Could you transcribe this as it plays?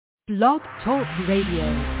Blog Talk Radio.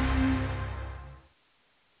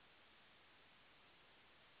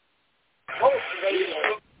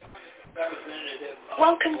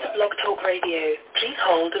 Welcome to Blog Talk Radio. Please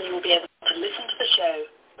hold and you will be able to listen to the show.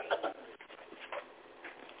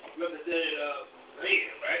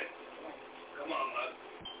 Right? Come on, man.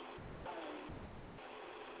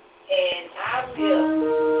 And I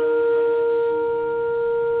will.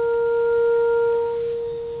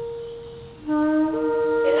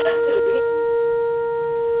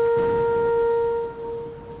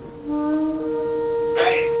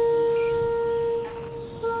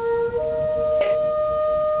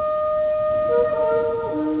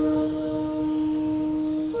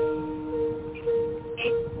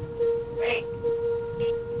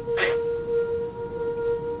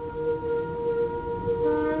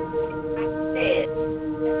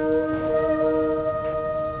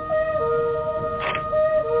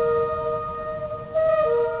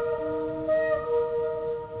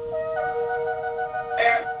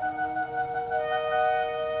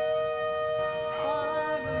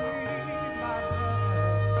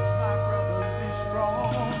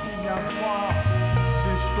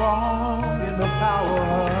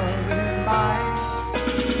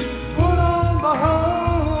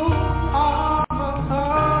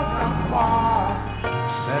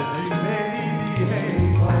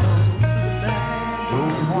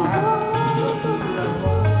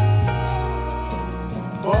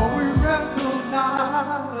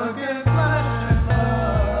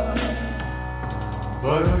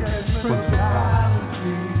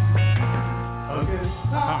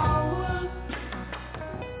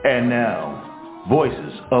 And now,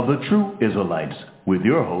 Voices of the True Israelites, with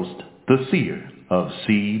your host, the Seer of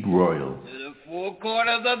Seed Royal. To the four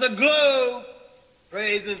corners of the globe,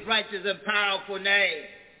 praise his righteous and powerful name.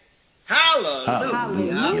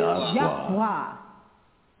 Hallelujah. Yahweh.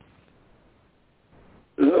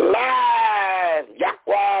 Live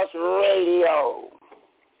Yahweh's Radio.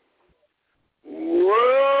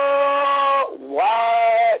 Worldwide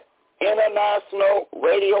international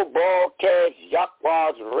radio broadcast,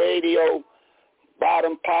 Yahweh's Radio.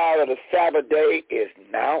 Bottom part of the Sabbath day is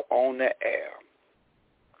now on the air.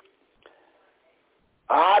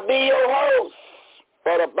 I'll be your host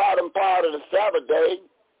for the bottom part of the Sabbath day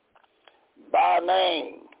by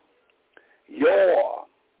name, your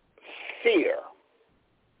seer,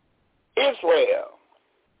 Israel,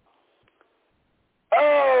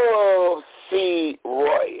 oh, Seed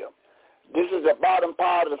Royal. This is the bottom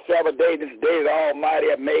part of the Sabbath day. This day the Almighty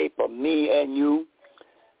has made for me and you.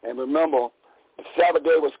 And remember, the Sabbath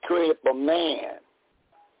day was created for man.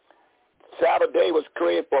 Sabbath day was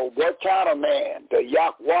created for what kind of man? The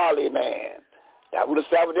Yahweh man. That's what the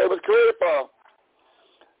Sabbath day was created for.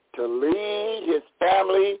 To lead his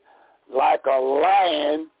family like a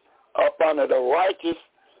lion up under the righteous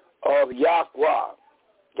of Yahweh.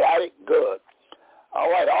 Got it? Good. All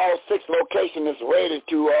right, all 6 locations is ready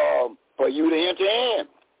to for you to enter in.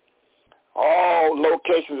 All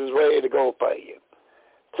locations is ready to go for you.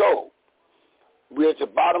 So, we're at the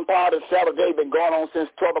bottom part of the Sabbath day, been going on since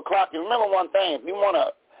 12 o'clock. And remember one thing, if you want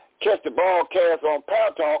to catch the broadcast on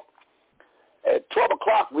Power Talk, at 12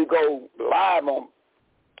 o'clock we go live on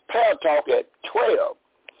Power Talk at 12.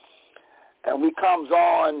 And we comes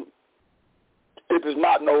on, if it's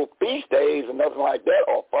not no feast days or nothing like that,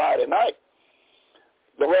 or Friday night,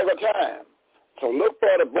 the regular time. So look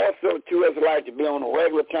for the Voice of the True Israelites to be on the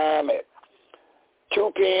regular time at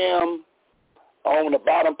 2 p.m. on the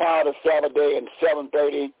bottom part of the Sabbath day and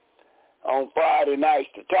 7:30 on Friday nights,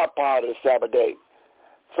 the top part of the Sabbath day.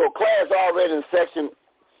 So class already in section,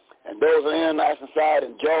 and those on the international side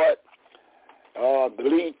enjoy it. The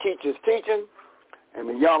lead teacher's teaching, and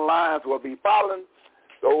the young lions will be following.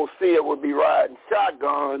 Those seers will be riding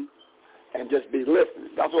shotgun and just be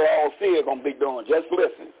listening. That's what all seers going to be doing, just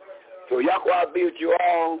listen. So Yahweh be with you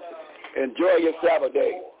all. Enjoy your Sabbath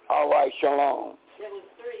day. All right, shalom.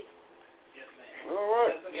 All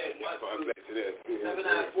right.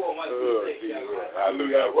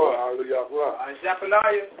 Hallelujah.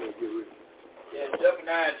 Zephaniah. Yeah,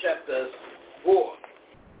 Zephaniah chapter 4,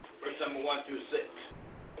 verse number 1 through 6.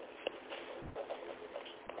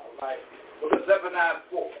 All right. Look at Zephaniah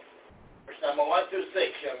 4, verse number 1 through 6,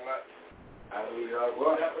 young man. Hallelujah.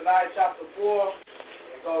 Zephaniah chapter 4,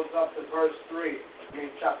 it goes up to verse 3.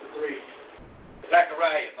 Chapter 3.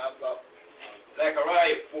 Zechariah, my brother.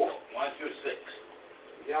 Zechariah 4, 1 through 6.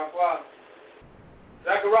 Yahweh.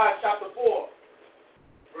 Zechariah chapter 4,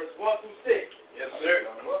 verse 1 through 6. Yes, sir.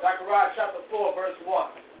 Zechariah chapter 4, verse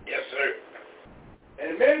 1. Yes, sir.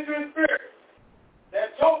 And the ministering spirit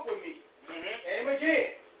that talked with me came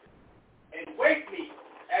again and waked me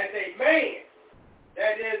as a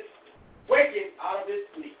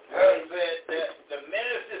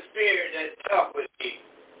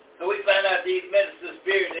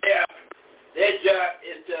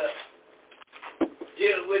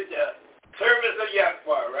Service of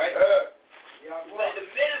Yahweh, right? The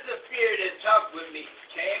minister spirit that talked with me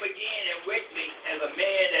came again and waked me as a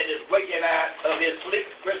man that is waking out of his sleep.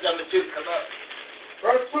 Verse number 2, come up.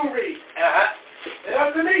 Verse 2 reads, and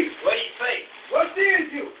unto me, what do you say? what seest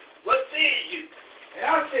you? What seest you? And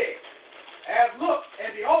I said, I have looked,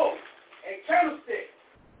 and behold, a candlestick,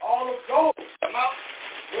 all of gold, Come up.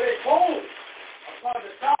 with a bowl upon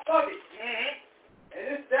the top of it,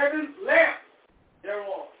 and its 7 lamps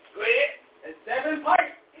thereon, Go ahead. and 7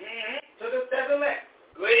 pipes to the 7 lamps,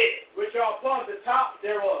 Go ahead. which are upon the top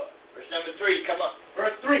thereof. Verse number 3, come up.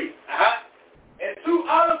 Verse 3, and 2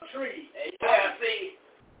 olive trees. And you have seen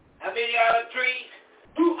how many olive trees?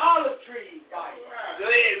 2 olive trees, guys. Go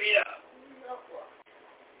ahead, read up.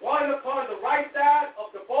 One upon the right side of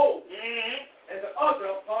the bowl, and the other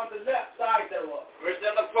upon the left side thereof. Verse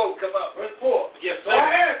number 4, come up. Verse 4. Yes, So sir. I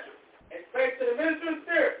answered, and spake to the minister of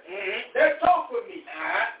spirit, that talked with me,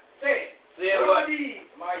 saying, Say what what? are these,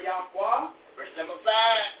 my Yahweh? Verse number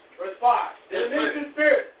 5. Verse 5. Yes, The minister of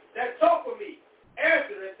spirit that talked with me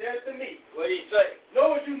answered and said to me, What do you say?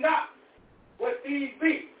 know you not what these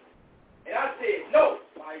be? And I said, no,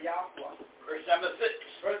 my Yahweh. Verse number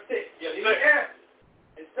 6. Verse 6. Yes, and sir. he answered,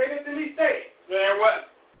 and spake unto me, saying, Saying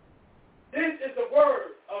what? this is the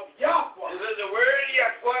word of Yahweh This is the word of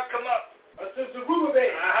Yahweh, come up. unto Zerubbabel,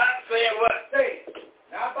 Saying what? saying,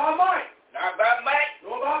 not by might, Not by might,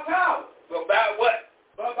 nor by power, but by what?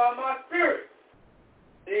 but by my spirit,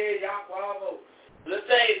 said Yahweh of hosts. Let's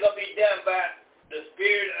say it's going to be done by the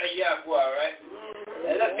spirit of Yahweh, right?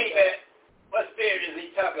 And let's see, man, what spirit is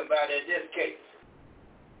he talking about in this case?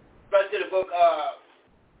 First to the book,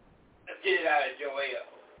 let's get it out of Joel.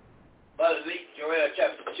 Mother Lee, Joel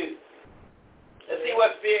chapter 2. Let's see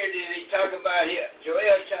what spirit is he talking about here.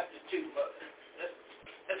 Joel chapter 2.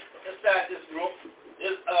 Let's start this room.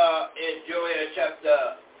 This in Joel chapter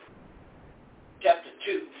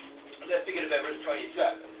 2. Let's pick it up at verse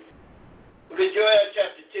 27. Look at Joel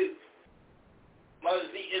chapter 2. Mother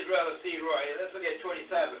Z, Israel, and C. Roy. Let's look at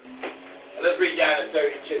 27. And let's read down to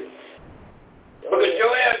 32. Look at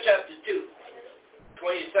Joel chapter 2.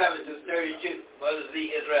 27 to 32. Mother Z,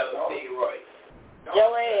 Israel, and C. Roy.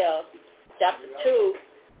 Joel chapter 2,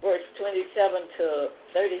 verse 27 to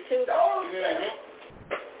 32.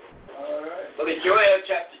 Look at Joel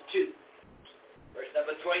chapter 2. Verse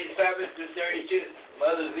number 27 to 32.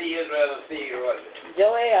 Mother Z, Israel, and C. Roy.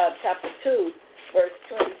 Joel chapter 2, verse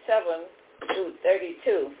 27 to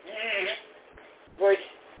 32.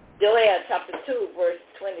 Joel chapter 2, verse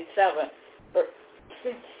 27.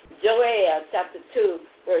 Joel chapter 2,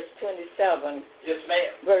 verse 27. Yes,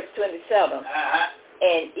 ma'am. Verse 27.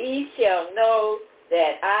 And ye shall know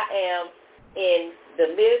that I am in the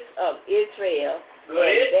midst of Israel,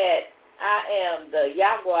 and that I am the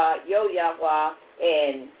Yahweh, your Yahweh,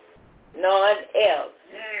 and none else.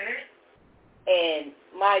 And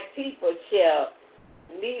my people shall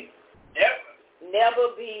never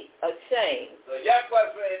be ashamed. So Yahweh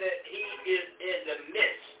said that he is in the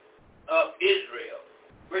midst of Israel.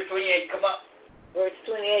 Verse 28, come up. Verse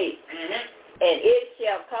 28. And it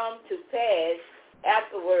shall come to pass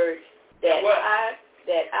afterwards that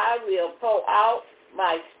I will pour out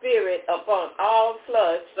my spirit upon all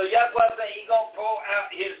flesh. So Yahweh said he's going to pour out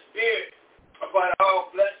his spirit upon all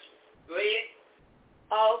flesh. Go ahead.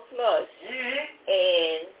 All flesh.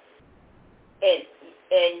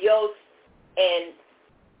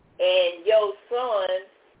 And your son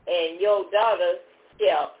and your daughter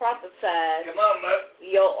shall prophesy. Come on, mother.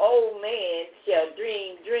 Your old man shall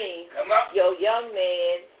dream dreams. Come on. Your young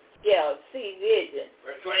man shall see vision.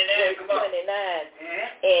 Verse 29, come on. 29.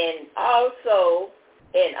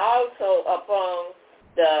 And also upon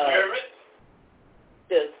the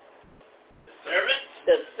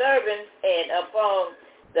servants and upon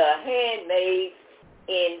the handmaids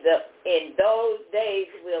in those days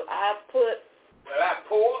will I pour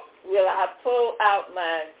out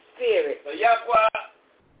my spirit. So Yahweh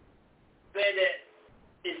said that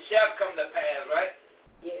it shall come to pass, right?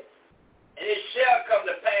 Yes. And it shall come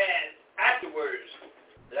to pass afterwards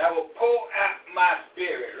that I will pour out my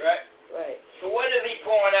spirit, right? Right. So what is he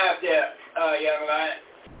pouring out there, young lion?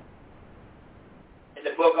 In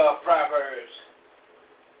the book of Proverbs.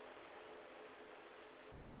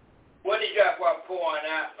 What is Yahweh pouring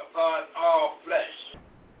out upon all flesh?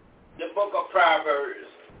 The book of Proverbs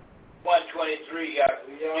 123,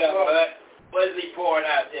 young bud. What is he pouring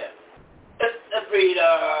out there? Let's read,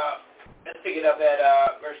 let's pick it up at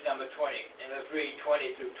verse number 20. And let's read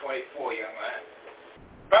 20 through 24, young man.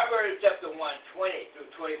 Proverbs chapter 1, 20 through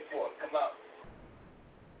 24. Come on.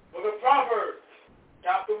 Book of Proverbs,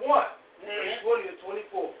 chapter 1, verse 20 to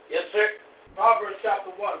 24. Yes, sir. Proverbs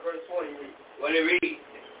chapter 1, verse 20 reads. What it read?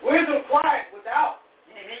 Wisdom cried without.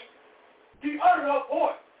 She uttered her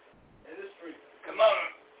voice in the street. Come on.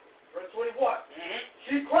 Verse 21.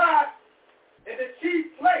 She cried in the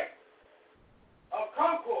chief place of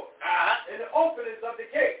concord, in the openings of the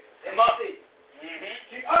gate. Come on.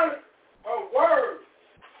 She uttered her words,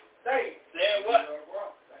 saying, what?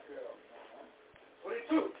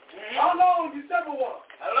 22. How long, you simple one?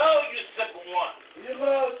 Hello, you simple one. You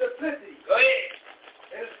love simplicity. Go ahead.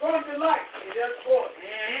 And strong delight in their sport.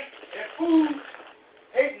 And food,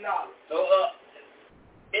 hate knowledge. So,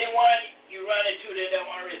 anyone you run into that don't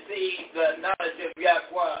want to receive the knowledge of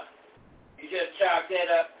Yahweh, you just chalk that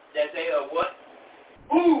up that they are what?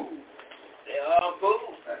 Food. They are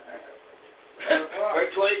food.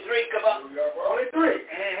 Verse 23, come on. 23.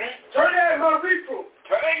 Turn at my reproof.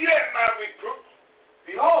 Turn you at my reproof.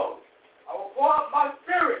 Behold, I will pour out my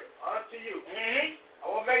spirit unto you. I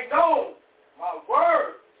will make known my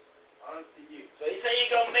word unto you. So he said he's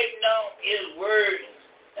going to make known his words.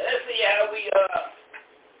 And let's see how we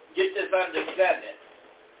get this understanding.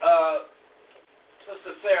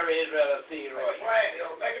 Sister Sarah Israel, see you right.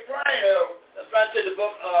 Make it plain, Let's run to the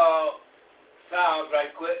book of Psalms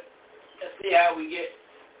right quick. Let's see how we get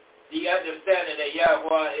the understanding that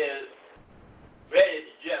Yahweh is ready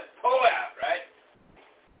to just pull out, right?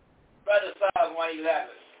 Brother Psalms 111.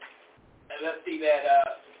 And let's see that,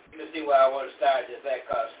 let's see where I want to start this at,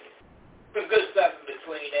 because some good stuff in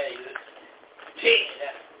between that. 10.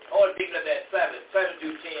 I want to pick up that 7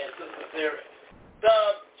 through 10, Sister Sarah.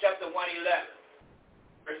 Psalm chapter 111,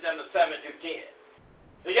 verse number 7 through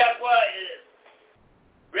 10. So Yahweh is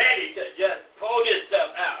ready to just pull this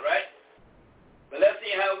stuff out, right? But let's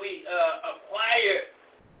see how we acquire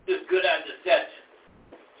this good understanding.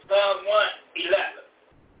 Psalm 111,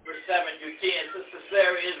 verse 7 through 10. Sister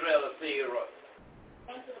Sarah Israel will see you right.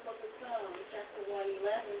 Into the book of Psalms, chapter 111,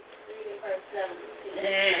 reading verse 7 through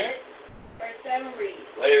 10. Verse 7 reads.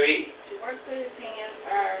 What do you read? The works of his hands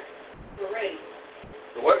are verity.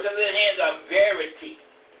 The works of his hands are verity.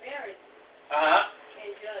 Verity.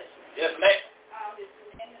 And judgment. Yes, ma'am. All his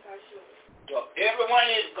commandments are sure. So every one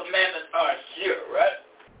of his commandments are sure, right?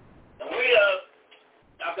 And we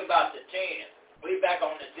talking about the 10. We back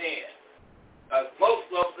on the 10. Most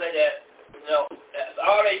folks say that, you know, that's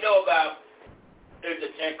all they know about is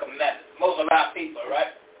the 10 commandments. Most of our people,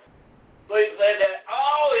 right? So he said that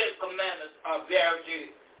all his commandments are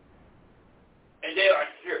verity, and they are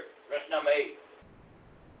sure. Verse number 8.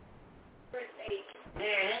 Verse 8.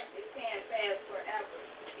 They stand fast forever.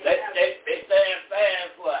 They stand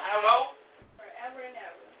fast for how long? Forever and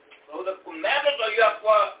ever. So the commandments of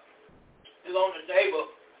Yahweh is on the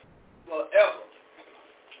table forever.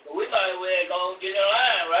 So we might as well go and get in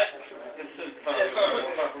line, right?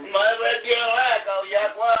 Might as well get in line, because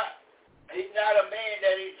Yahweh, he's not a man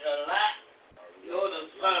that he shall lie. You're the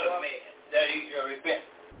son of man that he shall repent.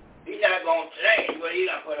 He's not going to change what he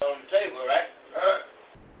done put on the table, right?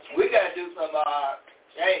 We got to do some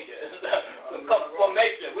changes, some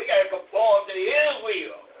conformation. We got to conform to his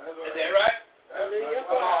will. Is that right?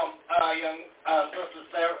 Come on, young Sister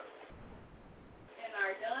Sarah. And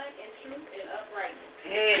are done in truth and uprightness.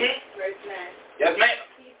 Verse 9. Yes, ma'am.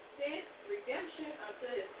 He sent redemption unto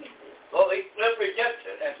his people. Well, he flipped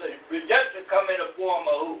redemption. And so redemption come in the form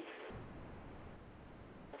of who?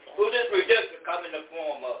 Who does redemption come in the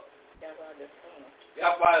form of? Yahweh the Son.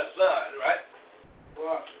 Yahweh the Son, right?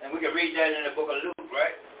 Well, and we can read that in the book of Luke,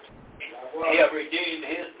 right? He have redeemed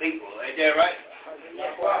his people. Ain't that right?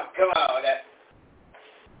 Come on, that.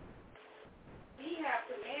 He have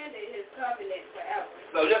commanded his covenant forever.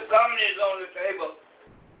 So this covenant is on the table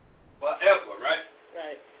forever, right?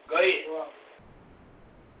 Right. Go ahead.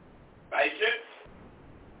 Righteous?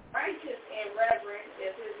 Righteous and reverent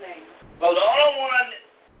is his name. So the only one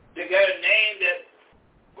that got a name that's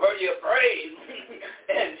worthy of praise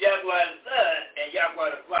is Yahweh the Son and Yahweh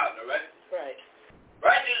the Father, right? Right.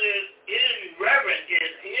 Righteous is reverent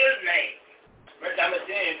is his name. Verse number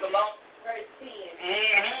 10, come on. Verse 10.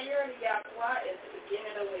 The fear of Yahweh is the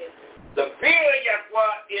beginning of wisdom. The fear of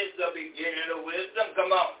Yahweh is the beginning of wisdom.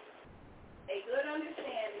 Come on. A good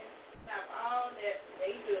understanding of all that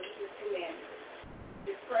they do is commandments.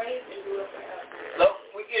 His praise and do it forever. So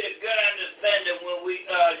we get a good understanding when we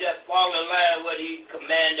just fall in line with what he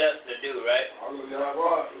commanded us to do, right?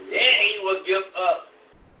 Then he will give us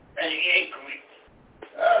an increase.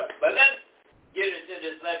 But let's get into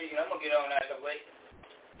this subject. I'm going to get on out of the way.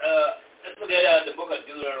 Let's look at the book of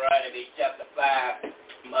Deuteronomy, chapter 5.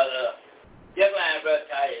 Mother, just line, Brother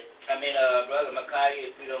Titus. Brother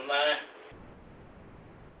Micaiah, if you don't mind.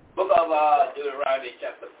 Book of Deuteronomy,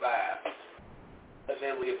 chapter 5. Let's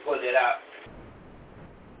see if we can pull it out.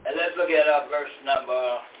 And let's look at verse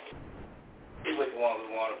number, see which one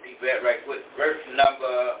we want to keep at right quick. Verse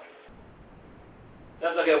number,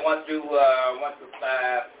 let's look at 1 through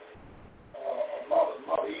 5.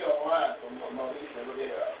 Mother, you online. Mother, you can look at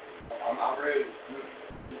it. I'm ready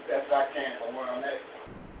as best I can from where I'm at.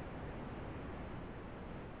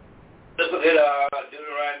 Let's look at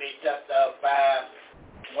Deuteronomy chapter 5,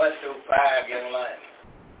 1 through 5, young line.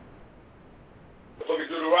 The book of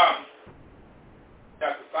Deuteronomy,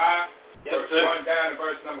 chapter 5, yes, verse sir. 1 down to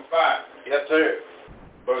verse number 5. Yes, sir.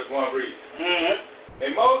 Verse 1 reads. Mm-hmm.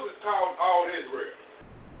 And Moses called all Israel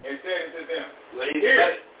and said unto them,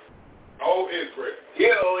 Hear, O Israel,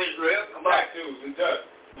 hear, O Israel, come on. tattoos and dust,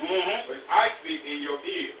 which I speak in your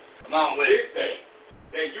ears. Come on with this it. day,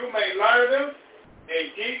 that you may learn them and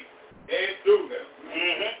keep and do them.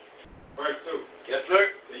 Verse 2. Yes,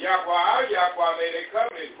 sir. The Yahweh, our Yahweh, made a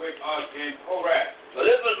covenant with us in Horeb. So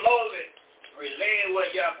this was Moses relaying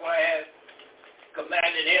what Yahweh had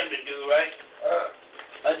commanded him to do, right?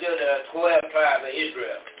 Unto the 12 tribes of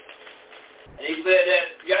Israel. And he said that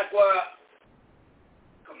Yahweh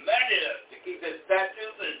commanded us to keep his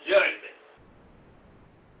statutes and judgments.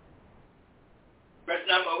 Verse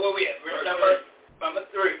number, where we at? Verse number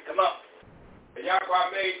 3. Come on. And Yahweh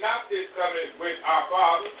made not this covenant with our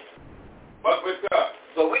fathers, but with us.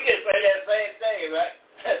 So we can say that same thing, right?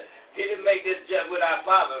 He didn't make this just with our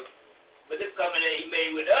fathers, but this covenant he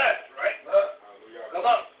made with us, right? Come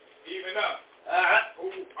on. Even us. Uh-huh.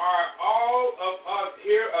 Who are all of us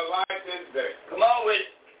here alive this day. Come on with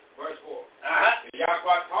it. Verse 4. Uh-huh. And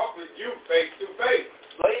Yahweh talked with you face to face.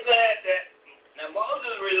 So he said that, now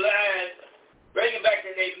Moses relied, bringing back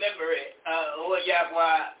to their memory, what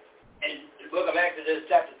Yahweh, in the book of Exodus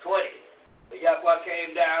chapter 20, but Yahweh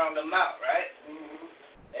came down on the mount, right?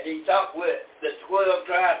 And he talked with the 12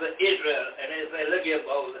 tribes of Israel, and they said, look here,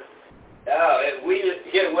 Moses. If we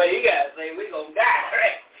hear what he got to say, we're going to die,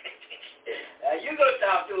 right? Now, you go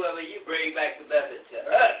talk to him and you bring back the message to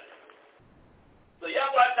us. So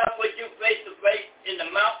Yahweh talk with you face to face in the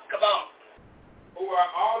mount. Come on. Who are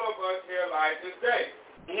all of us here alive this day.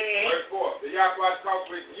 Verse 4. The Yahweh talk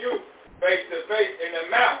with you face to face in the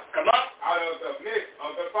mount. Come on. Out of the midst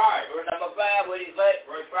of the fire. Verse number 5, what do you say?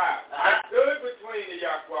 Verse 5. I stood between the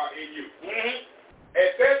Yahweh and you.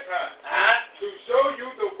 At that time, to show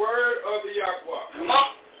you the word of the Yahweh. Come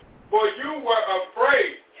on. For you were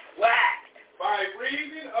afraid. Why? By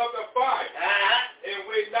reason of the fire. And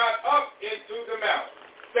went not up into the mount.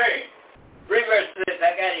 Saying. Read verse 6.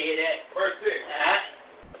 I got to hear that. Verse 6.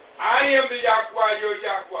 I am the Yahweh, your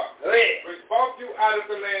Yahweh. Go ahead. Which brought you out of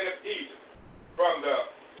the land of Egypt. From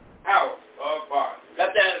the house of bondage.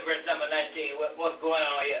 Come down to verse number 19. What's going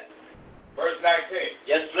on here? Verse 19.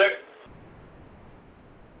 Yes, sir.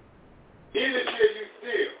 Neither shall you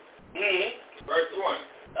steal. Verse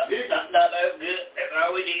 20. No, that's good.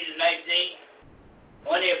 All we need is 19.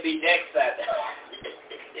 One will be next Sabbath.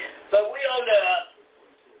 So we on the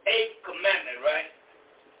 8th commandment, right?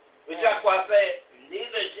 Which Yahweh said,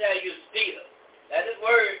 neither shall you steal. Now this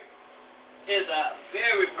word is a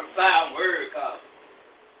very profound word because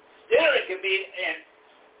stealing can be in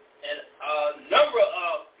a number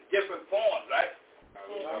of different forms, right?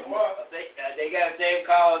 They got a thing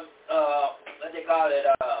called, what they call it,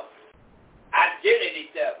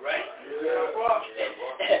 identity theft, right?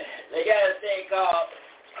 They got a thing called,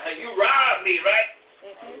 you robbed me, right?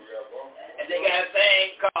 And they got a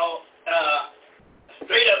thing called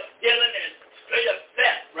straight up stealing and straight up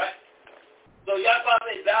theft, right? So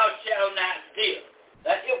Yahweh says, thou shalt not steal.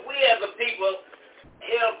 Now if we as a people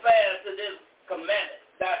held fast to this commandment,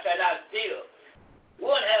 thou shalt not steal, we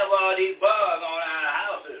wouldn't have all these bars on our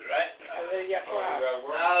houses, right? All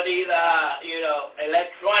these,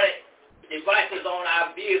 electronic devices on our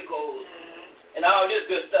vehicles and all this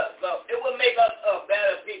good stuff. So it would make us a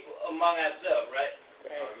better people among ourselves, right?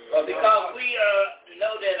 But because we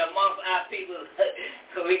know that amongst our people,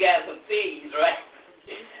 we got some thieves, right?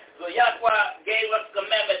 So Yahweh gave us the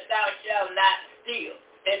commandment, thou shalt not steal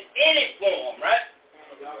in any form, right?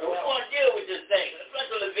 So we want to deal with this thing. Let's run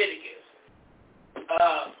to Leviticus.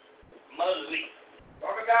 Moses.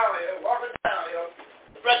 Walk it down here.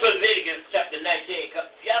 Let's run to Leviticus chapter 19.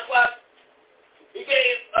 Yahweh, he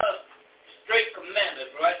gave us straight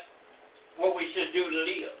commandments, right? What we should do to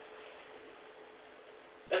live.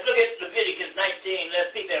 Let's look at Leviticus 19.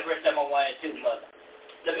 Let's see that verse number 1 and 2, Mother.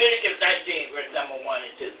 Leviticus 19, verse number 1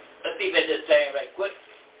 and 2. Let's see that this thing right quick.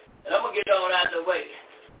 And I'm going to get on out of the way.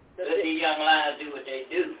 Let these young lions do what they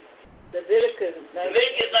do. Leviticus 19,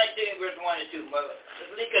 verse 1 and 2, Mother.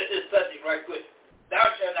 Let's look at this subject right quick. Thou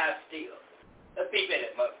shalt not steal. Let's peep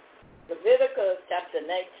at it, Mother. Leviticus chapter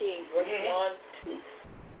 19, verse 1, 2.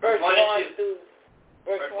 Verse 1 through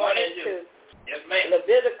verse 1 and 2. Yes, ma'am.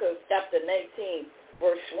 Leviticus chapter 19,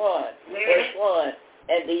 verse 1. Verse 1.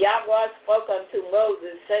 And the Yahweh spoke unto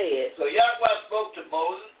Moses, saying. So Yahweh spoke to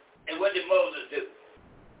Moses, and what did Moses do?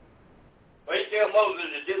 What did he tell Moses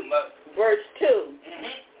to do, Mother? Verse 2.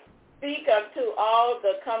 Speak unto all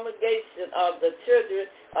the congregation of the children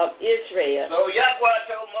of Israel. So Yahweh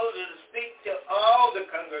told Moses to speak to all the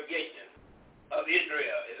congregation of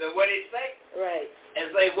Israel. Is that what he said? Right. And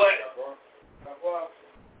say what?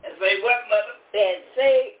 And say what, Mother? And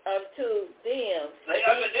say unto them. Say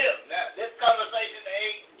unto them. Now, this conversation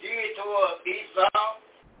ain't geared toward Esau,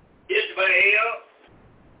 Israel,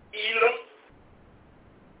 Edom.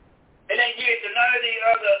 It ain't geared to none of the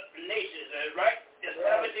other nations, right? The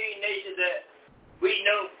 17 nations that we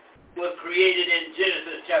know were created in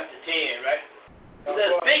Genesis chapter 10, right?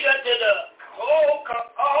 So speak unto the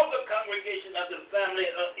all the congregation of the family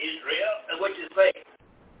of Israel, and what you say?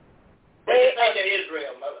 What you say to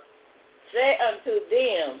Israel, Mother? Say unto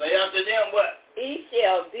them. Say unto them what? Ye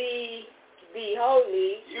shall be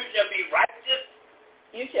holy. You shall be righteous.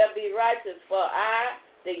 You shall be righteous, for I,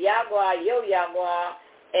 the Yahweh, your Yahweh,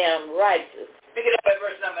 am righteous. Pick it up at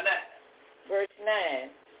verse number 9. Verse 9.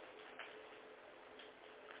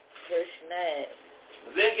 Verse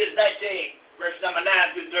 9. Leviticus 19, verse number 9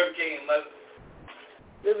 through 13, Mother.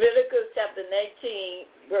 Leviticus chapter 19,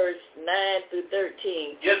 verse 9 through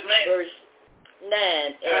 13. Yes, ma'am. Verse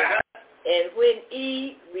 9. And when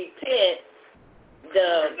ye repent,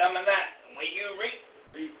 verse number 9. When you reap.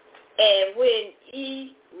 And when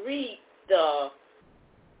ye reap the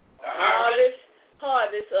harvest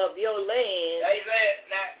of your land.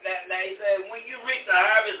 Now he said, when you reap the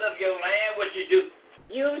harvest of your land, what you do?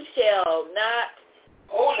 You shall not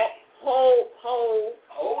wholly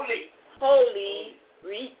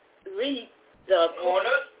reap the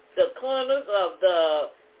corners of the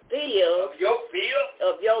field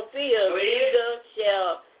of your field. Neither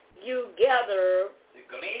shall you gather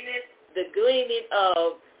the gleaning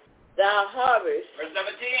of thy harvest. Verse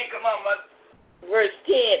number 10, come on, Mother. Verse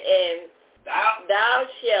 10, and thou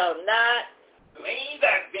shalt not glean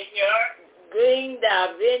thy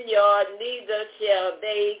vineyard, neither shall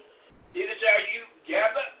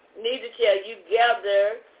you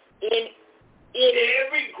gather in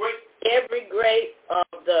every grape of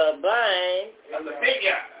the vine of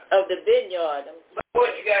the vineyard. So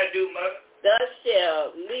what you got to do, Mother? Thus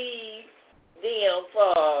shall leave them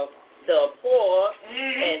for the poor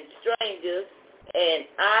and strangers, and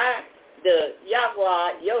I, the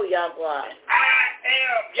Yahweh, your Yahweh. I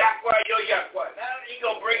am Yahweh, your Yahweh. Now he's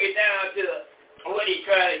going to bring it down to what he's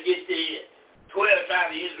trying to get the 12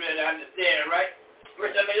 tribes of Israel to understand, right?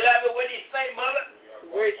 Verse 11, what did he say, Mother?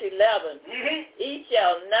 Verse 11. He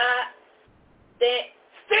shall not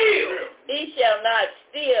steal. He shall not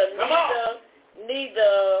steal,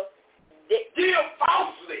 neither deal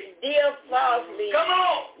falsely. Come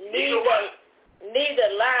on. Neither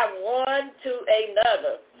lie one to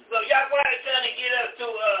another. So Yahweh is trying to get us to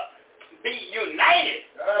be united.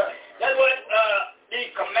 That's what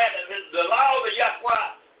these commandments, the laws of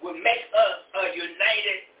Yahweh will make us a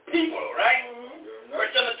united people, right?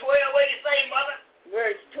 Verse number 12, what did he say, Mother?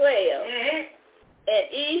 Verse 12. And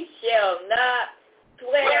ye shall not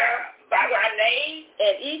swear by my name.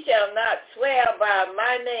 And ye shall not swear by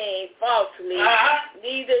my name falsely.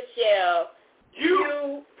 Neither shall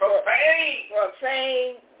you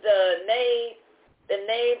profane the name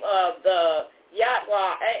of the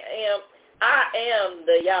Yahweh. I am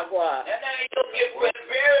the Yahweh. And now you'll get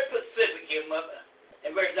very specific here, Mother,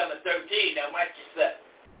 in verse number 13. Now watch yourself.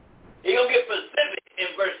 He's going to get specific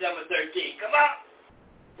in verse number 13. Come on.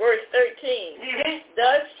 Verse 13.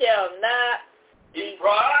 Thus shall not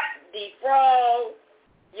defraud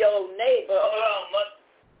your neighbor. Hold on, Mother.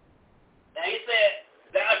 Now he said,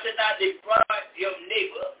 thou shalt not defraud your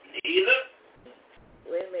neighbor, neither.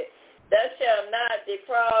 Wait a minute. Thou shalt not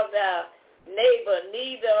defraud thy neighbor,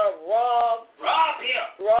 neither rob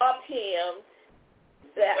him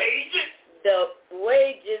that the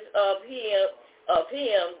wages of him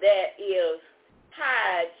that is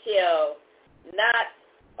high shall not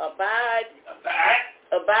abide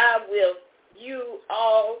with you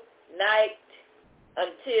all night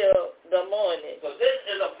until the morning. So this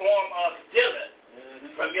is a form of stealing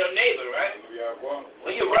from your neighbor, right?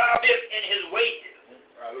 When you rob him in his wages.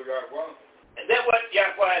 And that's what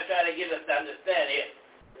Yahweh is trying to get us to understand here.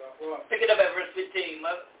 Pick it up at verse 15,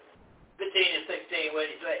 Mother. 15 and 16, what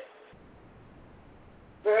did he say?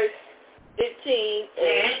 Verse 15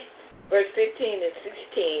 and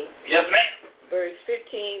 16. Yes, ma'am. Verse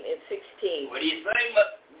 15 and 16. What do you say,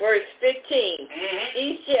 Mother? Verse 15.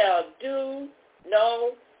 He shall do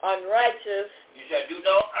no unrighteous. You shall do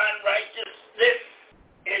no unrighteousness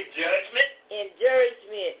in judgment. In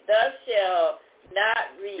judgment, thou shalt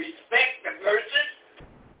not respect the person.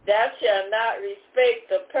 Thou shalt not respect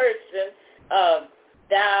the person of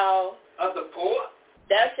the poor.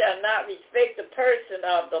 Thou shalt not respect the person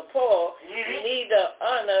of the poor, neither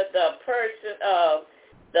honor the person of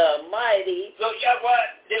the mighty. So Yahweh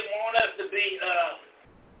didn't want us to be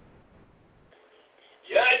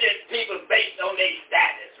judging people based on their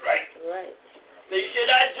status, right? Right. So you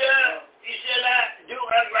should not judge. You should not do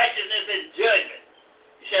unrighteousness in judgment.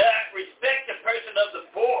 You should not respect the person of the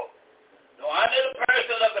poor. No honor the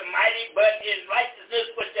person of the mighty, but in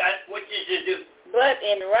righteousness, what you should do. But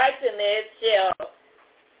in righteousness shall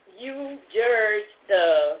you judge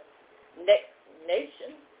the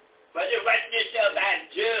nation. But in righteousness shall thou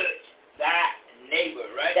judge thy neighbor,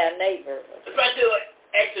 right? Thy neighbor. Let's try to do it.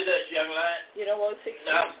 Exodus, young lion. You don't want 16?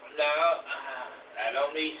 No. I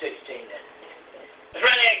don't need 16 then. Let's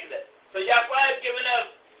run Exodus. So Yahweh has given us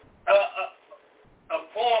a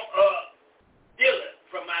form of dealing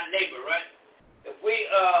from our neighbor, right? If we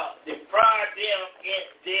deprive them in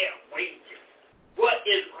their wages, what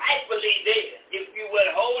is rightfully theirs, if you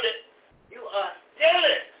withhold it, you are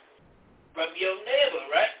stealing from your neighbor,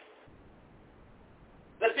 right?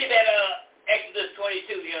 Let's see that Exodus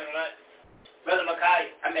 22, young man.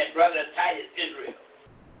 Brother Titus Israel.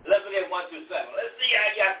 Let's look at 1 through 7. Let's see how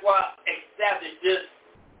Yahweh established this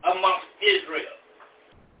amongst Israel.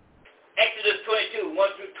 Exodus 22, 1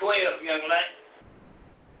 through 12, young man.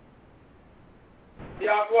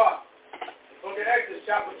 Yahweh. Look at Exodus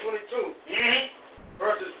chapter 22.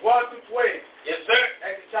 Verses 1 through 12. Yes, sir.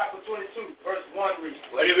 Exodus chapter 22, verse 1 reads.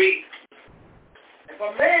 What do you read? If a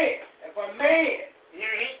man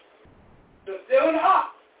to steal an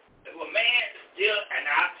ox. If a man steal an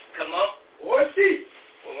ox, come on. Or a sheep.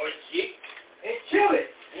 And kill it.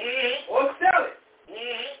 Or sell it.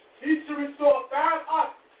 He should restore 5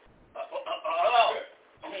 oxen.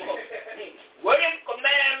 What is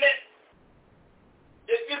commandment?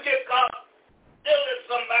 If you get caught stealing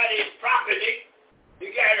somebody's property,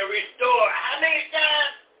 you got to restore how many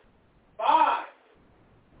times? 5.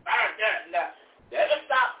 5 times. Now, that'll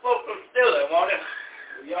stop folks from stealing, won't it?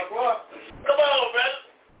 Yeah, bro. Come on, brother.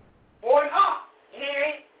 4 an ox.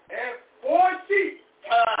 And 4 sheep.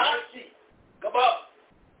 Come on.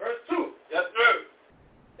 Verse 2. Yes, sir.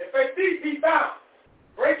 If a thief be found,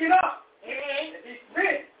 break it up. And be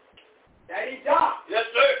smitten, that he die. Yes,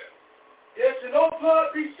 sir. There should no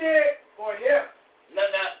blood be shed for him. No.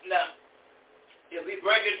 If he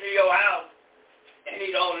break into your house and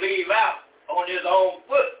he don't leave out on his own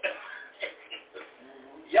foot,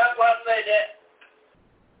 Yahweh say that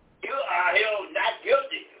you are held not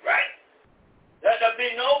guilty, right? There'll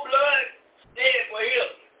be no blood shed for him.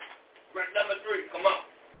 Verse number 3, come on.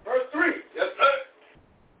 Verse 3. Yes, sir.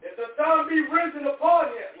 If the sun be risen upon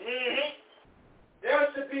him, there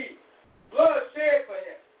should be blood shed for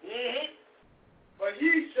him. But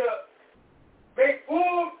he should make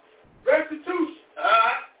full restitution.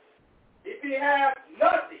 If he has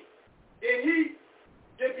nothing, then he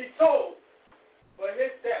should be sold for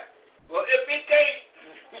his debt. Well, if he can't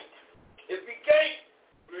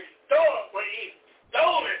restore what he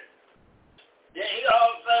stolen, then he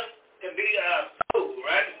all of a sudden can be sold,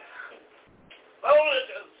 right? Sold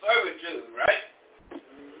into servitude, right?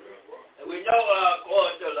 And we know,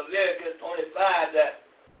 according to Leviticus 25, that,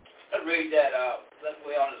 let's read that since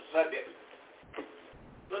we're on the subject.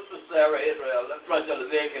 Sister Sarah Israel, let's run to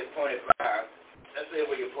Leviticus 25. Let's see if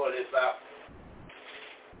we can pull this out.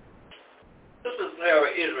 Sister Sarah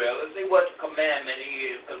Israel, let's see what the commandment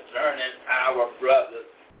is concerning our brothers.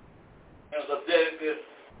 In Leviticus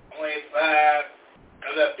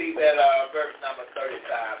 25, let's see that verse number 35.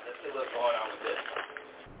 Let's see what's going on with this.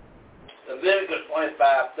 Leviticus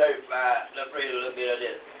 25, 35. Let's read a little bit of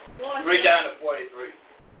this. Read down to 43.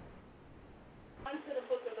 On to the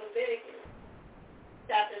book of Leviticus,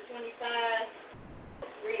 chapter 25,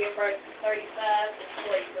 reading verses 35 to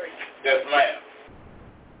 43. Yes, ma'am.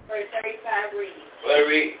 Verse 35 reads. What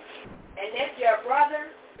read? And if your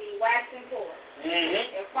brother be waxing poor,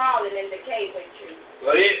 and fallen in the cave with you,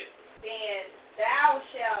 What is? then thou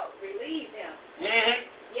shalt relieve him.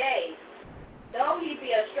 Yea, though he be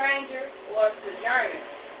a stranger or a sojourner,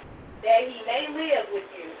 that he may live with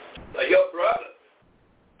you. So your brother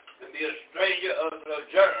can be a stranger or a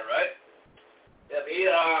sojourner, right? If he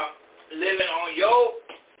living on your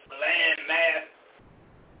land mass,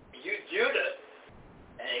 you Judah,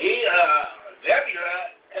 and he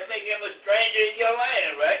Zebulun, that make him a stranger in your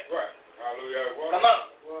land, right? Right. Hallelujah. Come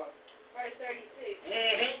on. Verse 36.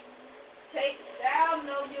 Take thou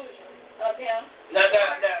no usury of him. Now,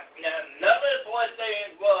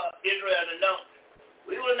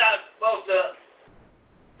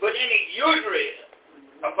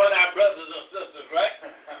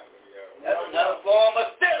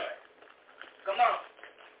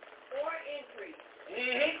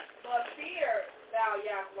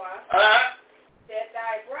 Yahweh, that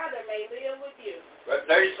thy brother may live with you. Verse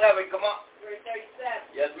 37, come on. Verse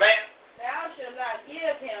 37. Yes, ma'am. Thou shalt not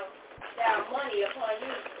give him thy money upon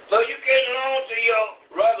you. So you can't loan to your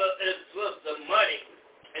brother and sister money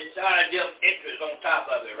and charge them interest on top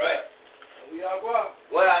of it, right?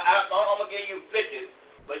 Well, I'm going to give you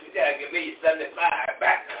 50, but you got to give me 75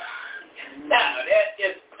 back. Now, that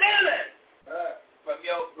is stealing from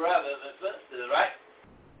your brothers and sisters, right?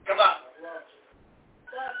 Come on.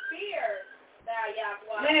 But fear thou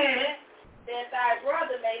Yahweh, that thy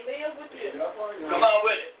brother may live with you. Come on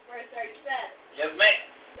with it. Verse 37. Yes, ma'am.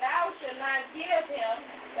 Thou shalt not give him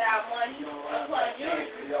thy money upon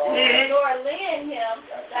usury, nor lend him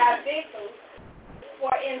thy victuals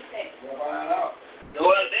for incense.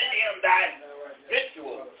 Nor lend him thy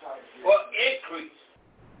victuals for increase.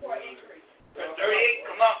 For increase. Verse 38,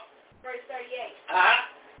 come on. Verse 38.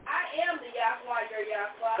 I am the Yahweh, your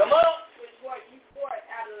Yahweh. Come on. Which brought you forth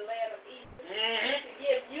out of the land of Egypt, to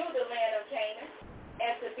give you the land of Canaan,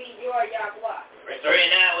 and to be your Yahweh. Verse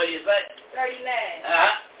 39, what do you say? 39.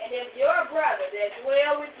 And if your brother that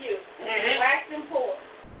dwell with you wax and poor,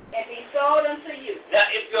 and be sold unto you. Now,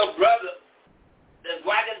 if your brother that's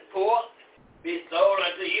waxing poor be sold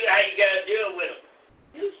unto you, how you got to deal with him?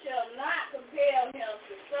 You shall not compel him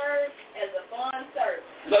to serve as a bond servant.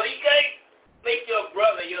 So you can't make your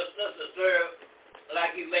brother, your sister serve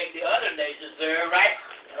like you make the other nations serve, right?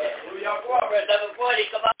 Verse number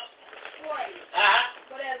 40, come on. 40.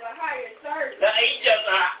 But as a hired servant. Now, he's just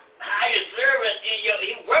a hired servant, and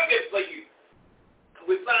he's working for you.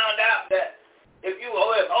 We found out that if you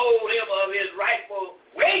hold him of his rightful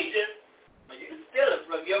wages, you steal it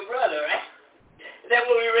from your brother, right? That's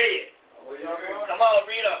what we read. Come on,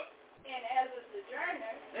 read up. And as a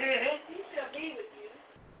sojourner, he shall be with you,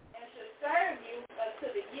 and shall serve you unto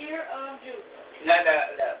the year of Jubilee. No,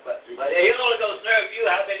 but he's only going to serve you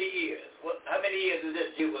how many years? How many years is this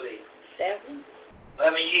Jubilee? 7.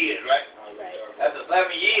 11 years, right? Right. After 11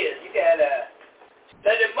 years, you got to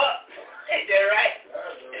set him up. Ain't that right?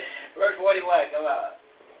 Verse 41, come on.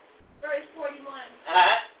 Verse 41.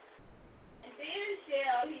 And then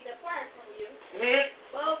shall he depart from you,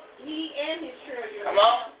 both he and his children. Come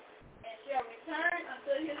on. And shall return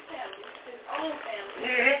unto his family, his own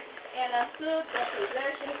family, and unto the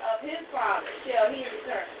possession of his father shall he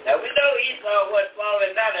return. Now we know Esau was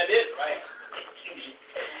falling down of this, right?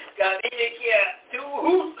 Because he didn't care two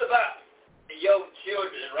hoots about your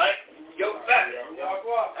children, right? Your family.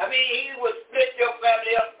 I mean, he would split your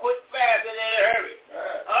family up quick, fast, and in a hurry.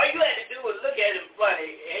 All you had to do was look at him funny,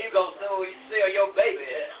 and he's going to sell your baby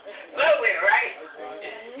somewhere, right?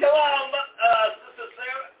 Come on, Sister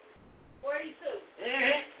Sarah. 42.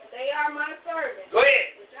 They are my servants. Go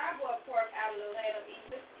ahead. Which I brought forth out of the land of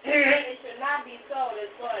Egypt. They should not be sold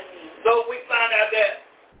as bondmen. So we found out that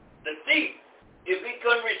the thief, if he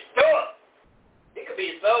couldn't restore, he could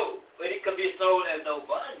be sold, but he could be sold as no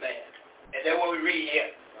bondman. And that's what we read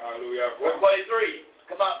here. Hallelujah. Verse 43.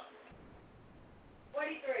 Come on.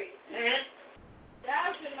 43.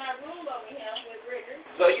 Thou should not rule over him with rigor.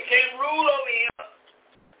 So you can't rule over him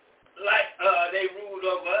like they ruled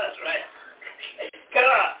over us, right? Come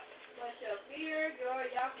on. But shall fear your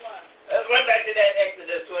Yahweh. Let's run back to that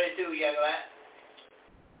Exodus 22, young man.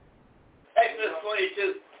 Exodus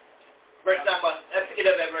 22. Verse number, let's pick it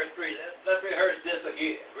up at verse 3. Let's rehearse this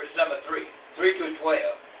again. Verse number 3. 3 through 12.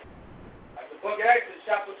 The book of Exodus,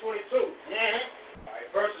 chapter 22. All right,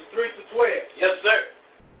 verses 3 to 12. Yes, sir.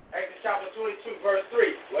 Exodus chapter 22, verse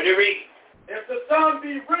 3. What do you read? If the sun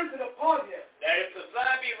be risen upon him, Now, if the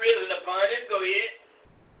sun be risen upon him, go ahead.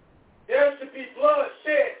 there should be blood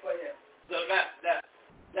shed for him. So now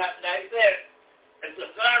he said, if the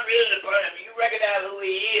sun risen upon him, you recognize who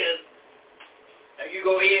he is, and you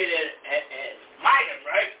go ahead and smite him,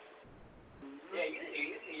 right? Yeah,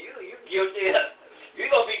 you guilty.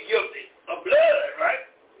 You're going to be guilty of blood, right?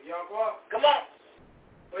 Come on.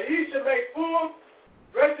 But he should make full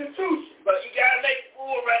restitution. But you got to make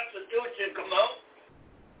full restitution, come on.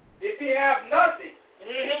 If he have nothing,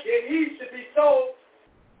 then he should be sold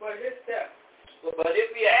for his debt. But if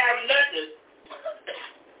he have nothing,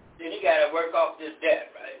 then he got to work off this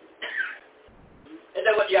debt, right? Is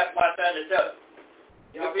that what you're trying to tell him?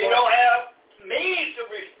 If you don't have means to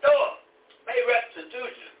restore, pay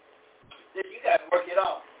restitution, then you got to work it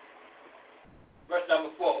off. Verse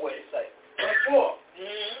number 4, what did it say? Verse 4.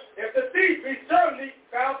 If the thief be certainly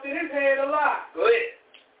found in his hand alive, Go ahead.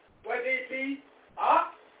 whether it be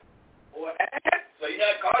ox or ass So you're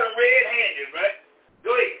not caught him red-handed, right?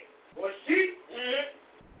 Go ahead. or sheep,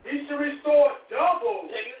 he should restore double.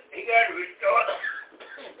 Then he got to restore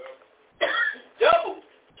double.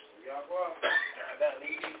 I got to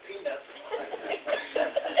leave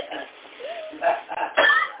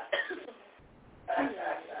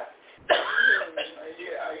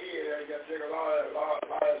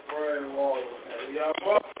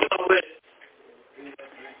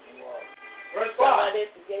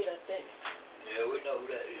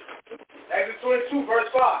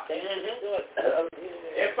 5.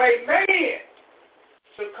 If a man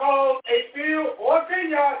should cause a field or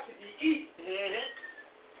vineyard to be eaten,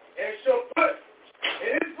 and shall put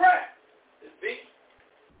in his breast, in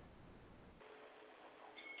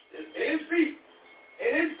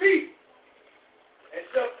his beast, and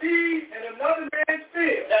shall feed in another man's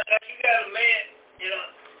field. Now you got a man,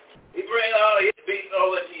 he bring all his beef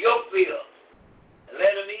over to your field and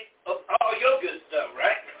let him eat all your good stuff,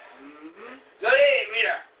 right? Go ahead,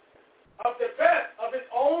 Rita. Of the best of his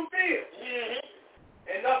own field,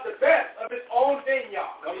 and of the best of his own vineyard.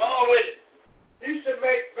 Come on with it. He should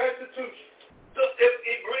make restitution. So if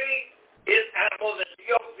he bring his animals into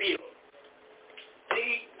your field,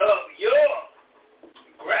 eat of your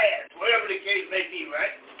grass, whatever the case may be,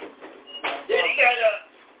 right? Then he got to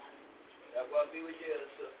be with you,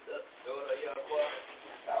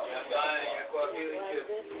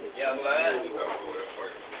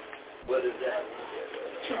 what is that?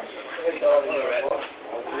 All right.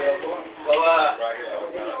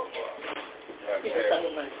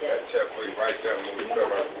 That check for you right there when we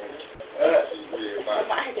come out. I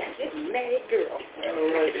got this mad girl.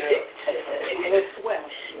 It's swell.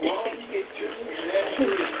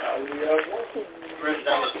 First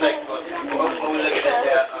number 6. When we look at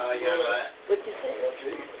that, What you say?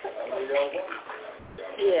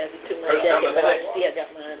 Yeah, too much jacket, but I still got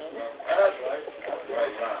mine on. That's right.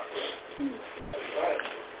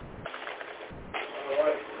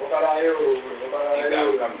 What about our hero? You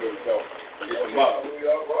gotta come to the door. Get them up.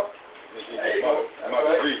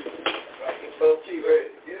 Mother read. So T ready.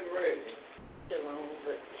 Get ready. All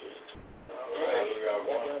right. We got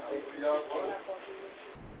one. You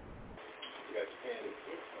got your pen.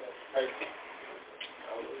 Paper.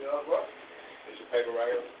 Is your paper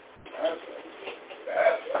right here? That's right.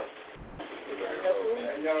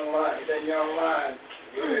 That young line.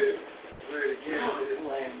 Ready to get into this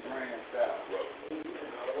land brand style.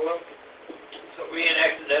 So we in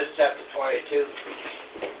Exodus chapter 22.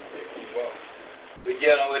 We're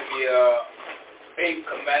dealing with the 8th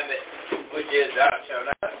commandment, which is thou shalt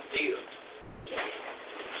not steal.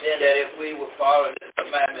 Saying that if we would follow this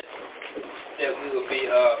commandment, that we would be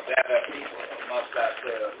better people amongst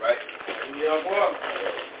ourselves, right?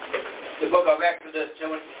 The book of Exodus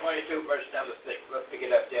 22, verse number 6. Let's pick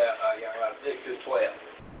it up there, young man, 6 through 12.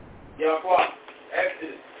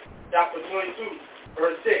 Exodus chapter 22,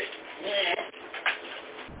 verse 6.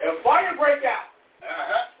 If fire break out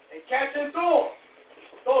and catch in thorns,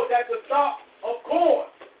 so that the stalk of corn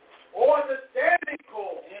or the standing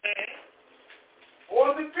corn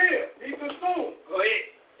or the field be consumed, go ahead.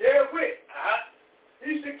 Therewith,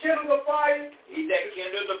 he should kindle the fire. He that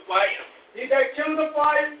kindles the fire. He that kindles the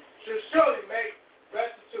fire should surely make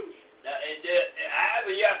restitution. Now, and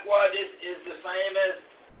the Yahweh, this is the same as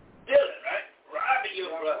stealing, right? Robbing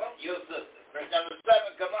your brother, your sister. Verse number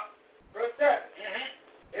 7, come up. Verse 7.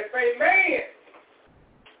 If a man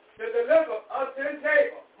should deliver unto his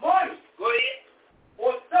neighbor money, go ahead,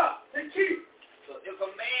 or stuff to keep. So if a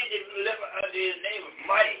man did deliver unto his neighbor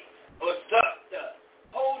money or stuff to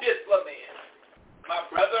hold this for me, my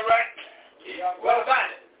brother, right? Yeah, what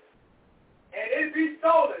about it? And it be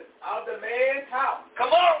stolen out of the man's house.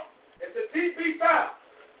 Come on. If the thief be found,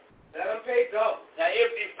 let him pay double. Now,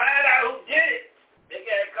 if you find out who did it, they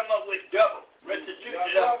got to come up with double.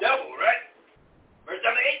 Restitution of double, right? Verse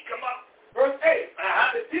number 8, come up. Verse 8.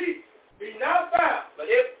 If the thief be not found. But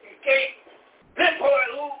if you can't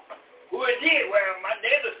pinpoint who it did, well, my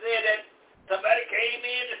neighbor said that somebody came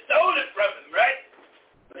in and stole it from him, right?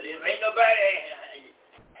 But if ain't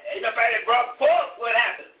nobody brought forth, what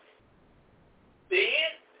happened?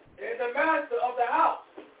 And the master of the house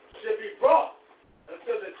should be brought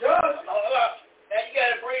until the judge. Now you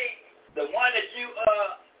got to bring the one that you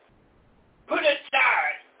put in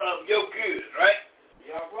charge of your goods, right?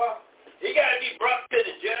 Yeah, bro. He got to be brought to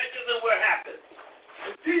the judges, and what happens?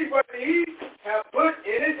 To see what he have put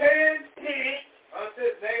in his hand unto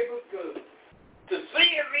his neighbor's good. To see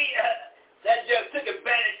if he that just took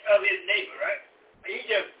advantage of his neighbor, right? He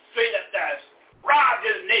just straight up robbed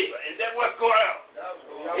his neighbor. Is that what's going on?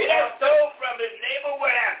 He done stole from his neighbor. What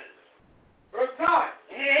happens? Verse 9.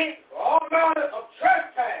 For all manner of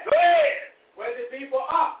trespass. Go ahead. Whether it be for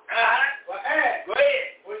ox, for ass, go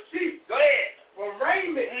ahead, for sheep, go ahead, for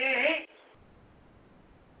raiment,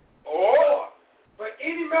 or for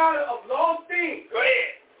any matter of lost things, go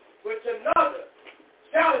ahead, which another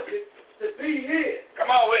challenges to be his. Come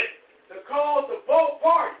on with it. The cause of both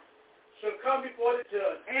parties shall come before the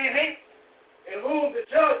judge, in whom the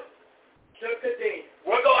judge shall condemn.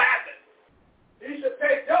 What's going to happen? He should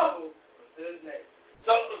pay double to his neighbor.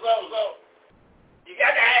 So, you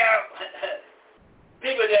got to have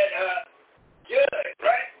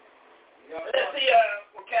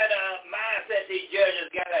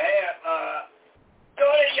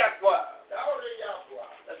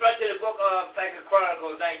Second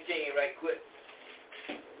Chronicles 19 right quick.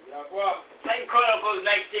 Yahweh. Second Chronicles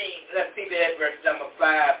 19, let's see that verse number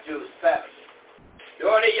 5 through 7. The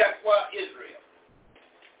order of Yahweh Israel.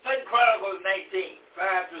 Second Chronicles 19,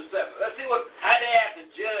 5 through 7. Let's see how they have to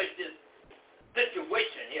judge this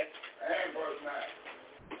situation here. And verse 9.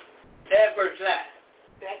 And verse 9.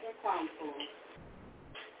 Second Chronicles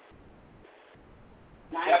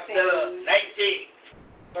 19. Chapter 19,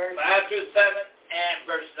 verse 5 through 7, and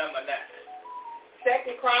verse number 9.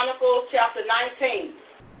 Second Chronicles chapter 19,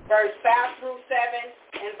 verse 5 through 7,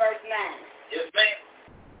 and verse 9. Yes, ma'am.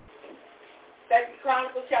 Second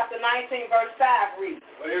Chronicles chapter 19, verse 5 reads.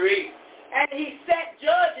 What do you read? And he set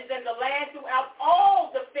judges in the land throughout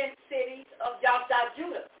all the fenced cities of Yahweh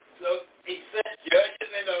Judah. So he set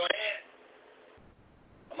judges in the land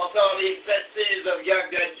amongst all these fenced cities of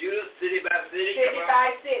Yahweh Judah, city by city. City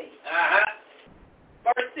by city.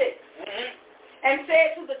 Verse 6. Mm-hmm. And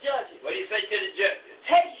said to the judges. What do you say to the judges?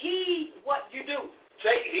 Take heed what you do.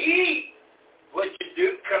 Take heed what you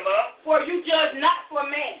do. Come on. For you judge not for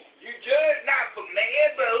man. You judge not for man,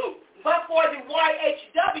 but who? But for the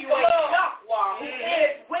YHWH Yahweh who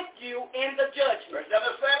is with you in the judgment. Verse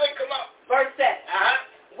number 7, come on. Verse 7.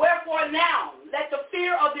 Wherefore now, let the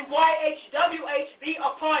fear of the YHWH be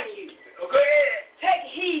upon you. Go ahead. Take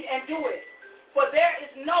heed and do it. For there is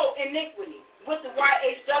no iniquity with the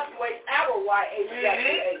YHWH, our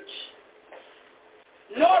YHWH.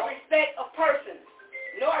 Nor respect of persons,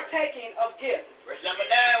 nor taking of gifts. Verse number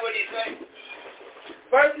 9, what do you say?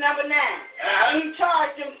 Verse number 9. He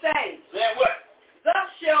charged them saying, Then what? thus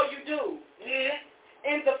shall you do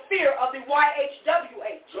in the fear of the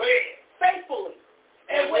YHWH, faithfully,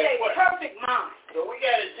 and with a perfect mind. So we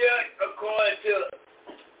got to judge according to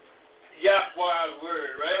Yahweh's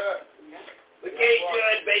word, right? We can't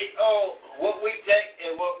judge based on what we think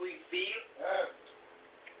and what we feel.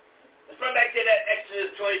 Let's run back to that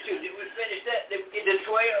Exodus 22. Did we finish that? Did we get to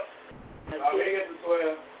 12? We get to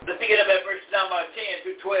 12. Let's pick it up at verse number 10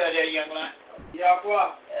 through 12 there, young man. Yahweh.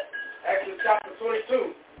 Exodus chapter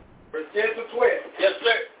 22, verse 10 to 12. Yes,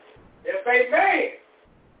 sir. If a man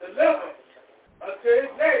deliver unto his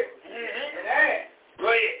neighbor an ass, Go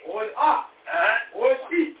ahead. or an ox, or a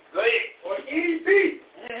sheep, Go ahead. or any beast,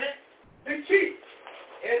 to cheat,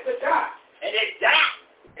 and to die. And it died.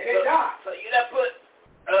 And it died. So you done put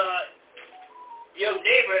your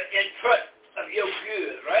neighbor in front of your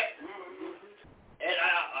good, right? And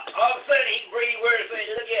all of a sudden he bring word and say,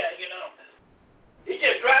 look at it, he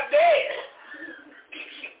just dropped dead.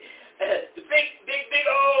 The big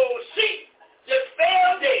old sheep just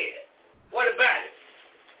fell dead. What about it?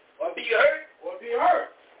 Or be hurt? Or be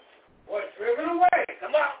hurt. Or driven away.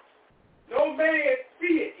 Come on. No man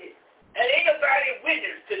seeth it. And ain't nobody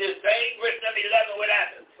witness to this thing. Verse number 11, what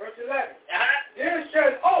happens? Verse 11. Then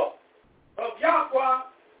shall an oath of Yahweh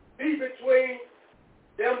be between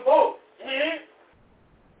them both.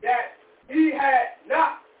 That he had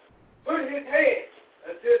not put his hand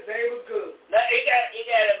until his name was good. Now, he got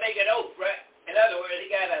to make an oath, right? In other words, he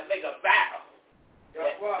got to make a vow.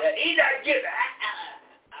 That he not giving.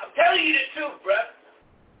 I'm telling you the truth, brother.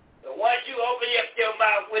 But once you open up your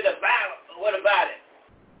mouth with a vow, what about it?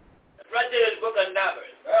 Let's run to this book of Numbers.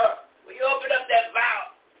 When you open up that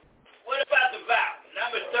vow, what about the vow?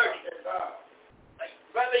 Number 30.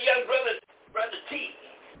 Brother T.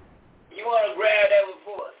 You want to grab that one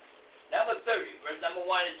for us? Number 30, verse number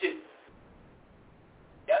 1 and 2.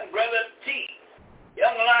 Young brother T.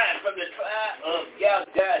 Young lion from the tribe of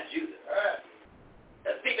Yahweh Judah.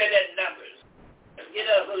 Let's speak of that Numbers. Let's get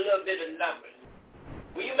us a little bit of Numbers.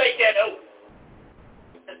 Will you make that oath?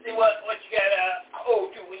 Let's see what you got to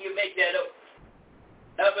hold to when you make that oath.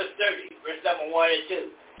 Numbers 30, verse number 1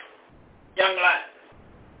 and 2. Young lion.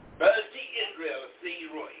 Brother T. Israel,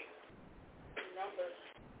 C. Roy. Numbers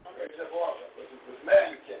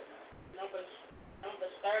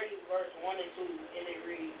Numbers 30, verse 1 and 2, and it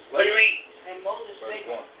reads. What do you read? And Moses spake,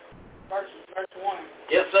 verse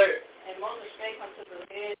 1. Yes, sir. And Moses spake unto the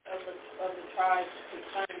head of the tribes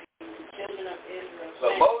concerning the children of Israel.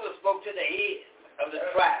 So Moses spoke to the head of the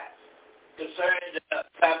tribes concerning the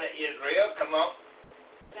family of Israel. Come on.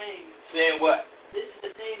 Saying what? This is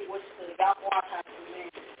the thing which the Yahweh has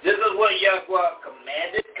commanded. This is what Yahweh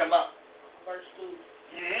commanded. Come on. Verse 2.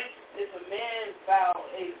 If a man vow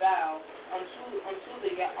a vow unto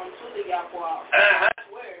the Yahweh,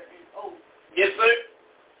 swear an oath. Yes, sir.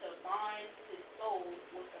 To bind his soul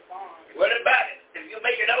with the bond. What about it? If you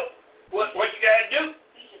make an oath, what you gotta do?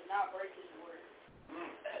 He should not break his word.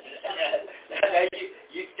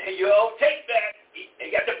 You don't take that.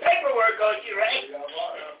 You got the paperwork on you, right? Come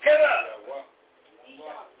on. He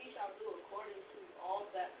shall do according to all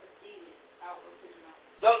that proceeded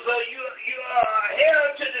So you are held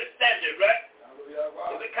to the standard, right?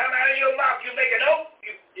 If it come out of your mouth, you make an oath,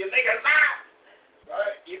 you make a vow.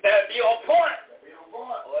 Right. You better be on point.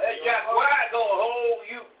 Or that Yahweh gonna hold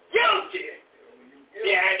you guilty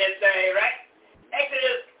behind that thing, right?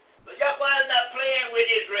 Exodus, Yahweh is not playing with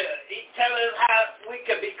Israel. He's telling us how we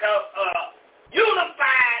can become a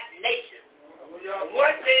unified nation.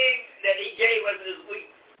 One thing that he gave us is we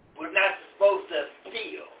were not supposed to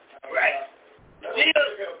steal, right? Steal.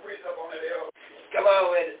 Come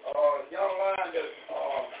on with it. Young line that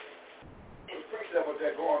precept was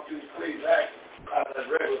that going through Ecclesiastes out of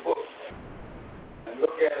that regular book. And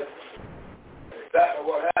look at exactly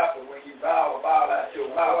what happened when you vow out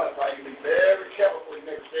your vow. That's why you be very careful when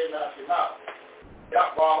you make a statement out your mouth.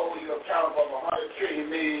 Yahweh hold you accountable for 100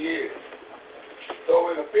 trillion million years.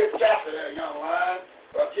 So in the 5th chapter there, young line,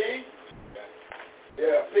 King,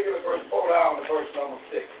 pick up verse 4 down to verse number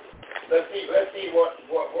 6. Let's see what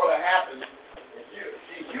happened.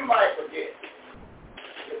 You might forget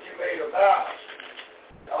that you made a vow.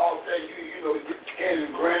 All of a sudden, you came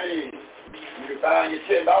and granted, you find your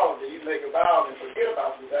 $10 and you make a vow and forget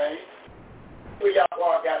about the thing. Where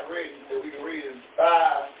Yahweh got ready, so we can read in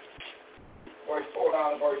 5, verse 4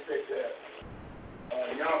 down to verse 6 there.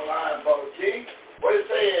 Young line, Brother King. What it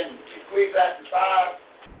say in Ecclesiastes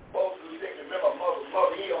 5, 4 through 6? Remember,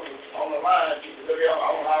 Mother E on the line. I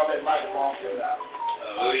don't know how that microphone comes out.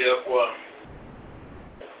 Hallelujah, boy.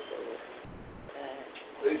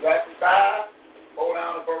 Ecclesiastes 5, 4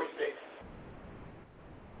 down to verse 6.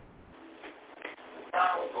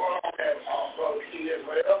 Now, what's going on there, Brother T as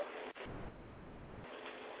well?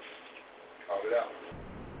 Call it out.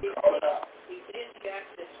 Call it out.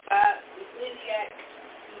 Ecclesiastes 5,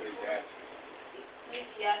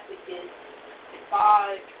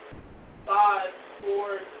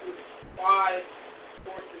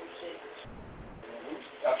 4 through 6.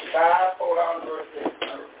 Chapter 5, 4 down to verse 6.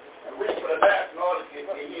 And read for the last Lord to get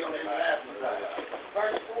here on the international side.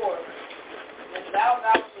 Verse 4. When thou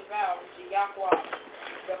vowest a vow to Yahweh,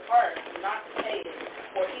 the first, not to pay it,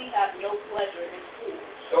 for he hath no pleasure in fools.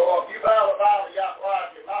 So if you vow a vow to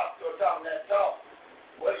Yahweh, your mouth still talking that talk,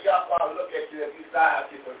 what does Yahweh look at you if you lie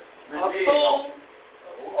to him? A fool.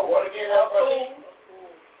 What again? A fool.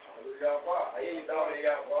 Yahweh. I hear you talking to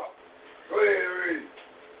Yahweh. Go ahead, read.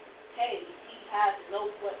 Hey, he has no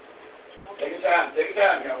pleasure. Take your time,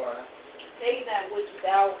 Yahweh. Say that which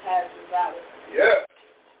thou hast vowed. Yeah.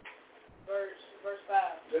 Verse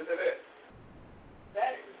 5. Listen to this.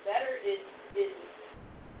 Better is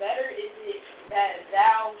it that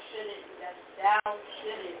thou shouldest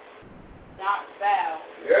not vow,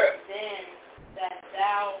 than that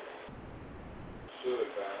thou shouldest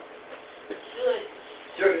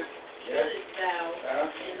vow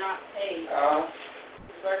and not pay.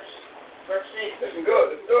 Verse 6. Listen good.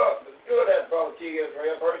 Listen good, that Brother T.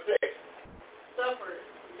 Israel. Verse 6. Suffer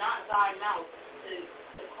not thy mouth to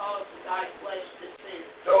cause thy flesh to sin.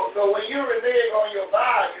 So when you renege on your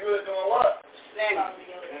vow, you really doing what? Sin.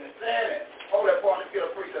 Hold that point. Let's get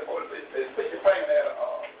a precept. Hold it. Put your finger there,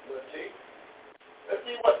 Brother T. Let's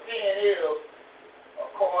see what sin is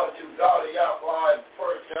according to God of Yahweh in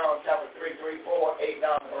 1 John chapter 3, 4, 8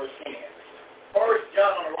 down to verse 10. 1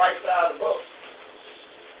 John on the right side of the book.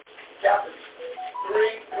 Chapter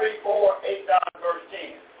 3, 4, 8 down to verse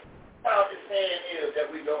 10. How this sin is that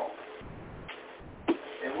we doing.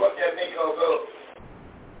 And what that make us go.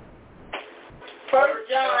 1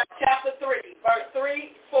 John chapter 3, verse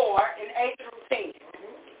 3, 4, and 8 through 10.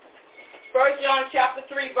 1 John chapter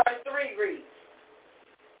 3, verse 3 reads,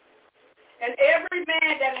 and every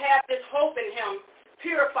man that hath this hope in him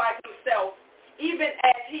purifies himself, even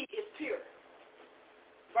as he is pure.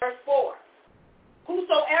 Verse 4,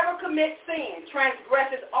 whosoever commits sin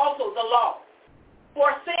transgresses also the law,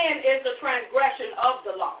 for sin is the transgression of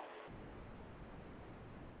the law.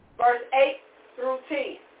 Verse 8 through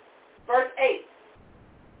 10. Verse 8,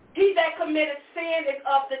 he that committeth sin is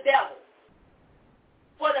of the devil,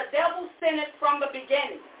 for the devil sinneth from the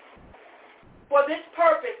beginning. For this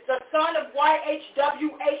purpose, the Son of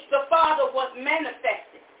YHWH, the Father, was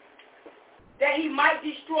manifested, that he might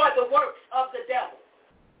destroy the works of the devil.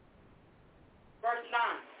 Verse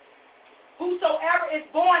 9. Whosoever is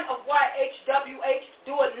born of YHWH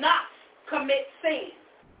doeth not commit sin,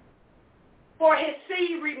 for his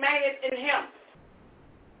seed remaineth in him,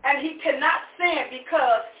 and he cannot sin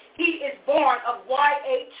because he is born of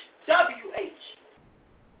YHWH.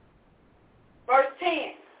 Verse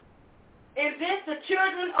 10. In this the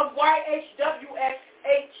children of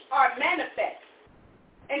YHWH are manifest,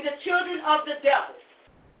 and the children of the devil.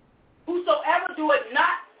 Whosoever doeth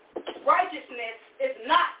not righteousness is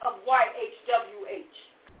not of YHWH,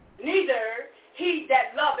 neither he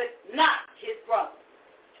that loveth not his brother.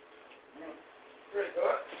 Pretty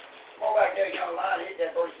good. Come on back there, young line. Hit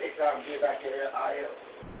that verse 6 out and get back there.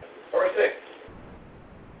 Verse 6.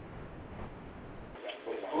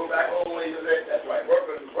 Go back all the way to that. That's right. Work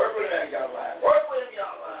with him, young line. Work with him,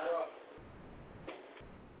 young line.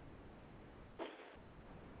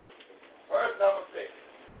 Verse number 6.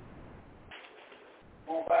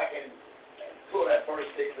 Go back and pull that verse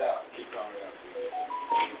 6 out. Keep coming up.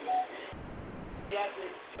 Chapter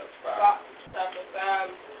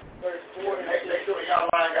 5, verse 4. Make sure young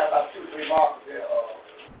line got about 2-3 markers there.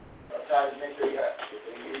 Try to make sure he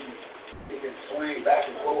can swing back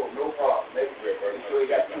and forth, no problem. Make sure he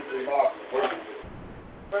got 2-3 markers.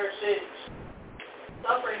 Verse 6.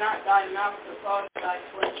 Suffer not thy mouth to cause thy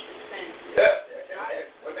flesh to sin. Yeah.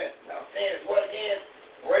 Wait a minute. Now, sin is what again?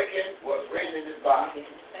 Breaking was written in his Bible.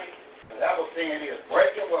 And that was sin is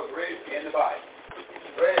breaking was written in the Bible.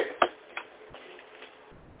 Break.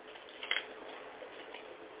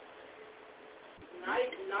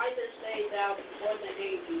 Neither say thou before the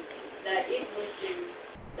angels that it was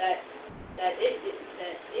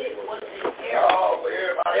an error. Oh, well,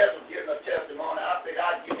 everybody else was giving a testimony. I think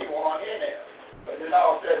I'd give you one in there. But then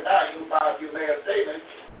all said and done, you find you made a statement,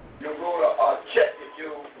 you wrote a check that you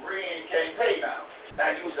really can't pay now.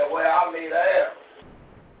 Now you say, well, I made an error.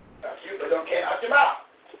 Now you don't came out your mouth.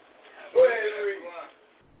 Go ahead, everyone.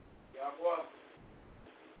 Yahweh.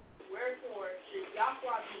 Wherefore should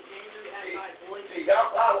Yahweh be angry at thy voice? See,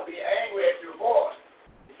 Yahweh will be angry at your voice.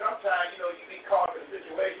 Sometimes, you be caught in a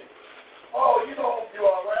situation. Oh, you don't do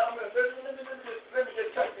all right. Let me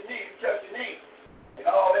just touch your knee. And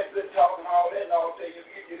all that good talking, all that, and all that, you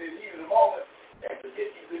get in the heat of the moment, and forget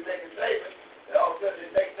you be making statements, and all of a sudden,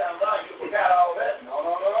 the next time around, you forgot all that. No.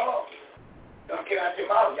 Don't get out your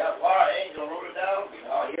mouth. Yahweh ain't going to roll it down.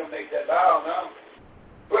 He'll make that vow now.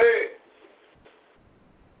 Go ahead.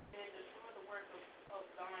 And destroy the work of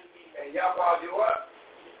thine hand. And Yahweh do what?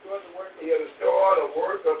 He'll restore the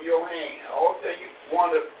work of your hand. All of a sudden, you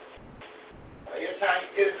wonder, every time you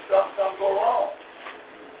get into something go wrong.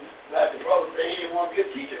 Like the brother said, he didn't want to be a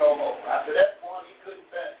teacher no more. After that point, he couldn't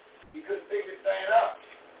figure this thing out.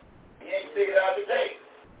 He ain't figured out today.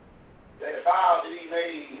 That the vow that he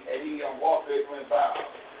made, and he walked away from his vow.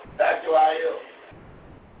 Back to IL.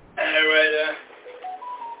 All right,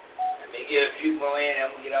 let me get a few more in.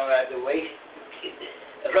 I'm going to get all out of the way.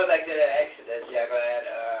 Let's go back to that Exodus,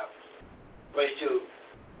 verse 2.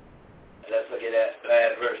 Let's look at that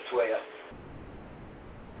last verse 12.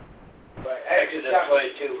 Right. Exodus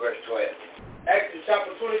 22, verse 12. Exodus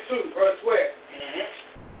chapter 22, verse 12. Mm-hmm.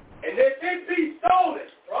 And if it be stolen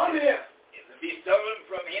from him, If it be stolen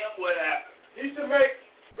from him, what happens? he should make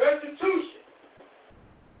restitution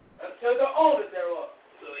unto the owner thereof.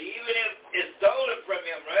 So even if it's stolen from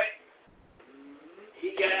him, right?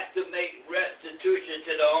 He got to make restitution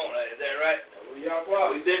to the owner. Is that right?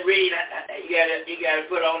 We've been reading. You got to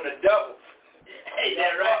put on the double. Is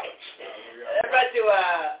that right? Let's right to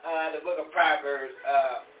the book of Proverbs.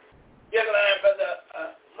 You're going to learn from the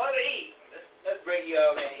Mother Eve. Let's bring you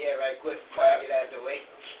all in here right quick before I get out of the way.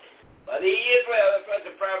 Mother Eve Israel, in front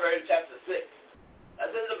of Proverbs chapter 6. Now,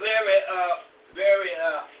 this is a very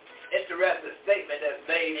interesting statement that's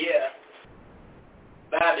made here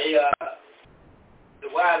by the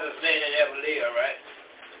wisest man that ever lived, right?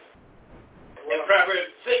 In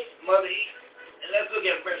Proverbs 6, Mother Eve. And let's look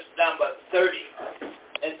at verse number 30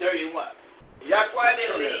 and 31. Yahweh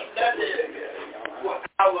didn't leave nothing for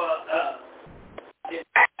our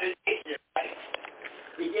imagination, right?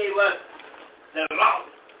 He gave us the law.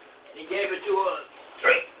 He gave it to us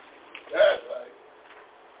straight. That's right.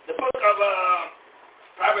 The book of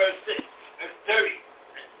Proverbs 6, verse 30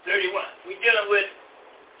 and 31. We're dealing with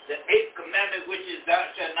the 8th commandment, which is thou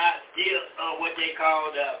shalt not steal, what they call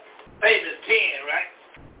the famous 10, right?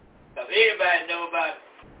 Because everybody know about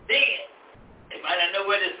 10. They might not know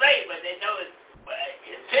what to say, but they know it's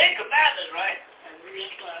 10 commandments, right?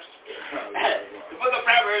 The book of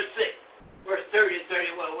Proverbs 6, verse 30 and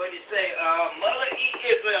 31. What do you say? Mother, eat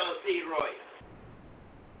Israel, seed royal.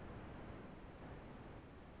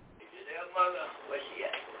 Is it their mother? Where she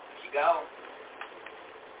at? She gone?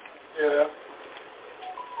 Yeah.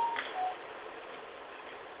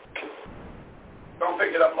 Don't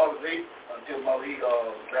pick it up, Mother Z, until Mother Z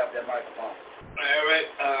grab that microphone. All right,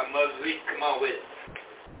 Mother Z, come on with it.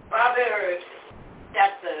 Proverbs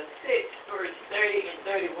chapter 6, verse 30 and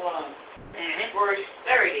 31. Mm-hmm. Verse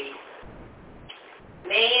 30.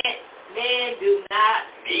 Men do not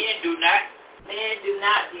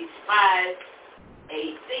despise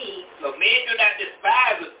a thief. So men do not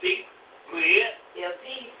despise a thief.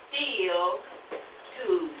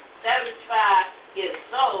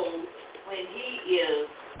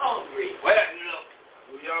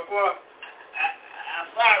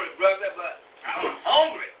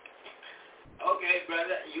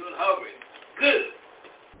 brother. You was hungry. Good.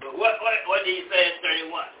 But what did he say in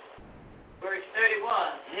 31? Verse 31.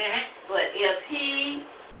 Mm-hmm. But if he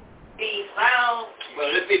be found,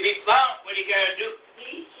 What he got to do?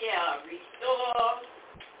 he shall restore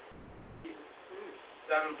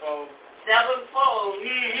Sevenfold. sevenfold.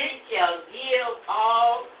 Mm-hmm. He shall give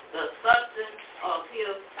all the substance of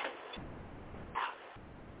his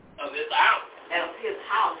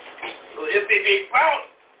house. So if he be found,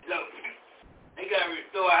 look, he got to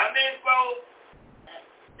restore how many fold?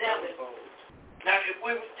 Sevenfold. Now, if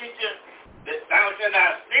we were teaching that thou shalt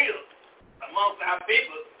not steal amongst our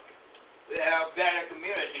people, we have better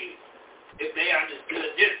communities if they understood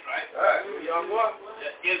this, right? All right, young boy.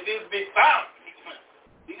 If you be found,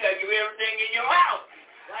 you got to give everything in your house.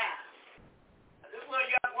 Wow. This is what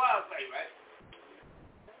Yahweh say, right?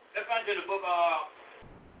 Let's go to the book of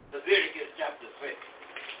Leviticus chapter 6.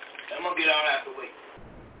 I'm going to get on out the way.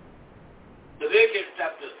 Leviticus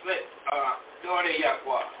chapter 6, daughter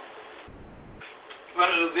Yahweh. From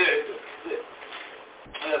Leviticus 6.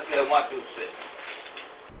 Let's get 1 through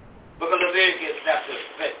 6. Book of Leviticus chapter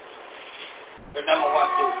 6. Verse number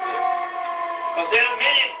 1 through 6. Because there are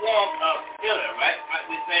many forms of stealing, right? Like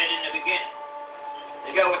we said in the beginning.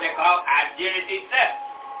 They got what they call identity theft.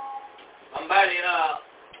 Somebody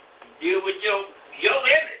deal with your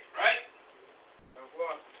image, right?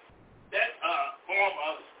 That's a form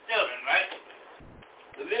of stealing, right?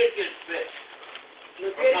 Leviticus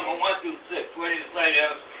 6. Verse number 1 through 6. What did it say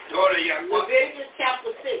there? Daughter Yahweh. Leviticus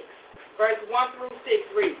chapter 6, verse 1 through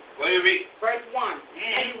 6 read. What do you read? Verse 1.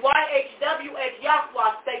 And YHWH Yahweh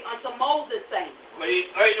spake unto Moses, saying, What do you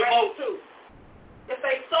say to verse Moses? 2. If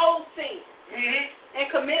a soul sin Mm-hmm. and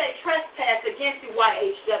commit a trespass against the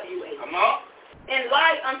YHWH, Come on. and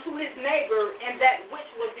lie unto his neighbor in that which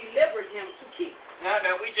was delivered him to keep. Now,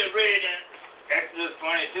 we just read in Exodus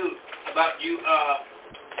 22 about you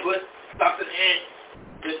put something in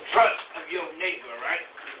the trust of your neighbor, right?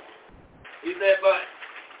 He said, but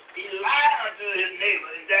he lied unto his neighbor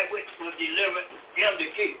in that which was delivered him to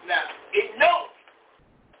keep. Now, he knows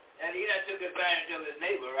that he done took advantage of his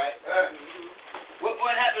neighbor, right?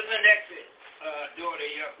 What happens in Exodus, daughter?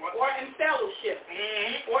 Or in fellowship,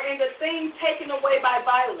 Mm-hmm. or in the thing taken away by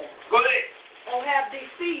violence, Go ahead. or have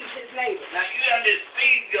deceived his neighbor. Now, you done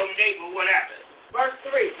deceived your neighbor, what happens? Verse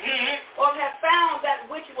 3. Mm-hmm. Or have found that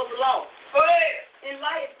which was lost, Go ahead. in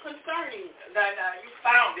light concerning it. Now, you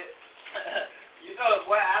found it. You know,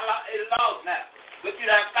 well, it's lost now. But you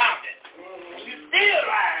done found it. Mm-hmm. You still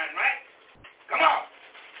lying, right? Come on.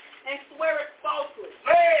 And swear it falsely.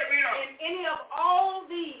 Hey, read on. In any of all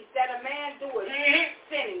these that a man doeth, Mm-hmm.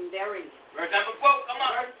 sinning therein. Verse number 4, come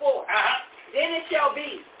on. Verse 4. Uh-huh. Then it shall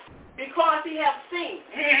be, because he hath sinned,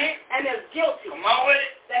 Mm-hmm. and is guilty, Come on with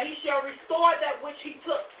it. that he shall restore that which he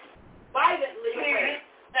took violently away.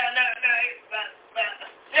 Now,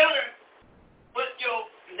 children, put your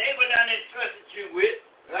neighbor down there trusted you with,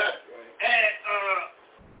 That's right. and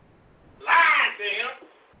lying to him.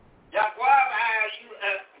 Yahweh, how you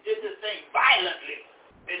did this thing violently.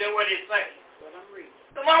 Is that what it's saying? What I'm reading.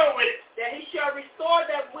 Come on with it. That he shall restore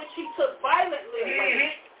that which he took violently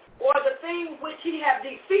away, or the thing which he have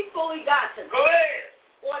deceitfully gotten, Go ahead.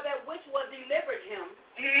 or that which was delivered him,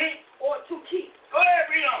 Mm-hmm. or to keep, Go ahead,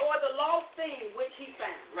 read on. or the lost thing which he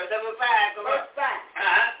found. Verse number 5, come on. Verse 5.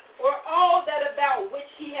 Uh-huh. Or all that about which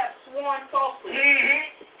he hath sworn falsely, Mm-hmm.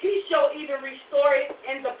 he shall even restore it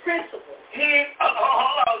in the principle. Mm-hmm.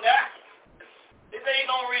 Hold on, now. He said he's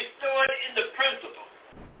going to restore it in the principle.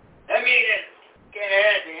 That means that you can't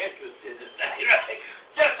add the interest to this thing, right?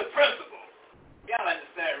 Just the principle. Y'all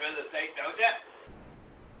understand real estate, don't you?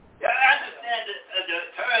 Y'all understand the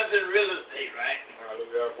terms in real estate, right?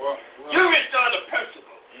 You restore the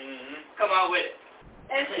principle. Mm-hmm. Come on with it.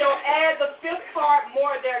 And shall add the fifth part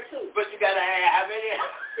more thereto. But you got to add how many?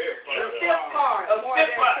 The fifth part more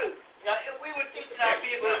Fifth part. thereto. Now, if we were teaching our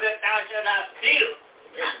people that thou shalt not steal,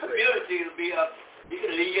 the community will be up. You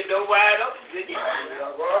can leave your door wide open.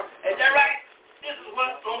 Is that right? This is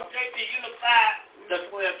what's going to take to unify the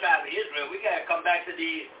 12 tribes of Israel. We got to come back to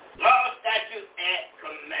the law, statutes, and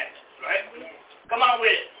commandments, right? Come on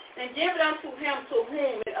with it. And give it unto him to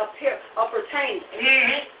whom it appertains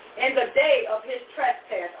Mm-hmm. in the day of his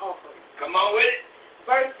trespass offering. Come on with it.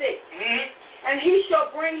 Verse 6. Mm-hmm. And he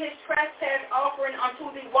shall bring his trespass offering unto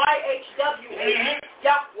the YHWH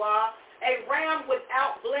Yahweh, a ram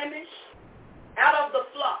without blemish, out of the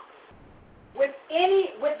flock, with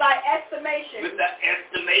thy estimation, With the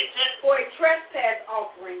estimation. for a trespass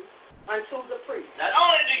offering unto the priest. Not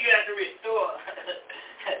only do you have to restore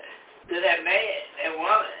to that man, that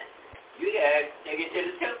woman, you got to take it to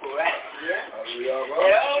the temple, right? Yeah.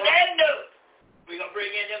 And on that note, we're going to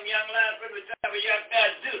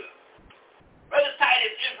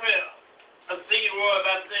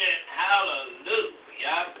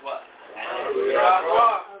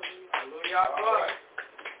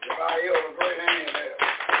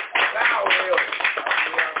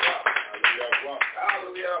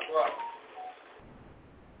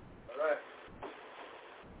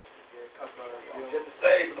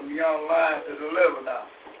line to deliver now.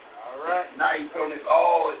 All right. Now he's putting his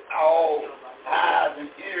all eyes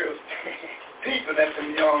and ears peeping at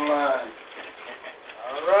them young lines.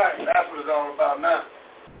 All right. That's what it's all about now.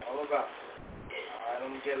 All about. All right,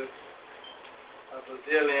 let me get a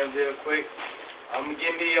deal in real quick. I'm gonna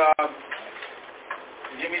give me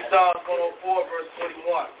Psalms 104 verse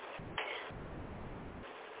 21.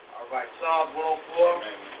 All right, Psalms 104.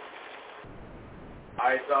 All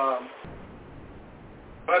right,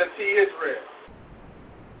 Brother T. Israel.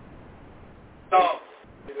 Psalms.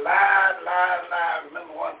 Live.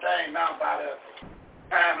 Remember one thing now about the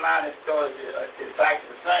timeline that started, it's actually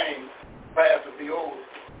the same. Past will be over.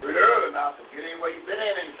 Pretty early now, so get anywhere you've been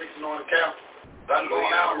in and fixing on the count. I'm going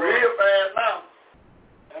out real fast now.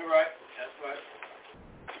 That's right. That's right.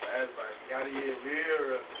 That's right. You got to hear real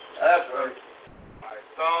early. That's right. All right,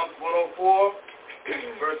 Psalms 104,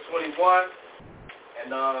 verse 21. And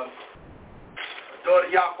daughter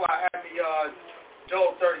Yahweh had me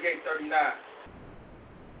Job 38:39.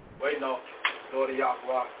 Wait, no. Daughter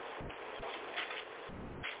Yahweh.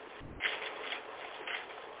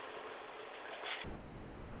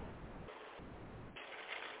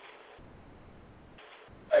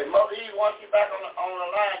 Hey, Mother E, once you're back on the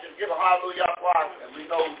line, just give a hallelujah, and we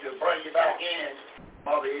know to bring you back in,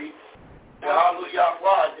 Mother E. Well, hallelujah,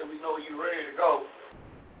 then we know you're ready to go.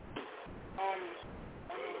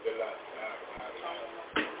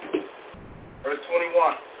 Verse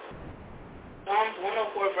 21. Psalms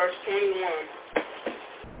 104, verse 21.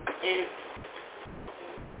 And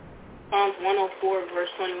Psalms 104, verse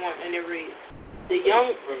 21, and it reads, the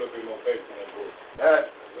young... Put a little bit more faith in that book. A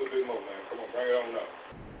little bit more, man. Come on, bring it on up.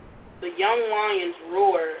 The young lions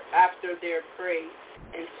roar after their prey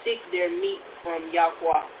and seek their meat from Yahweh.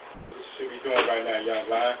 What you should be doing right now, young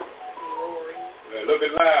lion? Roaring. A little bit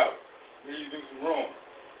loud. You need to do some room.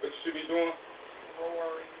 What you should be doing?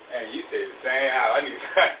 Roaring. Man, you said the same how. I need to...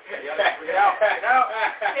 Say it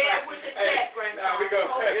with the chest, grandson. Now we go.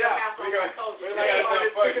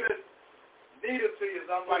 Needle to you,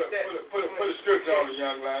 something like that. Put a scripture on the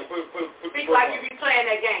young lion. Speak like you be playing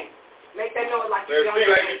that game. Make that noise like you're speak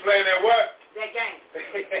like you playing that what? That game.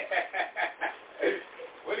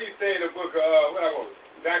 What do you say in the book of, what I want?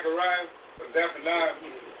 Zechariah? Zephaniah?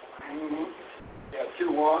 Mm-hmm. Yeah,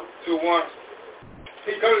 2:1. 2:1.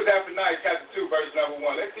 See, go to Zephaniah chapter 2, verse number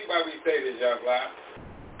 1. Let's see why we say this, young lion.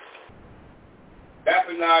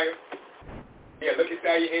 Zephaniah. Yeah, look at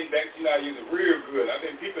how you index. You know, you're real good. I've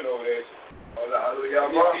been peeping over there.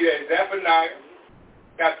 Hallelujah. You see that? Zephaniah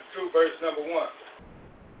chapter 2, verse number 1.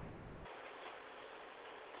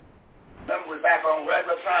 Remember, we're back on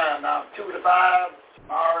regular time now, 2 to 5,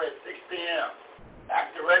 tomorrow at 6 p.m.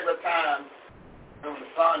 Back to regular time. When the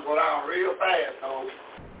sun go down real fast, so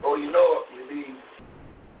before you know it, you'll be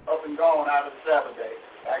up and gone out of the Sabbath day.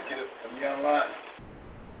 Back to the young lion.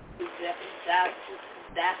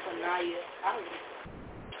 Zephaniah.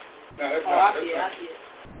 No, that's I not. see it.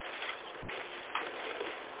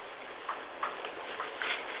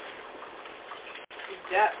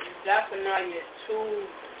 Zephaniah 2.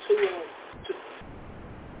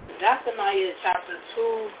 Zephaniah chapter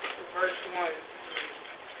 2, verse 1.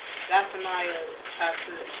 Zephaniah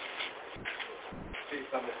chapter... See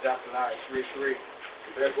something, Zephaniah 3:3.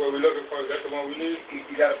 That's what we're looking for. Is that the one we need?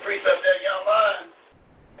 You got a precept there, young lion.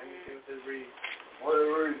 Let me see what this reads. What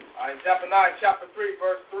it reads? All right, Zephaniah chapter 3,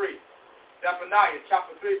 verse 3. Zephaniah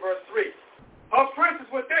chapter 3, verse 3. Her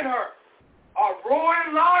princes within her are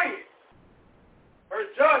roaring lions. Her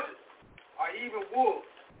judges are even wolves.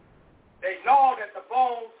 They gnawed at the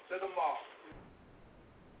bones to the marrow.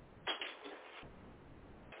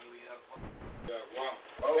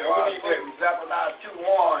 Zephaniah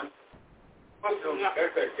 2:1.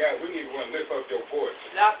 That's that guy. We need one. Lift up your voice.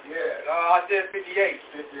 Yeah. Isaiah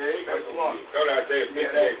 58. 58, verse 1. Go to Isaiah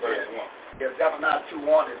 58, verse 1. Yeah, Zephaniah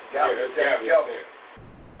 2:1 is that's Gabriel.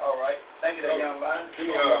 All right. Thank you, that young lion.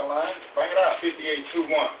 Bring it up.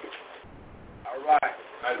 58:2:1. All right.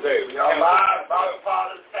 Isaiah. We are live about the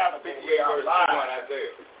part of the Sabbath. 58 verse 2:1,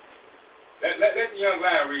 Isaiah. Let the young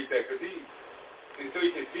lion read that, because so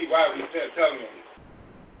you can see why we telling him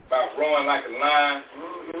about roaring like a lion.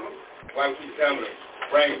 Mm-hmm. Why we keep telling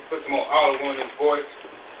him, put some more olive on his voice.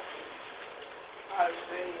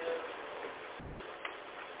 Isaiah.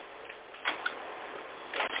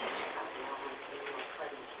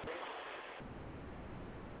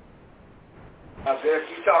 Isaiah,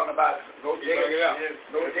 keep talking about it. No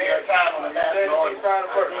dead time on the last Lord.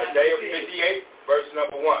 Isaiah 58, verse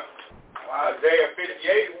number 1. Isaiah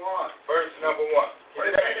 58, verse number 1. What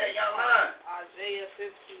is that, young man? Isaiah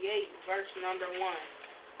 58, verse number 1.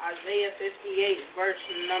 Isaiah 58, verse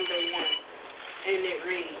number 1. And it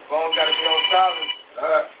reads. Phone got to be on silent.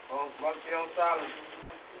 Phone must be on silent.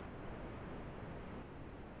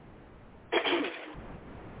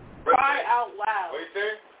 Cry out loud. What you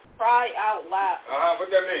say? Cry out loud. What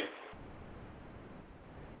that mean?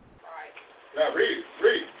 Right. Now read.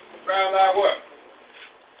 Cry out loud what?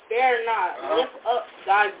 Spare not. Lift up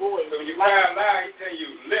thy voice. So when you cry out loud, he tell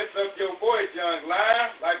you, lift up your voice, young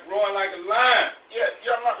lion, like roaring like a lion. Yes,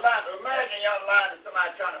 young lion. Imagine young lion is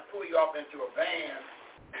somebody trying to pull you off into a van,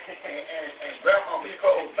 and grandma be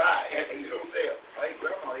close by, and you don't say, hey,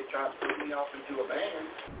 grandma, they trying to pull me off into a van.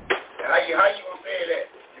 How you gonna say that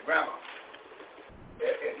to grandma?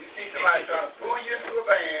 If you see somebody trying to pull you into a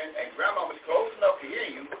van, and grandma was close enough to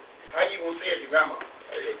hear you, how you gonna say it to grandma?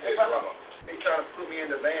 Hey, grandma, they trying to put me in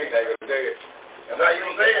the van. That's how you gonna say it. That's how you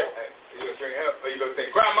gonna say it? You gonna bring help, or you gonna say,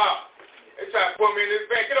 grandma, they trying to put me in this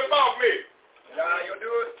van, get up off me. That's how you gonna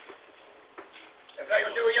do it? That's how you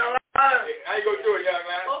gonna do it, young lion? How you gonna do it, young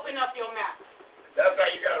man? Open up your mouth. That's how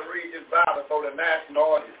you gotta read this Bible for the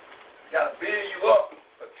national audience. You gotta build you up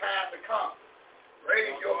for time to come.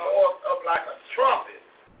 Raise your voice up like a trumpet.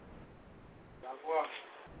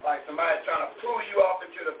 Like somebody trying to pull you off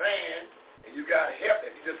into the van, and you got help if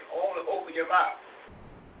you just only open your mouth.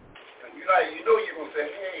 And you know you're going to say,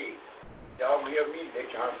 hey, y'all will hear me. They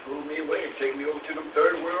trying to pull me away and take me over to them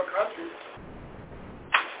third world countries.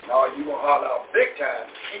 No, you going to holler out big time,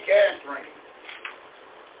 kick ass ring.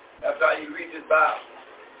 That's how you read this Bible.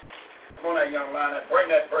 Come on, that young line. Bring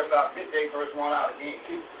that verse out. Get that verse 1 out again.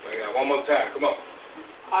 One more time. Come on.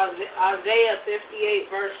 Isaiah 58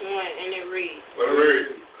 verse 1, and it reads. What it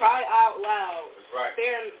reads? Cry out loud. That's right.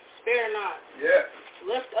 Spare not. Yeah.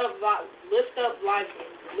 Lift up thy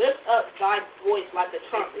voice like a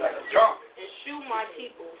trumpet. Like a trumpet. And shew my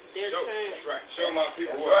people their sins. That's right. Show my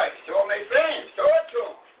people That's what? right. Show them their sins. Show it to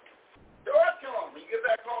them. Show it to them. When you get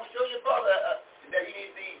back home, show your brother that he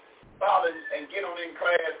needs to be fathered and get them in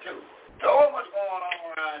class too. So much going on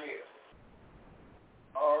around here.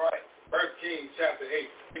 All right. 1 Kings chapter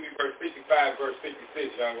 8. Give me verse 55, verse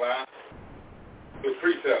 56, young lion. The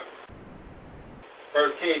precept.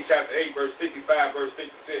 1 Kings chapter 8, verse 55, verse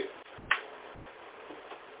 56.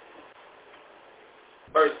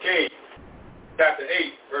 1 Kings chapter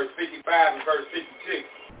 8, verse 55 and verse 56.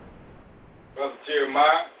 Brother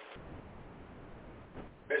Jeremiah.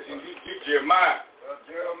 That's you Jeremiah.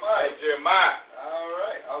 Jeremiah. That's Jeremiah. All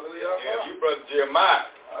right. Hallelujah. Yeah, you brother Jeremiah.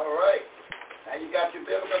 All right. Now you got your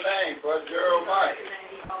biblical name, Brother Jeremiah.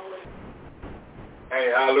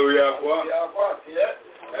 Hey, hallelujah. Boy. Yeah.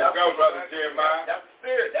 Let's go, Brother Jeremiah. That's the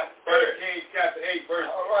spirit. That's the 1 spirit. Kings chapter 8, verse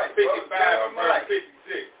All right. 55 and verse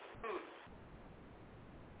 56.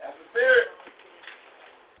 That's the spirit.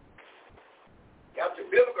 Got your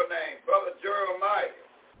biblical name, Brother Jeremiah.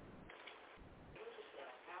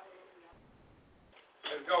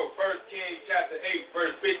 Let's go. 1 Kings chapter 8,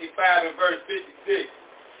 verse 55 and verse 56.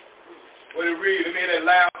 What it reads, let me hear that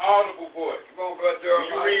loud, audible voice. Come on, Brother Jeremiah.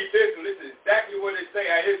 When you read this, listen exactly what it say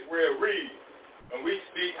how Israel reads. When we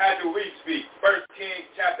speak, how do we speak? 1 Kings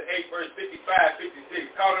chapter 8, verse 55,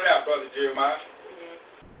 56. Call it out, Brother Jeremiah.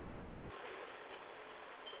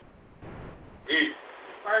 Read.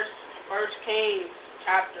 First Kings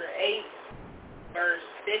chapter 8, verse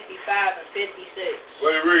 55 and 56.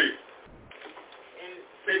 What it reads?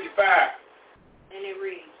 55. And it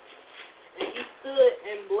reads, and he stood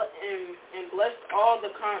and blessed all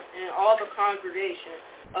the congregation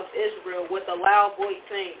of Israel with a loud voice,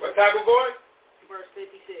 saying. What type of voice? Verse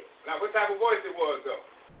 56. Now, what type of voice it was, though?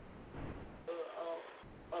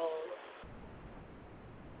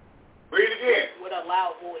 Read it again. With a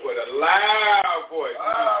loud voice. With a loud voice.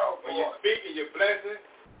 When you're speaking, you're blessing.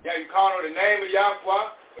 Yeah, you call on the name of Yahweh.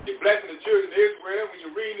 When you're blessing the children of Israel, when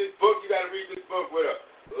you're reading this book, you got to read this book with a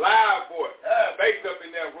loud voice. Bass up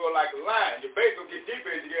in there roar like a lion. Your bass going to get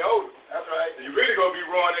deeper as you get older. That's right. So you're really going to be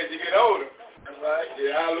roaring as you get older. That's right.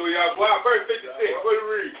 Yeah, hallelujah. Verse 56. What do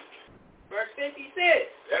we read? Verse 56.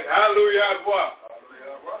 That's hallelujah. Hallelujah.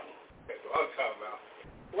 That's what I'm talking about.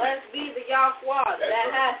 Blessed be the Yahweh that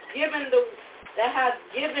has given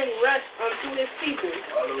rest unto his people,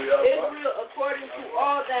 Israel, according to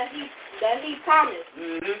all that he promised.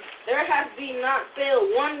 Mm-hmm. There has been not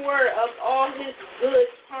failed one word of all his good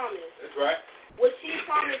promise. That's right. Which he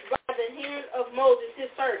promised by the hand of Moses his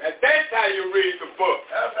servant. And that's how you read the book.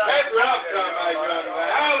 That's what I'm talking about.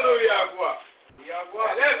 Hallelujah. That's what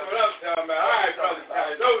I'm talking about. All right, Brother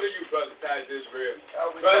Ty. Those are you, Brother Ty, Israel.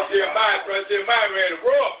 Brother Jeremiah ready to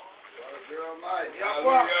roar.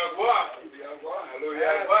 Hallelujah.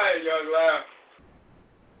 Hallelujah, young lion.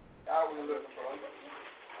 I was looking for him.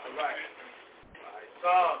 All right.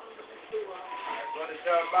 Psalm. Brother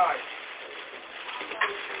Jeremiah.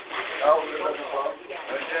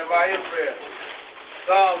 Let's hear by Israel.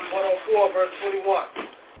 Psalms 104, verse 21.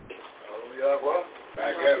 Hallelujah, boy.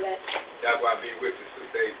 Back up. Yahweh be with us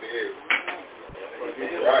since they did.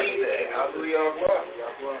 Hallelujah,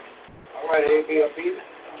 boy. All right, ain't be a feeder.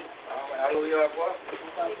 Hallelujah, boy.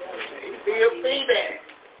 Ain't be a feeder.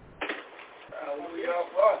 Hallelujah,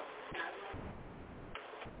 boy.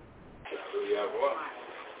 Hallelujah, boy.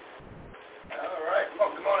 All right,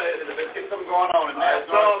 come on, let's get something going on. Right,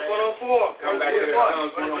 Psalms 104. Come back to the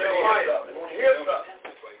Psalms 104. They want to hear something.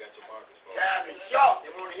 That's why you got your markers for. Time is short.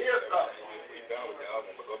 They want to hear something. We're done with the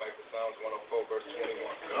album, but go back to Psalms 104, verse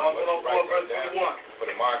 21. Psalms 104, verse 21.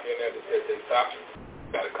 Put a mark in there that says they stop.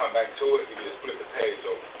 Got to come back to it. You just flip the page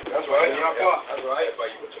over. That's right. That's right. That's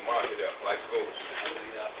why you put your marker there, like school.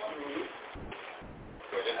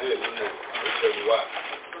 So just this. I'll show you why.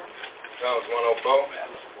 Psalms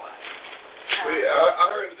 104. I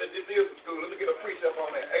heard that this is school. Let me get a precept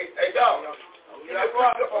on that. Hey, dog. Get a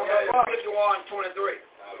precept on that. 51:23.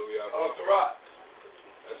 Hallelujah. Oh, Sarah.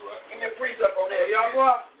 That's right. Give me a precept on that.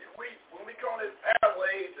 Y'all, when we come on this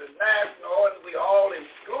airways, the national order, we all in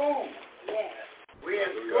school. Yes. We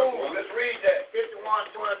in school. Let's read that.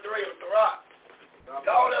 51:23 of Sarah.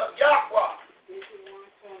 Daughter of Yahweh.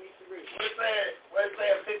 51:23. What it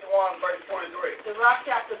says 51 verse 23. Sirach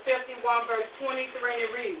chapter 51 verse 23, and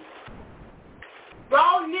it reads,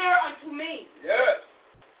 Draw near unto me, Yes.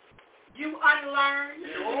 you unlearned,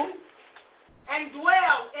 and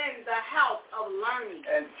dwell in the house of learning.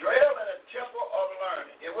 And dwell in the temple of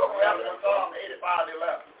learning. It will happen in Psalm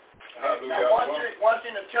 85:11. Now, once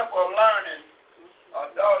in the temple of learning,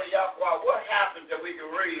 daughter Yahweh, what happens that we can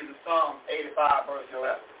read in Psalm 85 verse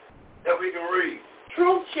 11? That we can read.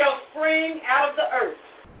 Truth shall spring out of the earth.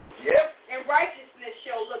 Yep. And righteousness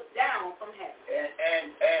shall look down from heaven.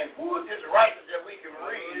 And who is this righteous that we can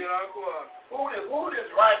read? Who is this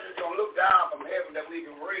righteous going to look down from heaven that we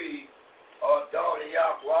can read? Daughter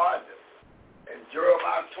Yahweh. And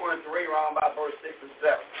Jeremiah 23, around about verse 6 and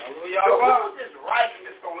 7. So who is this righteous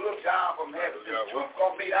that's going to look down from heaven? This truth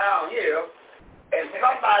going to be down here. And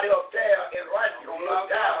somebody up there in righteousness going to look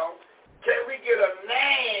down. Can we get a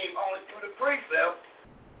name on it through the precept?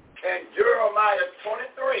 And Jeremiah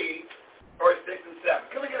 23, verse 6 and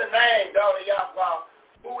 7. Can we get a name, daughter Yahweh,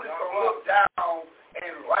 who is going to look down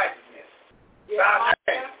in righteousness?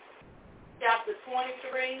 Jeremiah chapter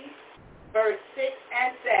 23, verse 6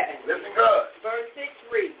 and 7. Listen good. Verse 6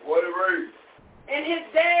 reads. What it reads? In his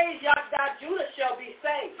days, Judah shall be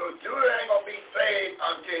saved. So Judah ain't going to be saved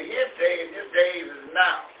until his days. His days is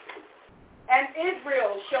now. And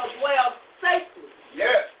Israel shall dwell safely.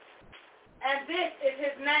 Yes. And this is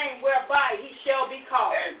his name whereby he shall be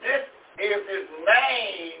called. And this is his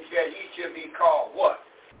name that he should be called what?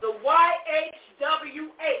 The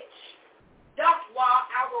YHWH. Yahweh,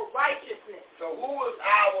 our righteousness. So who is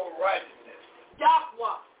our righteousness?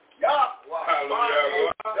 Yahweh. Yahweh.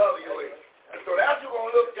 Hallelujah. And so that's who's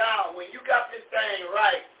going to look down. When you got this thing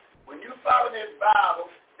right, when you follow this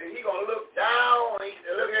Bible, then he's going to look down and he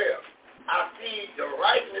said, look here. I see the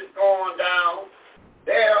righteousness going down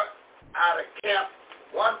there out of camp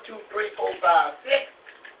 1, 2, 3, 4, 5, 6.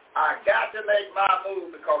 I got to make my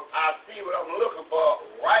move because I see what I'm looking for,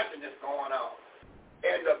 righteousness going on.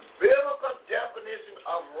 And the biblical definition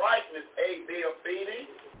of righteousness, A, B, or B,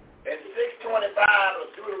 and 625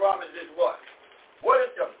 of Deuteronomy is what? What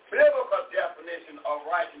is the biblical definition of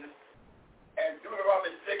righteousness? And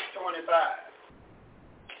Deuteronomy 625.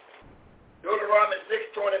 Deuteronomy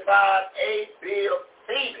 625, A, B, or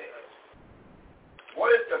C.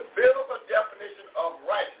 What is the biblical definition of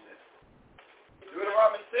righteousness?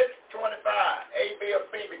 Deuteronomy 625, A, B, or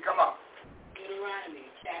C. Come on. Deuteronomy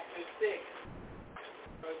chapter 6,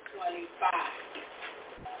 verse 25.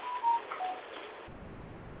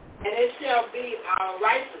 And it shall be our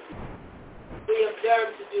righteousness. We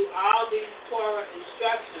observe to do all these Torah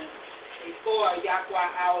instructions before Yahweh,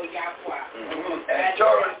 our Yahweh. Mm-hmm. And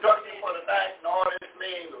Torah instruction for the national ordinance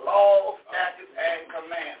means law, statutes, and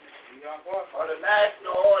commandments. For the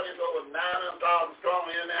national ordinance over 900,000 strong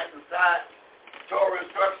international society, Torah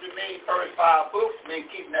instruction means 35 books, means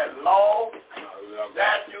keeping that law,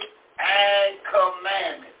 statutes, and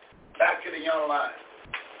commandments. Back to the young line.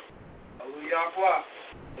 Yahweh.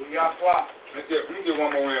 Let me get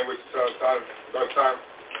one more in with you, Tyler. Let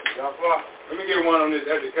me get one on this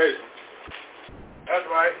education. That's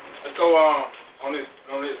right. Let's go on this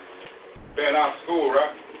being out of school,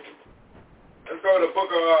 right? Let's go to the book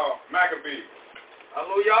of Maccabees.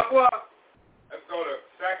 Hallelujah. Let's go to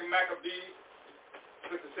 2 Maccabees,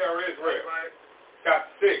 Sister Sarah Israel,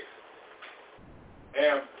 chapter 6.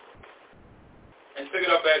 And and pick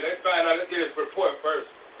it up at, let's find out, let's get this report first.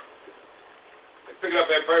 Let's pick it up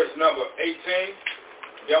at verse number 18.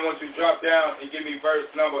 Y'all want to drop down and give me verse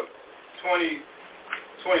number 23.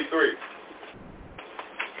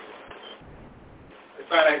 Let's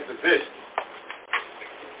find out his position.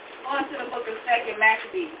 On to the book of 2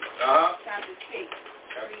 Maccabees, chapter 6.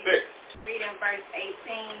 Chapter 6. Reading verse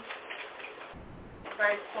 18,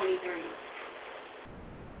 verse 23.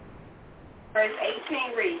 Verse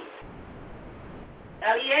 18 reads,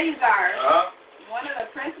 Eleazar, one of the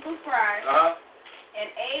principal scribes, an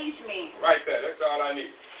aged man. Right there, that's all I need.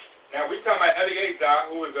 Now we talking about Eleazar,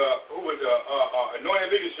 who was anointed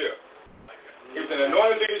leadership. He was an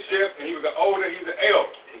anointed leadership, and he was an elder.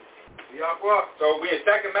 So we in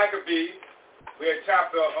 2 Maccabees, we in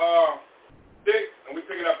chapter 6, and we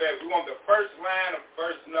picking up that we want the first line of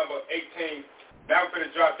verse number 18. Now we're going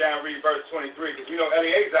to drop down and read verse 23, because you know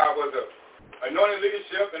Eleazar was a anointed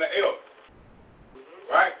leadership and an elder.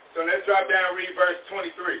 Right? So let's drop down and read verse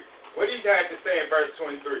 23. What do you have to say in verse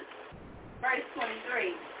 23? Verse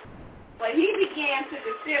 23. But he began to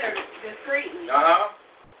consider discreetly.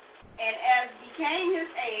 And as became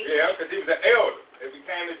his age. Yeah, because he was an elder. It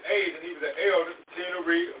became his age, and he was an elder. Continue to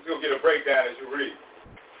read. I'm going to get a breakdown as you read.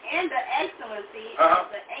 And the excellency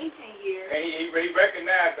of the ancient years. And he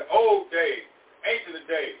recognized the old days, ancient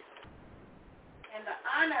days. And the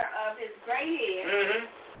honor of his gray head,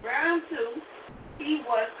 whereunto he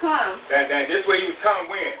was come. This way he was come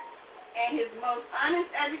when? And his most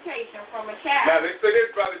honest education from a child. Now let's say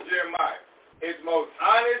this, Brother Jeremiah. His most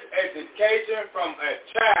honest education from a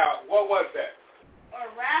child, what was that? Or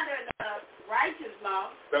rather the righteous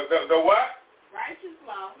law. The what? Righteous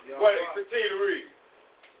law. What? Continue to read.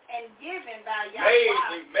 And given by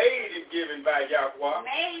Yahweh. Made and given by Yahweh.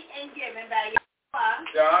 Made and given by Yahweh.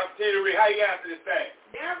 Continue to read. How you answer this thing?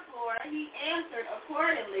 Therefore he answered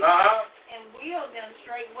accordingly. And willed them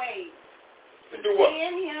straightway. To do what?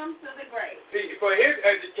 Send him to the grave. See, for his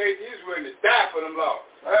education, he's willing to die for them laws.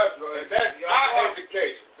 That's right. That's our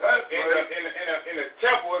education. That's right. In the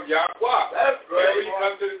temple of Yahweh. That's right. Where you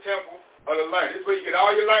come to the temple of the learning. This is where you get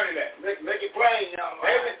all your learning at. Make it plain, y'all.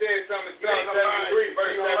 David said something in Psalm 73,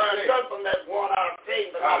 verse 17. Something from that one out of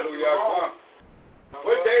faith. Hallelujah.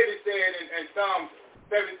 What David said in Psalm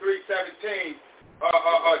 73:17,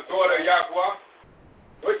 daughter of Yahweh.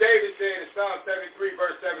 What David said in Psalm 73,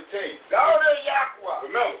 verse 17. Daughter of Yahweh.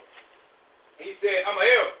 Remember, he said, I'm an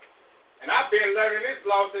elder. And I've been learning this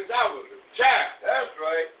law since I was a child. That's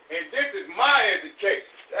right. And this is my education.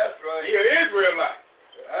 That's right. You're Israelite.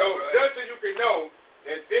 So just so you can know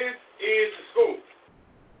that this is the school.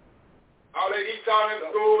 All that he taught in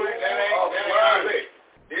school, that ain't all it.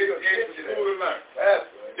 This is the school to learn. That's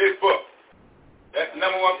right. This book. That's the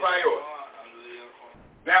number one priority.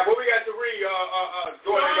 Now, what we got to read,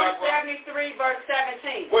 Psalm 73, verse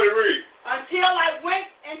 17. What did it read? Until I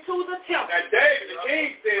went into the temple. Now, David, the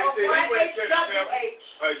king said he went to the temple.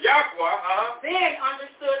 Yahweh, Then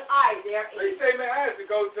understood I their So he said, man, I had to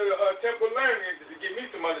go to the temple learning to give me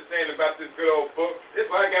some understanding about this good old book. This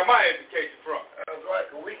is where I got my education from. That's right.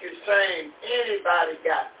 We can shame anybody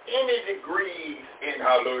got any degrees in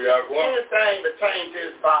Hallelujah. anything pertaining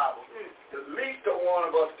to this Bible. At least one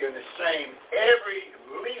of us can shame every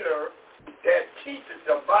leader that teaches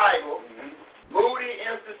the Bible, Moody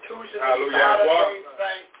institution,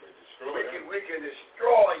 we can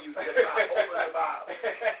destroy you just by opening the Bible.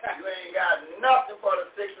 You ain't got nothing but a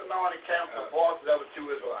 6 anointed council voices of the two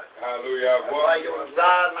Israelites. Hallelujah. That's why you're on the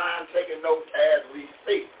sideline taking notes as we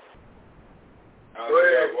speak.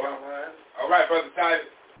 Hallelujah. All right, Brother Titus.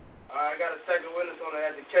 I got a second witness on the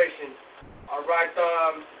education. All right,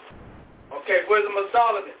 okay, Wisdom of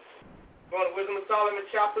Solomon. Going to Wisdom of Solomon,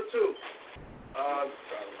 chapter 2.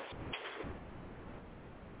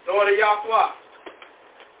 Lord of Yahweh.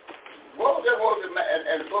 What was it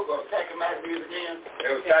in the book of 2 Maccabees again?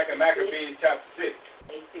 It was 2 Maccabees, chapter 6.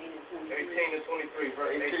 18 and 23.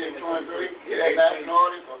 Verse 18 and 23. Yeah, that's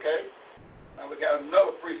anointing, okay. Now we got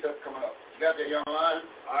another precept coming up. You got that, young line?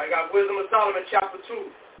 I got Wisdom of Solomon, chapter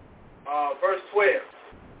 2, verse 12.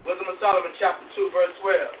 Wisdom of Solomon, chapter 2, verse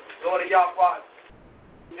 12. Lord of Yahweh.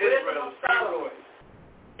 Wisdom of Solomon,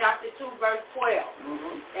 chapter 2, verse 12.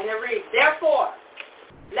 And it reads, Therefore,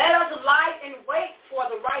 let us lie in wait for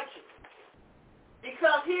the righteous,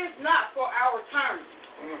 because he is not for our turn,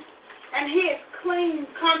 and he is clean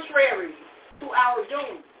contrary to our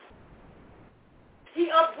doom. He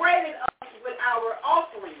upbraided us with our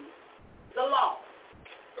offerings, the law.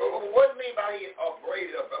 What do you mean by he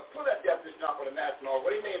upbraided us? Pull that definition up for the national.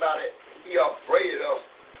 What do you mean by that? He upbraided us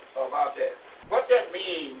about that. What that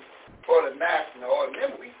means for the national audience?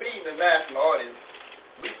 Remember, we feeding the national audience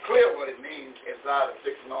we clear what it means inside of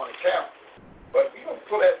 6 anointed camps. But we don't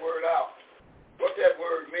pull that word out. What that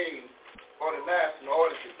word means for the mass in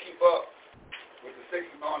order to keep up with the 6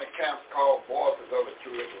 anointed camps called voices of the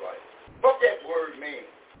true Israelites. What that word means.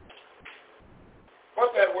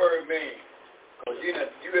 What that word means. Because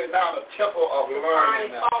you're now in the temple of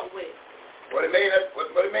learning now. What it mean,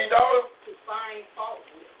 what it mean, daughter? To find fault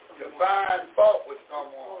with someone. To find fault with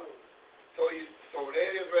someone. So there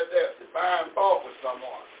it is right there. To find fault with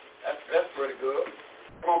someone. That's pretty good.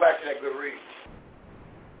 Come on back to that good reading.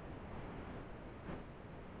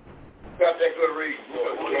 Got that good reading.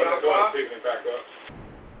 Picking it back up.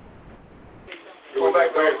 Go back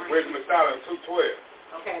to Wisdom of Solomon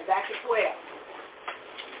 2:12. Okay, back to 12.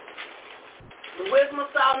 The Wisdom of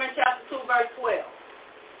Solomon, chapter 2, verse 12.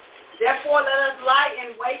 Therefore, let us lie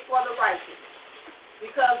in wait for the righteous,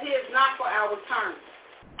 because he is not for our turn,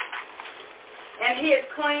 and he is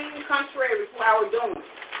clean contrary to our doing.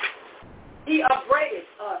 He upbraided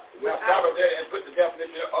us. Now stop it there and put the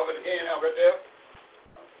definition of it again out right there.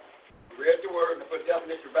 Read the word and put the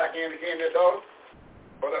definition back in again there, daughter,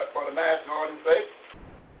 for the national audience sake.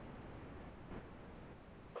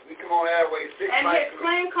 We come on our way 6. And he is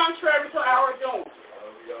clean contrary to our doing.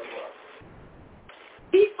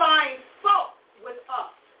 He finds fault with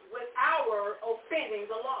us, with our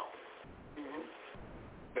offending the law. Mm-hmm.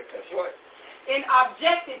 That's right. And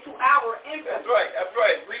objected to our infamy. That's right. That's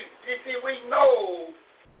right. We know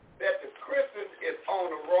that the Christian is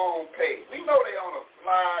on the wrong page. We know they're on a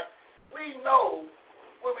slide. We know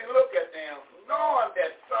when we look at them, knowing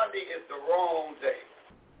that Sunday is the wrong day,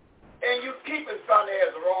 and you keeping Sunday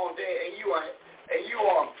as the wrong day, and you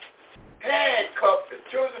are handcuffed the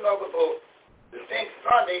children of the book to think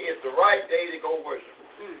Sunday is the right day to go worship.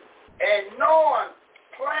 And knowing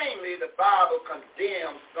plainly the Bible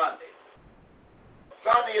condemns Sunday.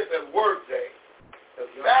 Sunday is a work day. The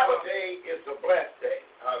Sabbath day is the blessed day.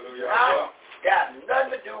 Hallelujah. Now, got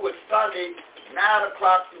nothing to do with Sunday, 9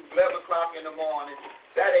 o'clock to 11 o'clock in the morning.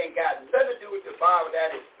 That ain't got nothing to do with the Bible.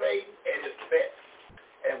 That is Satan and his bet.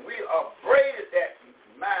 And we upbraided that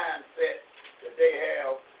mindset that they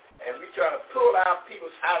have, and we try to pull our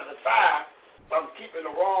people out of the fire from keeping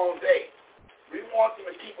the wrong day. We want them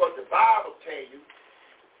to keep what the Bible tells you,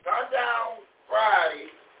 sundown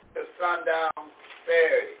Friday to sundown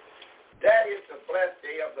Saturday. That is the blessed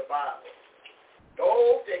day of the Bible.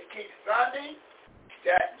 Those that keep Sunday,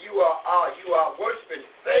 that you are worshiping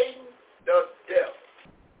Satan, the devil.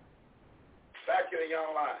 Back to the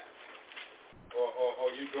young lion. Or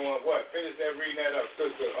you doing what? Finish that reading that up,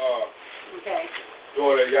 sister. Okay.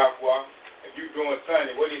 Daughter Yahweh. If you doing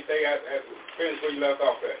Sunday, what do you say after finish where you left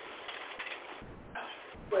off at?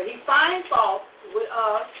 Well, he finds fault with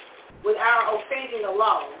us, with our offending the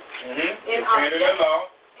law, and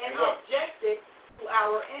objected to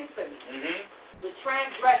our infamy, the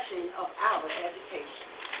transgression of our education.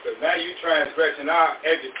 Because now you transgressing our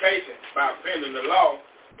education by offending the law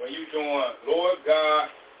when you doing Lord God,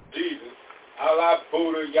 Jesus, Allah,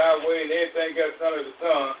 Buddha, Yahweh, and everything else under the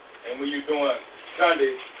sun, and when you doing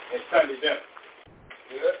Sunday and Sunday dinner.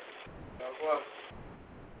 Good.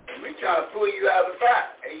 And we try to pull you out of the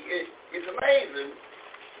fire. It's amazing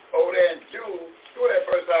over there in Jude. Throw that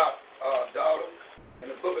verse out, daughter,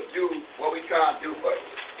 in the book of Jude, what we trying to do for you.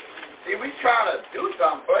 See, we trying to do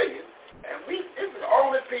something for you, and this is the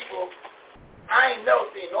only people, I ain't never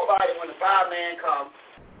seen nobody when the fireman comes,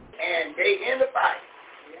 and they in the fight,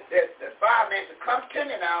 that the fireman to come to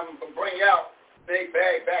me now and bring out, they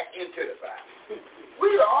bag back into the fire.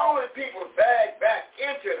 We the only people bag back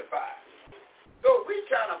into the fire. So we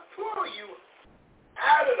trying to pull you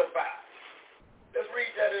out of the fire. Let's read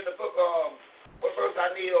that in the book of, what verse I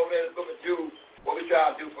need over there in the book of Jude, what we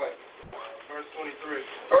trying to do for you. Verse 23.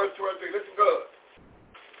 Verse 23, listen good.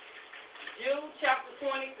 Jude chapter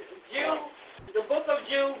 20, the book of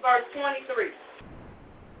Jude, verse 23.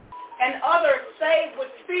 And others saved with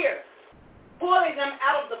fear, pulling them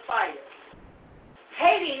out of the fire,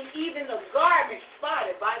 hating even the garbage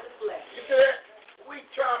spotted by the flesh. You see that? We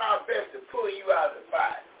trying our best to pull you out of the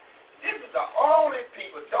fire. This is the only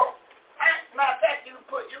people matter of fact, you can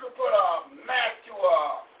put a match to a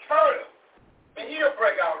turtle, and he'll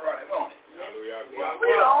break out running, won't he?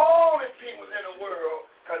 We're the only people in the world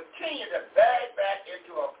continue to bag back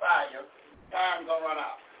into a fire. Time's gonna run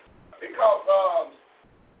out because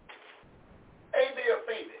A.B. of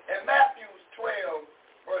Phoebe in Matthew 12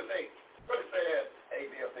 verse 8. What does it say there,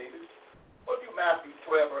 A.B. of Phoebe? What do Matthew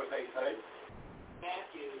 12 verse 8 say?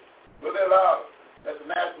 Matthew. Look at it louder. Let the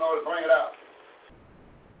master know to bring it out.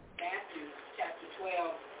 Matthew chapter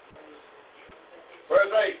 12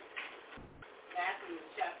 verse 8. Matthew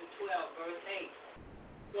chapter 12 verse 8.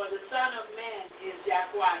 For the Son of Man is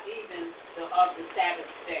Yahweh, even of the Sabbath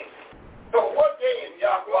day. So what day is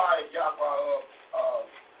Yahweh of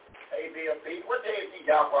ABFP? What day is he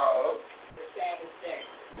Yahweh of? The Sabbath day.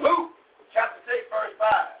 Luke chapter 6, verse 5.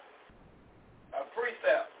 A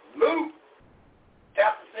precept. Luke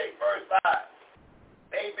chapter 6, verse 5.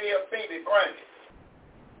 ABFP be bringing.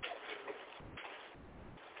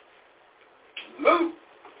 Luke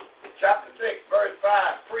chapter 6, verse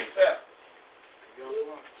 5, precept.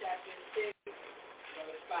 Luke chapter 6,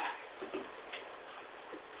 verse 5.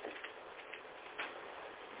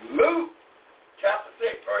 Luke chapter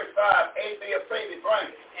 6, verse 5, ABFP be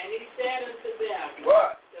bringing. And he said unto them,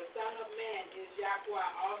 What? The Son of Man is Yahweh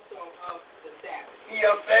also of the Sabbath.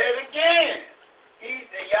 He'll say it again. He's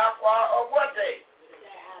the Yahweh of what day?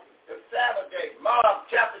 The Sabbath day. Mark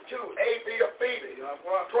chapter 2, ABFP, 27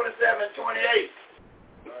 and 28.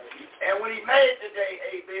 And when he made the day,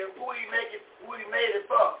 ABFP, who he made it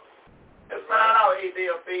for? Let's find out,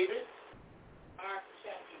 ABFP. Mark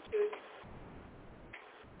chapter 2,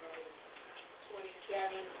 verse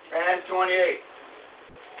 27 and 28.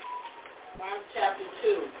 Mark chapter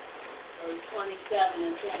 2, verse 27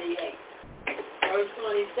 and 28. Verse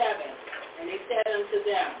 27. And he said unto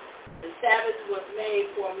them, the Sabbath was made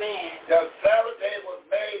for man. The Sabbath day was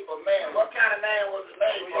made for man. What kind of man was it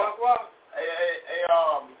made for?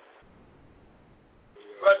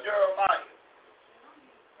 Brother Jeremiah.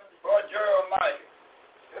 Brother Jeremiah.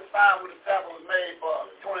 Let's find what the Sabbath was made for.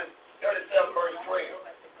 37 verse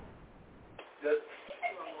 12.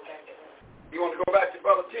 You want to go back to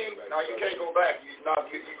Brother T? No, you can't go back. You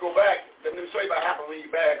go back. Let me show you what happened when you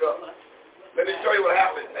bag up. Let me show you what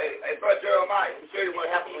happened. Hey, Brother Jeremiah, let me show you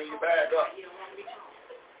what happened when you bag up.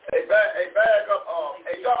 Hey, bag up.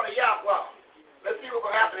 Hey, daughter Yahweh. Let's see what's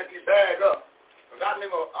going to happen if you bag up. Because I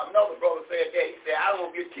remember another brother said that. He said, I don't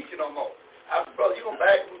want to be a teacher no more. I said, brother, you going to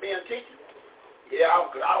bag from being a teacher?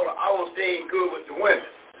 Yeah, because I want to stay good with the women.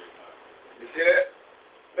 You see that?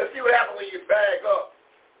 Let's see what happens when you bag up.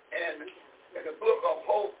 And in the book of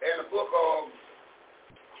Hope, and the book of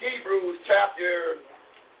Hebrews chapter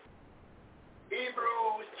 10,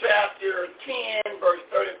 verse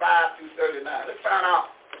 35 through 39. Let's find out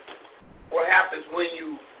what happens when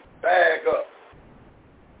you bag up.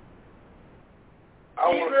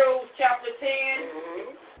 Hebrews chapter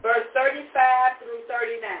 10, verse 35 through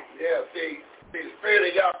 39. Yeah, see the Spirit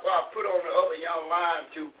of Yahweh put on the other young line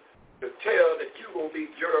to tell that you're going to be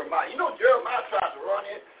Jeremiah. You know Jeremiah tried to run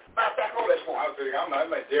in. Matter of fact, hold that phone. I'm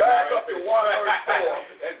like Jeremiah. Back up to 1 verse 4.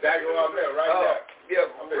 That's exactly what I'm there, right there.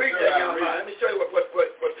 Yeah, read that young man. Let me show you what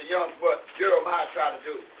Jeremiah tried to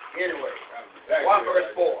do. Anyway, 1 verse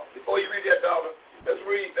 4. Before you read that, daughter, let's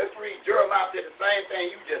read Jeremiah said the same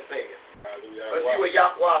thing you just said. Let's see what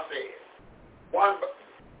Yahweh said. 1 verse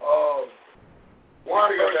 4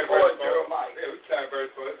 in Jeremiah. Yeah, we start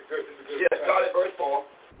verse 4. It's a good yeah, start at verse 4.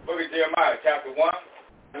 Look at Jeremiah chapter 1.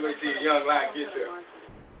 Let me see the young line get there.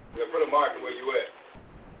 Yeah, put a marker where you at.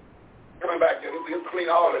 Coming back there, we'll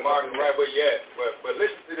clean all the marker right where you at. But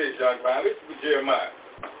listen to this, young man. Listen to Jeremiah.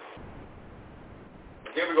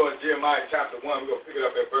 Then we go to Jeremiah chapter 1. We're going to pick it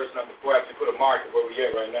up at verse number 4 after you put a marker where we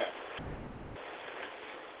at right now.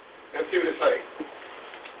 Let's see what it says.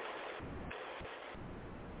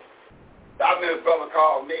 I remember a brother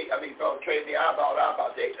called me, brother traded me eyeball that.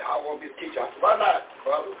 I want to be a teacher. I said, why not,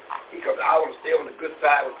 brother? Because I want to stay on the good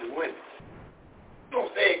side with the women. You don't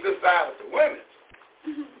stay on the good side with the women.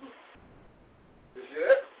 You see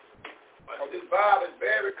that? Because this Bible is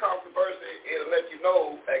very controversial. It'll let you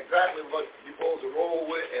know exactly what you're supposed to roll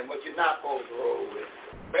with and what you're not supposed to roll with.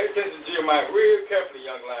 Pay attention to Jeremiah real carefully,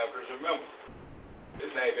 young man, because remember, this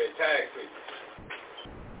ain't been tagged to you.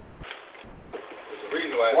 There's a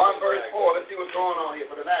reason why 1 verse 4. Let's see what's going on here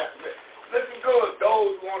for the last bit. Listen good.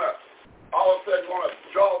 Those who want to all of a sudden want to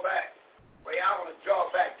draw back. Well, I want to draw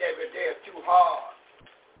back every day. It's too hard.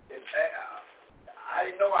 I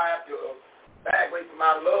didn't know I have to back away from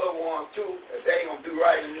my loved ones, too. If they ain't going to do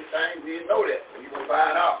right in this thing, we didn't know that. You're going to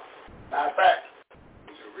find out. Matter of fact,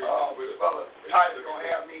 Brother Titus going to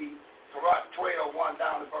have me Sirach 12:1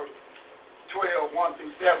 down to verse 12:1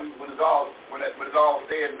 through 7 when it's all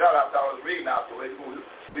said and done. After I was reading out the way, we're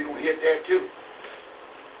going to hit that, too.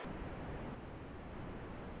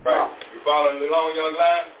 Right. You following along, young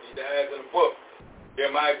line? You need to add to the book.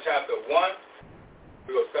 Jeremiah chapter 1.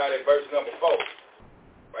 We're going to start at verse number 4.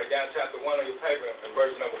 Write down chapter 1 on your paper and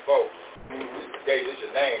verse number 4. This is your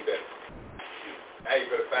name then. Now you're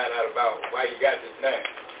going to find out about why you got this name.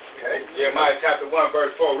 Okay. Jeremiah chapter 1,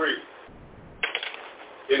 verse 4, read.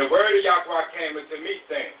 Then the word of Yahweh came unto me,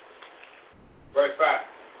 saying, verse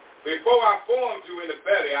 5, before I formed you in the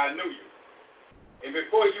belly, I knew you. And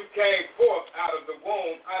before you came forth out of the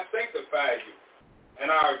womb, I sanctified you,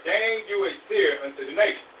 and I ordained you a seer unto the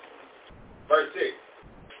nations. Verse 6.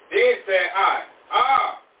 Then said I,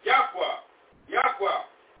 Yahweh,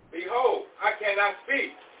 behold, I cannot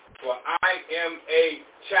speak, for I am a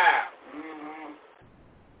child. Mm-hmm.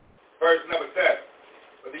 Verse number 7.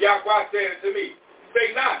 But the Yahweh said unto me,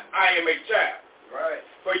 say not, I am a child. Right.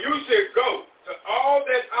 For you should go to all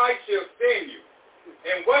that I shall send you,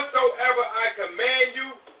 and whatsoever I command you,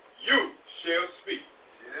 you shall speak.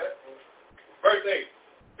 Yeah. Verse 8.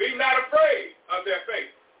 Be not afraid of their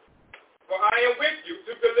face, for I am with you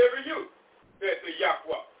to deliver you, said the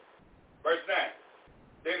Yahweh. Verse 9.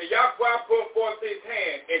 Then the Yahweh put forth his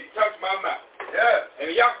hand and touched my mouth. Yes.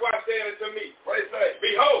 And the Yahweh said unto me, what did he say?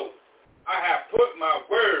 Behold, I have put my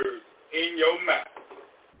words in your mouth.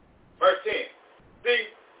 Verse 10.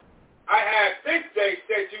 See, I have this day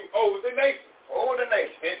set you over the nation. Over the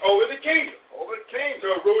nation. And over the kingdom. Over the kingdom.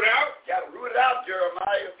 To root out. Got to root it out,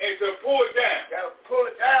 Jeremiah. And to pull it down. Got to pull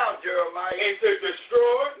it down, Jeremiah. And to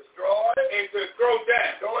destroy. Destroy it. And to throw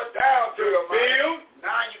down. Throw it down, to Jeremiah. build.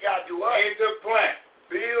 Now you got to do what? And to plant.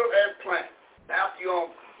 Build and plant. Now after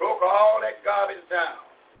you broke all that garbage down,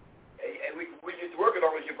 and we just working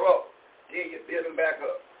on it, you broke. Then you build them back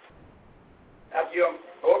up. After you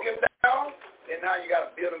broke him down, and now you got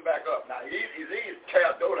to build them back up. Now he's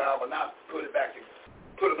tear those out, but not put it back in,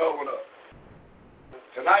 put it over and up.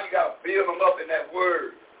 So now you got to build them up in that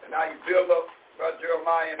word, and now you build up Brother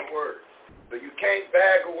Jeremiah in the word. So you can't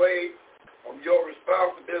bag away from your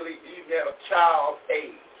responsibility even at a child's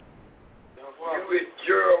age. You with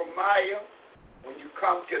Jeremiah when you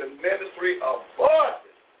come to the ministry of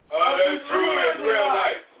voices. The true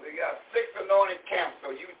Israelites. We got 6 anointed camps, so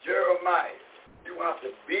you Jeremiah. You want to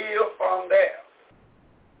build from there.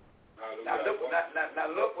 Now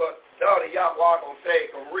look what daughter Yahweh gonna say,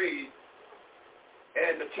 can read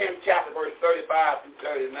in the 10th chapter, verse 35 through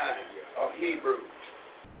 39 of Hebrews.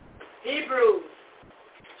 Hebrews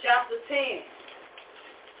chapter 10,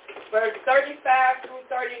 verse 35 through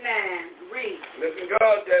 39. Read. Listen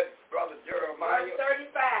good, that Brother Jeremiah. Verse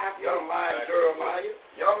 35. Young lion Jeremiah.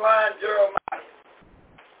 Young lion Jeremiah.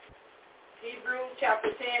 Hebrews chapter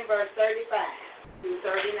 10, verse 35 through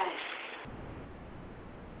 39.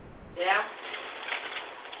 Yeah?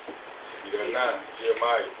 You got 9,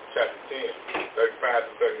 Jeremiah chapter 10, 35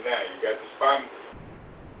 to 39. You got the spot?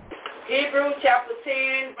 Hebrews chapter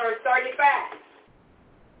 10, verse 35.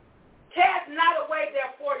 Cast not away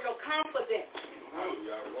therefore your confidence,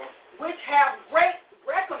 which have great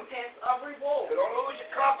recompense of reward. So don't lose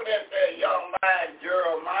your confidence there, young man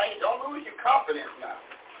Jeremiah. Don't lose your confidence now.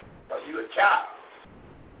 Because you're a child.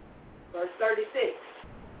 Verse 36.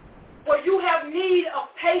 For you have need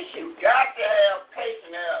of patience. You got to have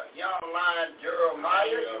patience there, young lion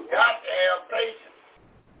Jeremiah. You got to have patience.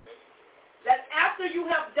 That after you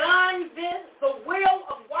have done this, the will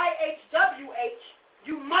of YHWH,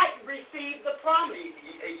 you might receive the promise.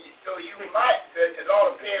 So you might, it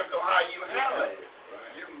all depends on how you handle it.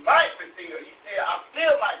 You might receive it. You say, I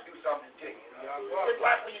still might do something to you. It's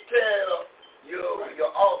like when you tell your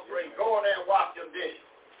offspring, go in there and wash your dishes.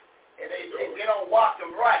 And they don't wash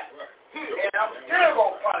them right. And I'm still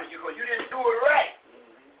going to punish you because you didn't do it right.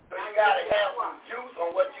 So you got to have some juice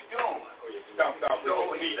on what you're doing. So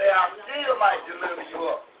he said, I still might deliver you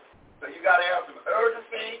up. So you got to have some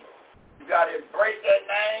urgency. You got to embrace that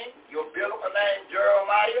name, your biblical name,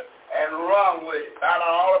 Jeremiah, and run with it. Find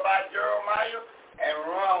out all about Jeremiah and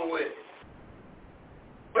run with it.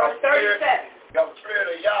 Verse 37. The spirit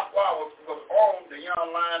of Yahweh was on the young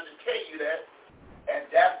lion to tell you that, and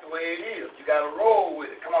that's the way it is. You got to roll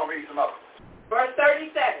with it. Come on, read some of it. Verse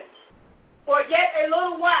 37. For yet a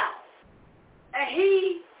little while, and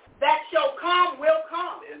he that shall come will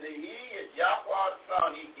come. And he is Yahweh's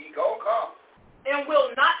son. He gonna come. And will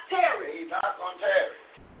not tarry. He's not going to tarry.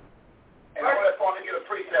 And I just want to get a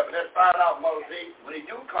precept, but let's find out, Mother Z, when he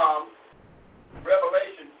do come,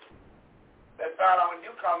 Revelation, let's find out when he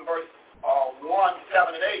do come, verse 1,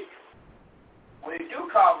 7, and 8. When he do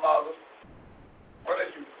come, Mother,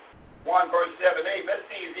 Revelation 1, verse 7, 8, let's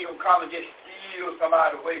see if he will come and just steal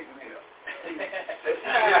somebody away from him. Let's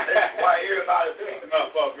see if that's why everybody thinks. Look,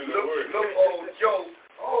 old Joe.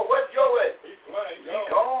 Oh, where's Joe at? He's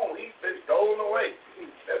gone. He's been stolen away.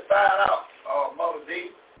 Let's find out, Mother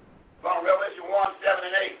D. From Revelation 1, 7,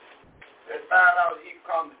 and 8. Let's find out if he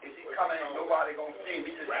coming and nobody going to see him.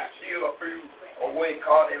 He just steal a few away,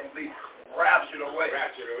 caught him, be raptured away.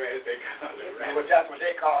 That's what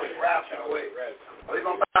they call it, raptured away. So we're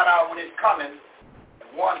going to find out when it's coming,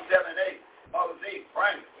 1, 7, and 8. Mother Z,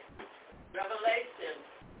 bring it. Revelation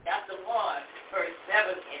chapter 1, verse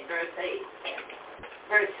 7 and verse 8.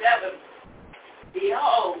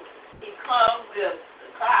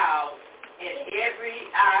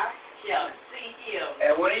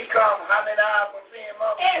 eye from seeing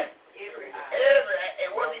Mother? Every eye.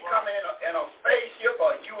 And was he coming in a spaceship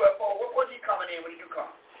or a UFO? What was he coming in when he do come?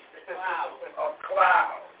 A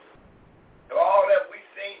cloud. So all that we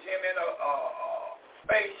seen him in a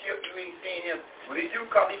spaceship, you ain't seen him. When he do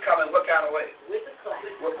come, he coming what kind of way? With the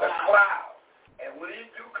cloud. And when he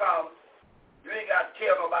do come, you ain't got to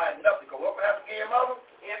tell nobody nothing. Because what will happen again, Mother?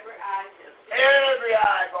 Every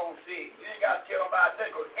eye gonna see. You ain't got to tell nobody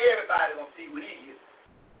nothing because everybody gonna see what he is.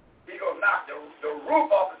 He gonna knock the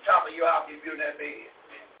roof off the top of your house if you're in that bed.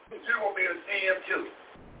 You gonna be able to see him too.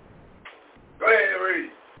 Go ahead and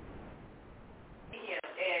read. Yeah,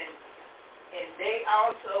 and they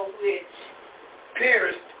also which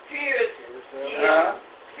pierced him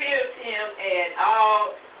and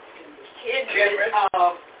all kindred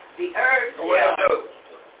of the earth.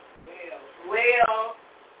 Well,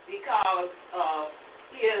 because of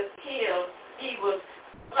him, he was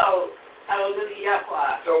so hallelujah.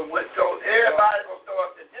 So everybody gonna throw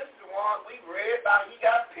up that this is the one we read about. He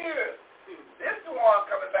got pierced. This is the one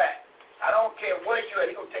coming back. I don't care where you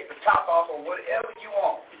at. He gonna take the top off or whatever you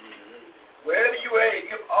want. Wherever you at,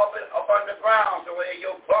 you up underground somewhere in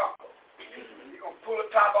your bunker. You gonna pull the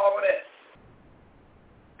top off of that.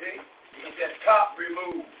 See? You get that top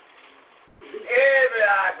removed. Every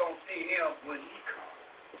eye gonna see him when he comes.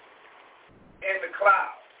 In the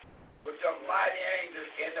cloud. With them mighty angels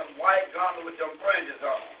in them white garments with them fringes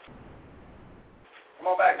on. Come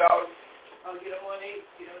on back, dog. Oh, you don't want to eat?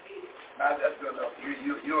 You don't need it? Nah, that's good enough.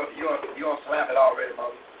 You on slam it already,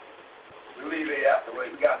 mother. We'll leave it afterwards.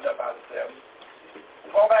 We got enough out of 7.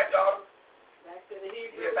 Come on back, dog. Back to the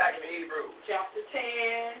Hebrews. We're back in the Hebrews. Chapter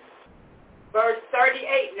 10, verse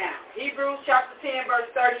 38 now. Hebrews chapter 10, verse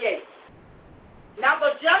 38. Now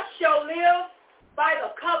the just shall live by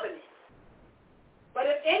the covenant. But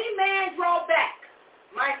if any man draw back,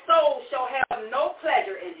 my soul shall have no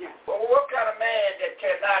pleasure in him. Well, what kind of man that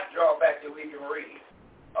cannot draw back that we can read?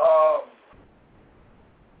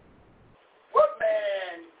 What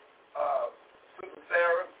man, Sister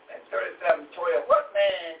Sarah, and 37:12, what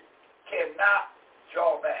man cannot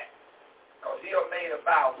draw back? Because he made a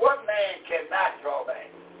vow. What man cannot draw back?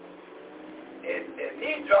 If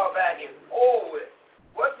he draw back, it's over with.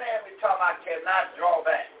 What man we talking about cannot draw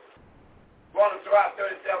back? Going to throw out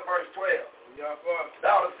 37 verse 12.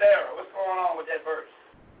 Daughter Sarah, what's going on with that verse?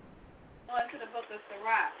 On to the book of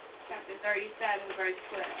Sirach, chapter 37, verse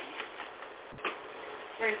 12.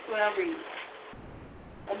 Verse 12 reads,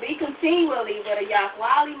 and be continually with a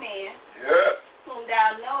Yahweh man, whom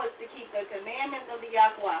thou knowest to keep the commandments of the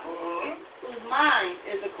Yahweh, whose mind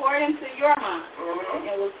is according to your mind,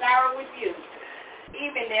 and will sorrow with you,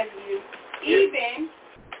 even if you,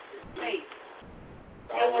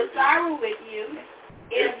 and will sorrow with you,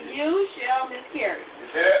 if you shall miscarry.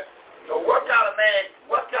 So what kind of man,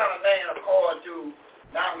 according to,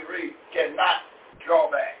 now we read, cannot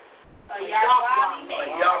draw back? A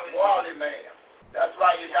Yahweh man. That's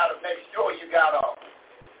why you got to make sure you got a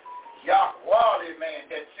Yahweh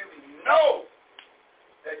man that you know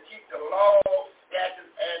that keep the laws,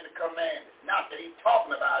 statutes, and the commandments. Not that he's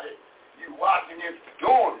talking about it. You watching him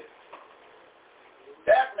doing it.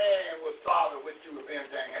 That man will solve it with you if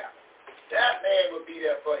anything happens. That man will be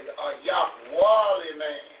there for you. A Yahweh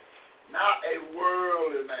man, not a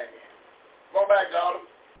worldly man. Go back, daughter.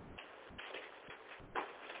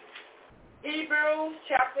 Hebrews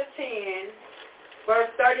chapter 10, verse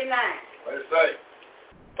 39. What does it say?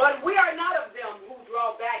 But we are not of them who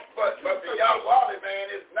draw back. But the Yahweh man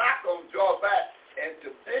is not going to draw back, and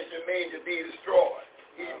sufficient means to be destroyed.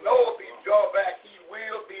 He knows if he draw back, he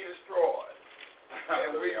will be destroyed.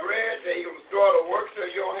 And we read that he will destroy the works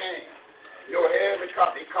of your hands. Your hair it's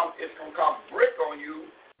going to come brick on you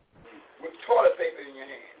with toilet paper in your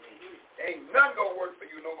hand. Ain't nothing going to work for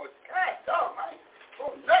you no more. God, dog, man.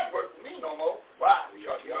 Don't nothing work for me no more. Why?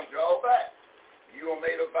 Because you don't draw back. You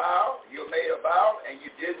made a vow, and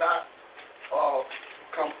you did not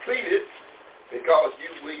complete it because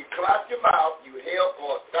when you clapped your mouth, you held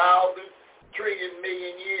for 1,000 trillion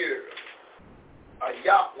million years. A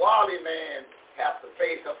Yahweh man has to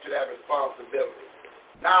face up to that responsibility.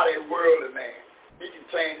 Not a worldly man. He can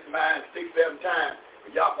change his mind 6-7 times,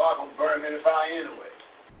 but Yahweh going to burn him in the fire anyway.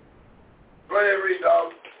 Go ahead, read,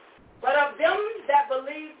 dog. But of them that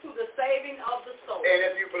believe to the saving of the soul. And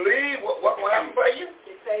if you believe, what will happen for you?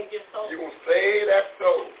 It saves your soul. You're going to save that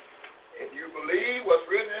soul. If you believe what's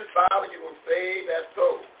written in the Bible, you're going to save that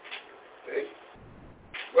soul. See?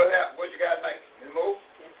 What happened? What you got next? Any more?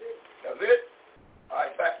 That's it. That's it? All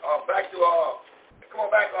right, back to, come on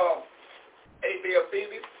back, A.B. or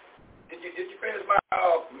Phoebe. Did you finish my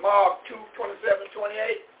Mark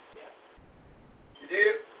 2:27-28? Yeah. You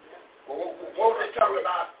did? Yeah. Well, it's talking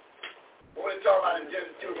about in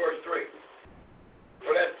Genesis 2, verse 3.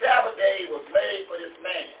 So that Sabbath day was made for this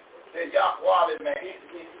man, the Yahweh man.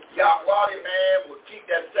 Yahweh man will keep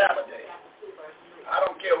that Sabbath day. I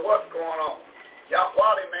don't care what's going on.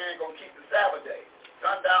 Yahweh man going to keep the Sabbath day.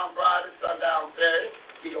 Sundown Friday, sundown Saturday,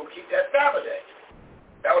 he going to keep that Sabbath day.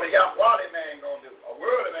 That's what a Yahweh man going to do. A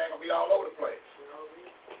worldly man going to be all over the place.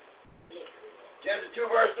 Genesis 2,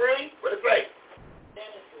 verse 3, what it say?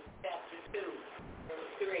 Genesis chapter 2, verse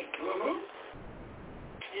 3. Mm-hmm.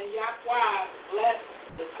 And Yahweh blessed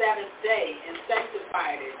the seventh day and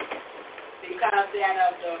sanctified it, because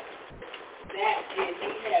that he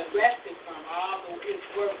had rested from all of his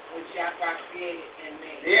work which Yahweh created and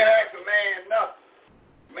made. He didn't ask a man nothing.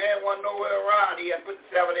 Man wasn't nowhere around. He had put the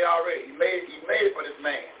Sabbath day already. He made it for this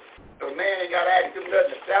man. So the man ain't got to ask him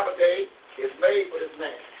nothing. The Sabbath day is made for this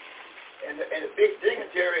man. And the big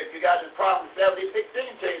dignitary, if you got this problem with Sabbath day, big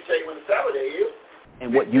dignitary tell you when the Sabbath day is.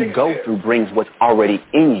 And what you go through brings what's already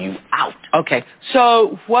in you out. Okay.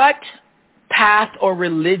 So what path or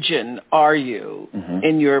religion are you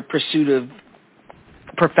in your pursuit of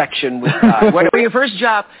perfection with God? What your first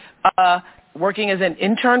job, working as an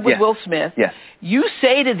intern with Will Smith, you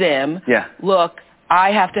say to them, look,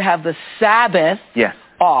 I have to have the Sabbath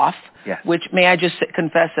off, which may I just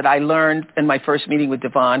confess that I learned in my first meeting with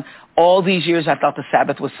Devon. All these years I thought the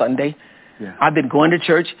Sabbath was Sunday. I've been going to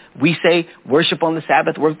church. We say worship on the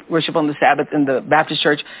Sabbath, worship on the Sabbath in the Baptist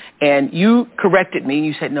church. And you corrected me.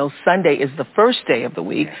 You said, no, Sunday is the first day of the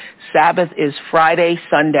week. Sabbath is Friday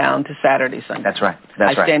sundown to Saturday sundown. That's right.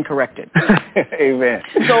 That's right. I stand corrected. Amen.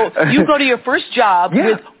 So you go to your first job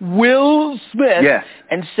with Will Smith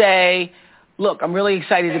and say, look, I'm really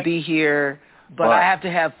excited to be here, but I have to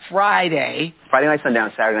have Friday night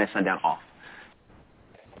sundown, Saturday night sundown off.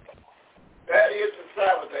 That is the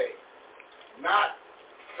Sabbath day. Not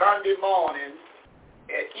Sunday morning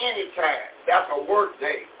at any time. That's a work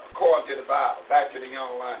day, according to the Bible. Back to the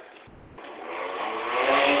young line.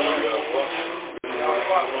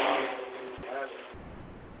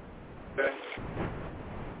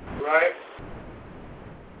 Right?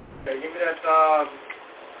 Okay, give me that,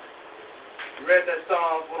 you read that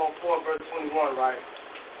Psalm 104, verse 21, right?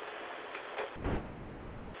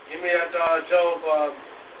 Give me that, Job,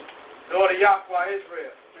 daughter Yahweh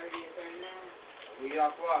Israel. 30 and 39. We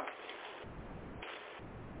Yahweh.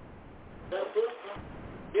 The book of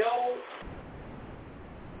Job,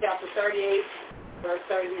 chapter 38, verse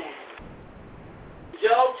 39.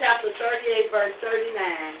 Job, chapter 38, verse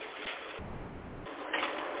 39.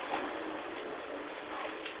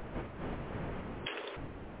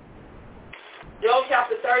 Job,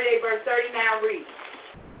 chapter 38, verse 39 reads,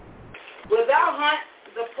 Wilt thou hunt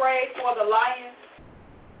the prey for the lion,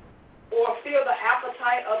 or feel the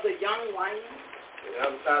appetite of the young lion? The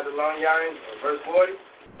appetite of the young lion, verse 40.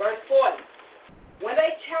 Verse 40. When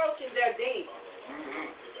they couch in their dens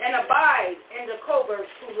and abide in the coverts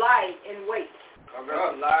who lie in wait.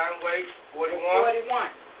 Lie in wait, 41. 41.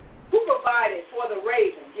 Who provided for the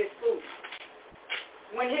raven his food?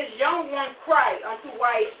 When his young ones cry unto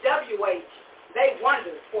YHWH, they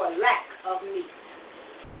wonder for lack of meat.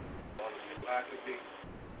 Lack of meat.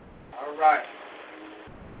 All right.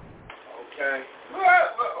 Okay.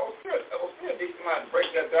 Well, still need somebody to break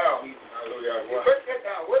that down. Break that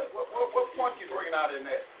down. What point you bringing out in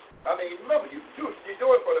there? I mean, remember, you do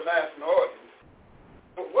it for the national audience.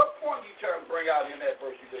 But what point you trying to bring out in that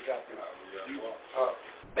verse you just got to?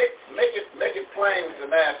 Make it plain with the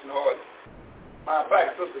national audience. Matter of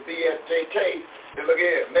fact, Sister BSJK, look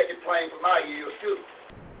here, make it plain for my ears too.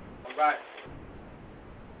 All right.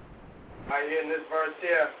 Right here in this verse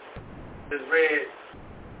here, just read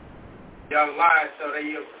young lions, so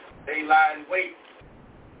they lie in wait.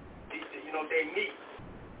 You know, they meat.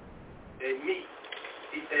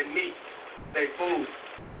 Eat their meat, their food.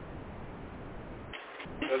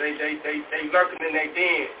 So they lurking in their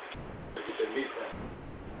den.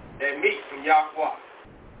 That meat from Yahweh.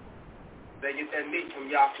 They get that meat from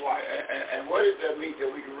Yahweh. And what is that meat that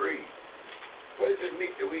we can read? What is this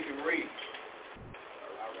meat that we can read?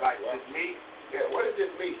 Right, this meat? Yeah, what is this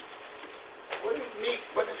meat? What is meat?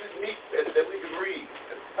 What is this meat that we can read?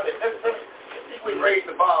 We raise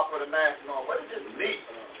the bar for the national. What is this meat?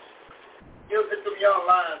 You'll get some young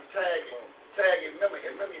lions tag it. Remember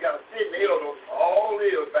you got to sit in the hill, all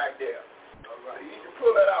hills back there. All right. You need to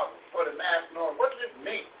pull that out for the national. What is this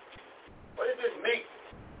meat? What is this meat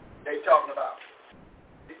they talking about?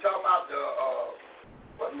 He talking about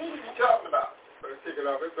what meat is he talking about? Let's kick it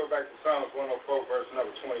off. Let's go back to Psalms 104, verse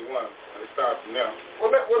number 21. Let's start from there.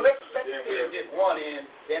 Well, let's get one in.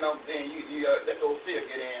 Then you let those still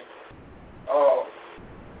get in.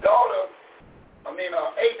 Daughter of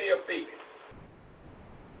A.B. of Phoebe.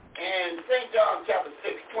 And St. John chapter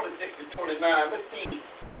 6, 26 to 29, let's see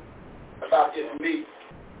about this meat.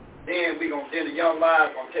 Then the young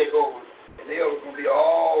lions going to take over, and the elders going to be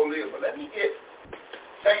all live. But let me get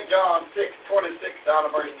St. John 6, 26 down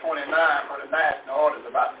to verse 29 for the national orders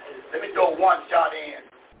about it. Let me throw one shot in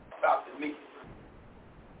about the meat.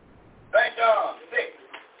 St. John 6,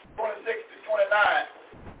 26 to 29,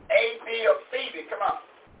 A.B. of Phoebe, come on.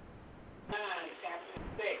 Chapter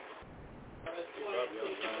 6, verse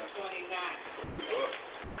 26 to 29.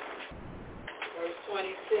 Verse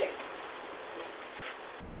 26.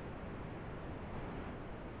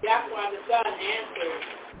 Yahweh the Son answered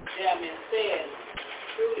them and said,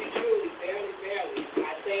 Truly, truly, verily, verily,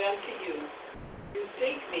 I say unto you, you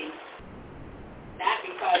seek me, not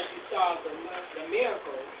because you saw the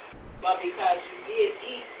miracle, but because you did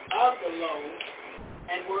eat of the loaf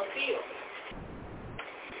and were filled.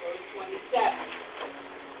 Verse 27.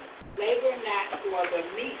 Labor not for the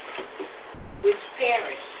meat which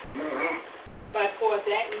perish, but for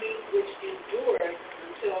that meat which endureth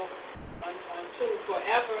unto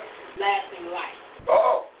forever lasting life.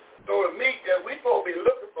 Oh, so the meat that we supposed to be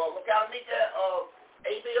looking for, what kind of meat that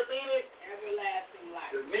A.B. of Phoebe? Everlasting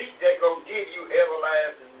life. The meat that gonna give you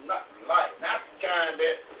everlasting life, not the kind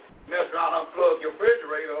that mess around, unplug your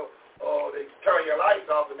refrigerator, or they turn your lights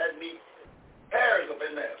off and that meat perishes up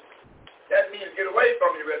in there. That meat will get away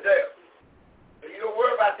from you right there. So you don't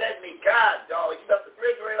worry about that meat. God, dog, you left the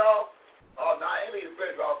refrigerator off. Oh, no, I ain't leave the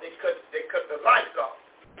refrigerator off. They cut the lights off.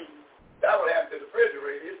 That would happen to the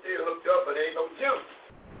refrigerator. It's still hooked up, but there ain't no juice.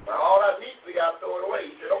 But all that meat, we got to throw it away.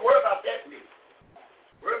 He said, don't worry about that meat.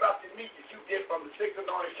 Worry about the meat that you get from the 6th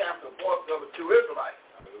anointed camp to the 4th of the 2 Israelites.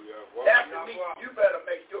 That's the meat. You better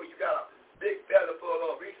make sure you got a big belly full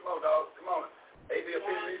of. Reach them up, dog. Come on. A.B. of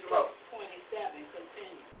Phoebe, reach them up. 27,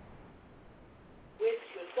 continue. Which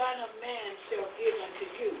the Son of Man shall give unto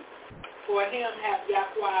you. For him hath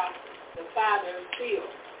Yahweh the Father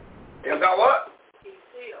sealed. Him got what? He's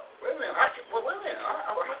sealed. Wait a minute. How can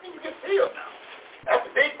you get sealed now? That's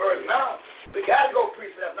a big burden now. We got to go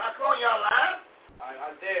precept. Now, come on, y'all line.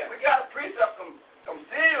 We got to precept some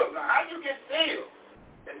seals now. How you get sealed?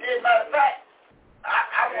 And then, matter of fact,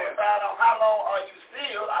 I want to find out how long are you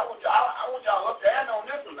sealed. I want y'all up there on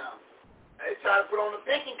this one now. They trying to put on the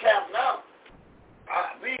thinking cap now.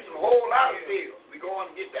 I read a whole lot of seals. We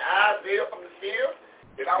going to get the Isaiah from the seal.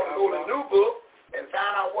 Then I want to go to the new book and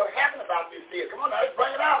find out what happened about this seal. Come on now, let's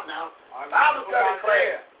bring it out now. Bible study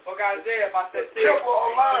prayer. Book Isaiah about that seal. Careful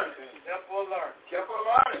of learning. Careful of learning. Careful of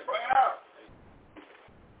learning. Bring it out.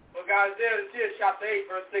 Book Isaiah, the seal, chapter 8,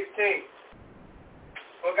 verse 16.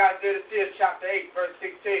 Book Isaiah, the seal, chapter 8, verse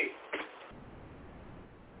 16.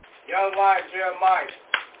 Young lion Jeremiah.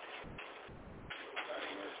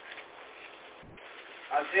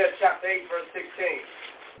 Isaiah chapter 8, verse 16.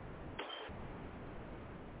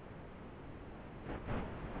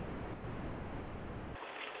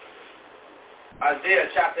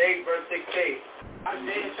 Isaiah chapter 8, verse 16.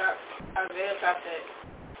 Isaiah chapter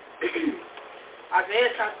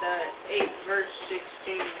 8, verse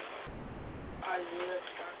 16. Isaiah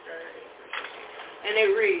chapter 8. And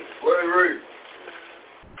it reads. What it reads?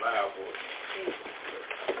 Loud voice.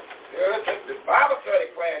 Yeah, the Bible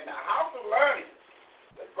study class now. House of learning.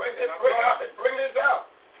 Let's bring this out.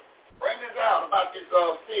 Bring this out about this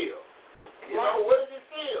seal. You know, what is this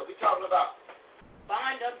seal we talking about?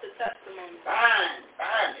 Bind up the testimony. Bind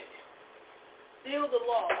it. Seal the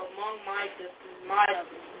law among my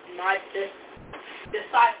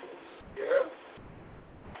disciples. Yeah.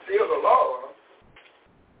 Seal the law, huh?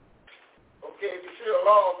 Okay, if you seal the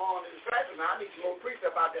law among the disciples, now I need some more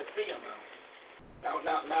precept about that seal now.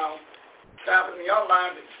 Now, time in the young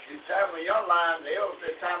line, the elders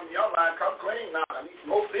said time in the young line, come clean now. I need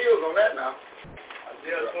some more seals on that now.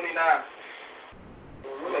 Isaiah 29.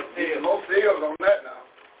 Need more seals on that now.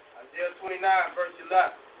 Isaiah 29, verse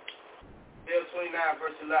 11. Isaiah 29,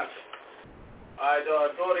 verse 11. All right,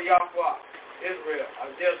 daughter Yahweh, Israel,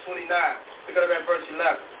 Isaiah 29. Look at that verse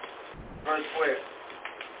 11. Verse 12.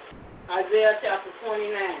 Isaiah chapter 29,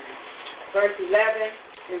 verse 11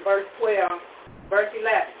 and verse 12. Verse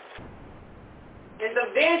 11. And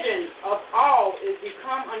the vision of all is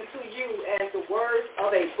become unto you as the words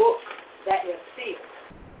of a book that is sealed,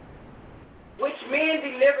 which men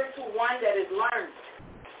deliver to one that is learned,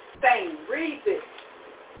 saying, read this,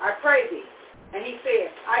 I pray thee. And he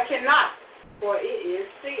said, I cannot, for it is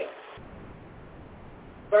sealed.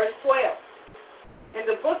 Verse 12. And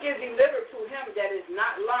the book is delivered to him that is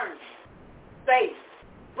not learned, saying,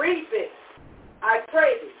 read this, I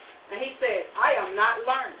pray thee. And he said, I am not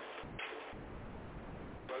learned.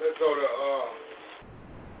 Let's go to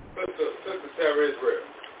Sister Sarah Israel.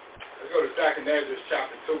 Let's go to 2nd Ezra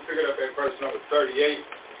chapter 2. Pick it up at verse number 38.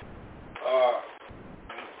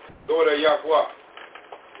 Lord of Yahweh.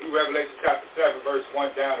 Revelation chapter 7, verse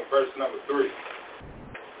 1 down to verse number 3.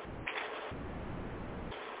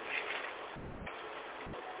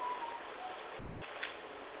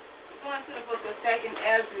 Going to the book of 2nd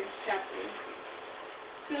Ezra, chapter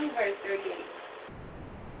 2, verse 38.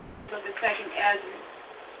 Book of 2nd Ezra,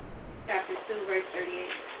 chapter 2, verse 38.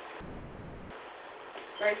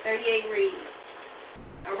 Verse 38 reads,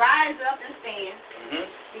 Arise up and stand.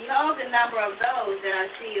 Behold the number of those that are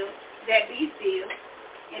sealed, that be sealed,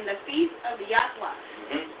 in the feast of the Yahweh.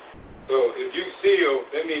 So if you seal,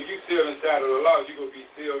 that means you seal inside of the law, you're going to be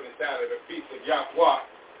sealed inside of the feast of Yahweh.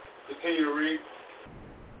 Continue to read.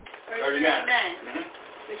 Verse 39.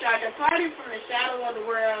 Which are departed from the shadow of the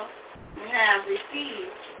world and have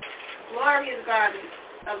received glorious garments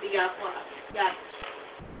of the Yahweh.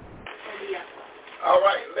 All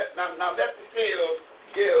right, now let the seal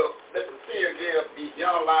give the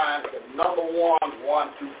young lion the number 1-1-2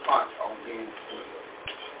 punch on being sealed.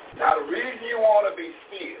 Now the reason you want to be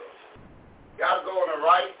sealed, you got to go on the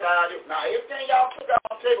right side. Now everything y'all put out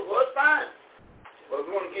on the table was fine, but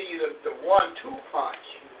we want to give you the 1-2 punch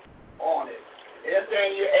on it.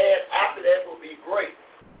 Anything you add after that will be great.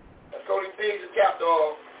 Let's go to Ephesians chapter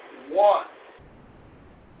 1.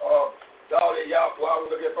 Daughter Yahweh,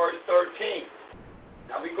 we'll look at verse 13.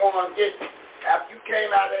 Now we're going to get, after you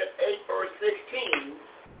came out at 8 verse 16,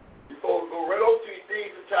 before we go right over to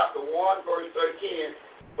Ephesians chapter 1 verse 13,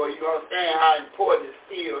 so you understand how important the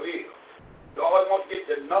seal is. You always want to get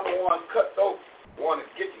the number 1 cut throat. You want to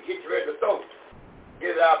get you ready to throw.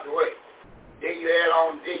 Get it out the way. Then you add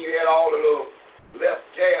all the little left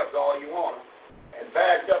jabs all you want them. And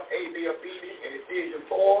backed up in Ephesians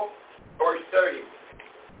 4 verse 30.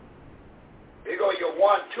 There go your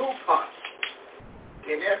 1-2 punch.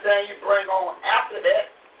 And anything you bring on after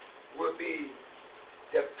that will be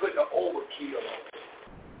just putting an overkill on it.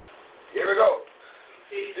 Here we go.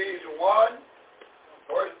 Ephesians 1,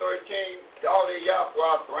 verse 13. Daughter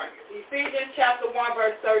Yahweh bring it. Ephesians chapter 1,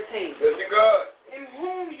 verse 13. Listen good. In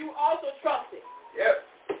whom you also trusted. Yes.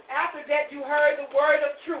 After that you heard the word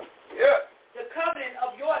of truth. Yes. The covenant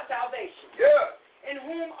of your salvation. Yes. In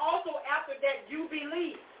whom also after that you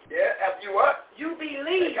believed. Yeah, after you what? You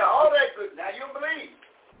believe. All that good. Now you believe.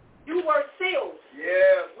 You were sealed.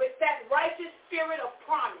 Yeah. With that righteous spirit of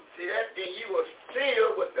promise. See that? Then you were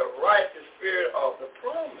sealed with the righteous spirit of the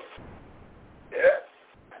promise. Yeah.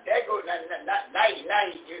 That goes. Now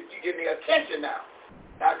you give me attention now.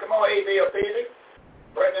 Now come on, Ephesians.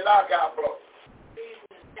 Bring the knockout blow.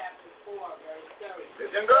 Ephesians chapter 4, verse 30.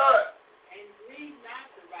 Listen good. And grieve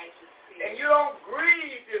not the righteous spirit. And you don't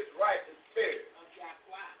grieve this righteous spirit.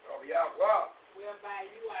 Of Yahweh. Whereby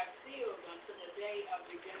you are sealed unto the day of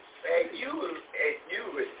redemption. And you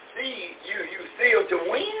sealed to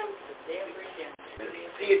win? The day of redemption.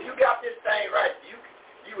 See, if you got this thing right,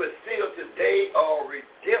 you were sealed to the day of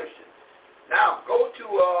redemption. Now go to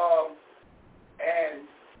and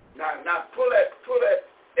now pull that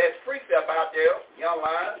precept out there, young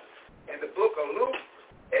lions, in the book of Luke,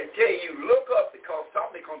 and tell you look up because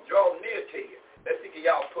something gonna draw near to you. Let's see if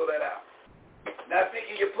y'all pull that out. Now,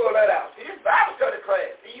 thinking you pull that out. See, this Bible study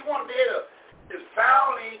class. See, you want to be able to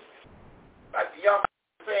soundly, like the young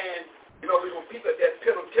man saying, we want people that's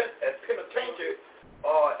penitentiary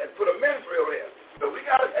and put a ministry over there. So we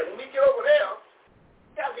got to, and when we get over there,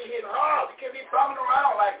 we got to be hitting hard. We can't be bumming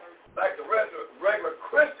around like the regular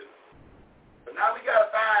Christians. So now we got to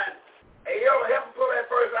find a elder, help him pull that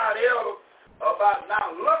verse out, elder, about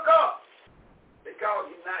now look up.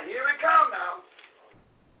 Because now here we come now.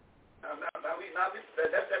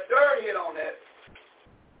 That's that third hit on that.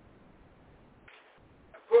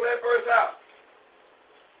 Pull that verse out.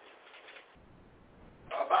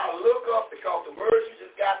 About look up because the words you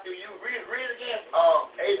just got through you. Read it again.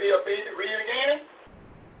 Read it again.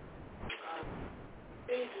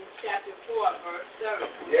 Ephesians chapter 4, verse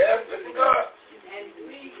 30. Yes, listen good. And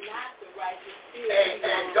grieve not the righteous spirit.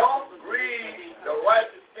 And don't grieve the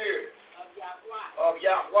righteous spirit of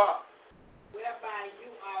Yahweh. Whereby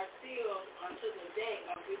you are sealed unto the day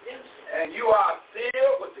of redemption. And you are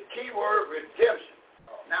sealed with the key word redemption.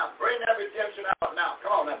 Now bring that redemption out now.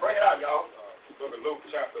 Come on now, bring it out, y'all. Look at Luke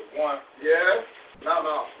chapter 1. Yes.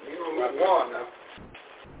 No. You Luke 1 now.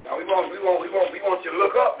 Now we want you to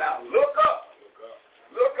look up now. Look up.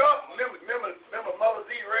 Look up. Remember Mother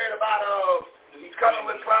Z read about he's coming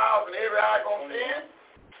with clouds and every eye gonna see him?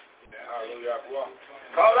 Hallelujah.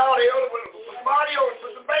 Call out, elder. Put some audio,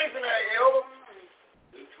 put some bass in there, elder.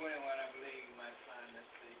 Luke 21, I believe you might find this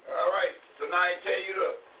thing. All right. So now I tell you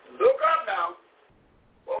to look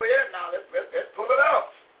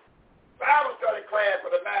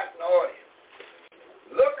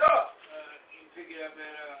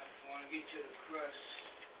get to the crust.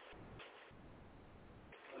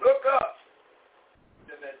 Look up.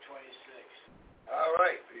 Look at 26. All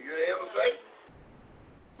right. Are you able to say?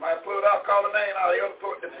 Might pull it out, call the name out. Able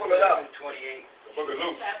to pull it out. 28. The book of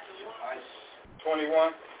Luke.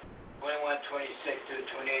 21. 21, 26 to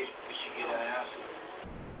 28. We should get an answer.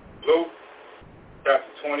 Luke, chapter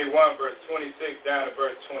 21, verse 26 down to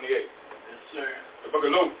verse 28. Yes, sir. The book of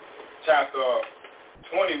Luke, chapter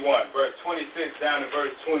 21, verse 26 down to verse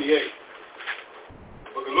 28.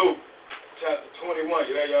 The book of Luke, chapter 21.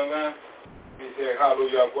 You there, young man? He said,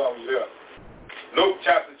 hallelujah, when you're there. Luke,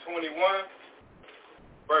 chapter 21,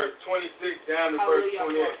 verse 26 down to verse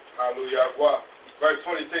 28. Hallelujah. Verse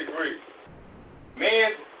 26 reads,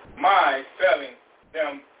 men's minds failing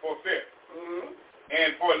them for fear,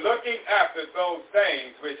 and for looking after those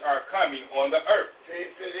things which are coming on the earth. See,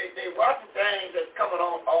 they watching things that's coming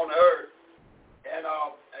on the earth. And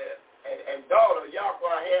daughter,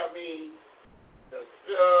 Yahweh have me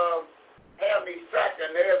track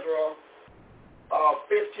in Ezra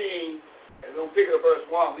 15. And we're going to pick up verse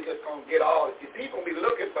 1. We're just going to get all this. People will be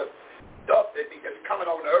looking for stuff that be just coming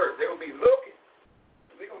on the earth. They're going to be looking.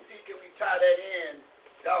 We're going to see, can we tie that in,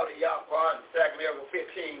 daughter Yahweh, in Ezra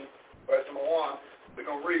 15, verse number 1. We're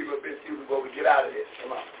going to read a little bit, see before we get out of this.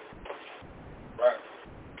 Come on. Right.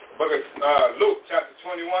 Book of Luke, chapter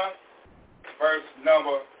 21, verse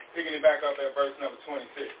number, picking it back up at verse number 26.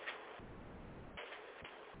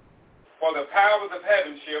 For the powers of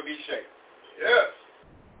heaven shall be shaken. Yes.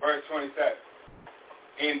 Verse 27.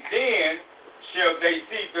 And then shall they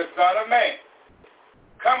see the Son of Man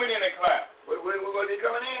coming in a cloud. We're going to be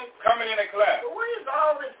coming in? Coming in a cloud. So what is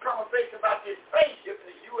all this conversation about this spaceship and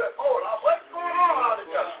this UFO? What's going on all this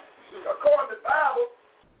stuff? According to the Bible,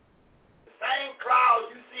 the same cloud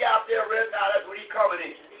you see out there right now, that's when he's coming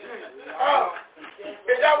in.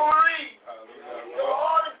 Is that what we read? So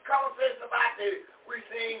all this conversation about we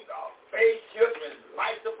seen spaceships and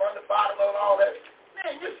lights up on the bottom of all that.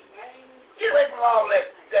 Man, just get away from all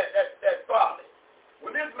that folly.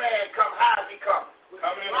 When this man come, how is he coming?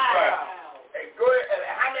 Coming in a cloud. And go ahead, and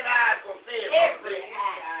how many eyes gonna see him? Every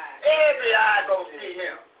eye gonna see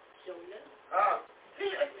him.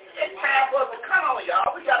 See, it's time for us to come on,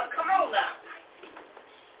 y'all. We gotta come on now.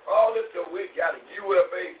 All this till we got a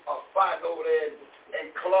UFA fighting over there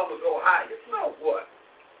in Columbus, Ohio. So what?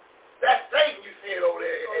 That's Satan you see it over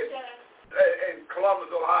there in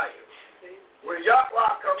Columbus, Ohio. When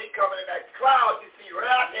Yahweh come, he coming in that cloud you see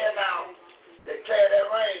right out there now. They carry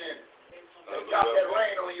that rain in it. They drop that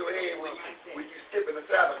rain on your head when you skip in the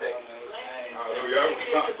Sabbath day.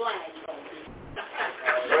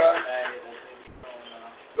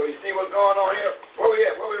 So you see what's going on here? Where we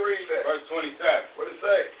at? Where we reading that? Verse 27. What it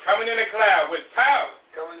say? Coming in a cloud with power.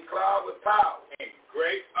 Coming in a cloud with power. And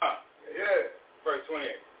great honor. Yeah. Verse 28.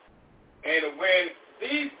 And when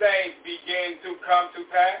these things begin to come to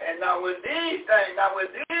pass. And now when these things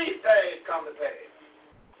come to pass.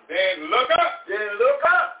 Then look up.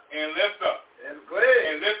 And lift up. And go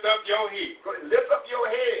ahead. And lift up your head. Lift up your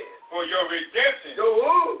head. For your redemption. Your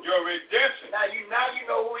who? Your redemption. Now you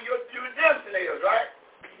know who your redemption is, right?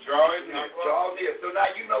 Draw it near. Draw near. So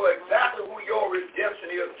now you know exactly who your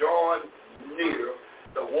redemption is drawing near.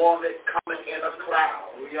 The one that's coming in a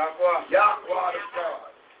cloud. Yahweh the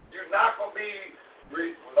Son. You're not going to be,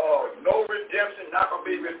 no redemption, not going to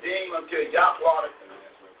be redeemed until Yahweh the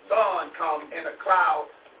Son comes in a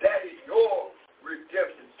cloud. That is your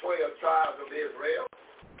redemption, 12 tribes of Israel.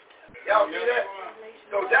 Y'all see that?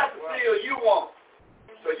 So that's the seal you want.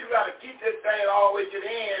 So you got to keep this thing all the way to the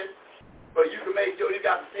end, but you can make sure you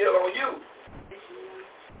got the seal on you.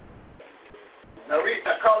 Now read,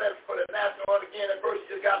 I call that for the national one again. That verse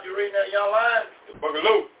you just got to read that young line. The book of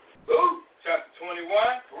Luke. Luke. Chapter 21.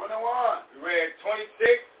 21. We read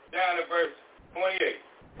 26 down to verse 28.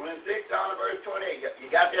 26 down to verse 28. You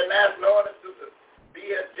got that national order to the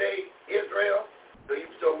BSJ Israel.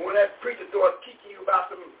 So when that preacher starts teaching you about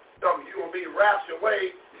something you're going to be raptured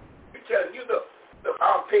away, you tell him, look,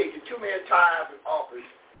 I'll pay you too many tithes and offerings.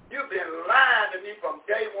 You've been lying to me from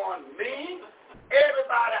day one. Me,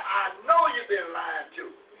 everybody I know you've been lying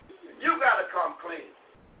to. You got to come clean.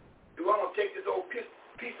 I'm going to take this old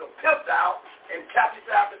piece of pelt out and tap you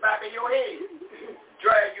out the back of your head.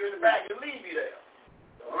 Drag you in the back and leave you there.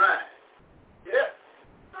 All right. Yeah.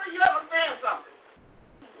 So you understand something.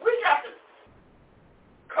 We got to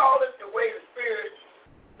call it the way the Spirit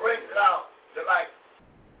brings it out. Just like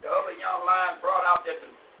the other young line brought out that the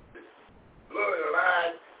blue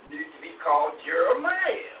line needs to be called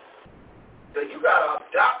Jeremiah. So you got to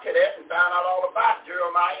adopt to that and find out all about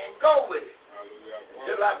Jeremiah and go with it.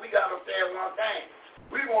 Just like we got to understand one thing.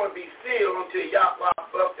 We want to be sealed until Yahweh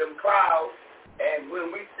up them clouds, and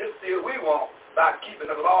when this is we want by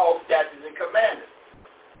keeping the law, statutes, and commandments.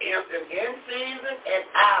 In season and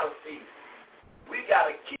out of season. We got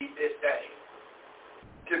to keep this thing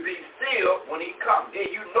to be sealed when he comes. Then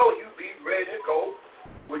you know you be ready to go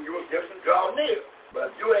when your gifts draw near. But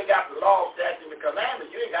if you ain't got the law, statutes, and commandments,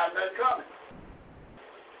 you ain't got nothing coming.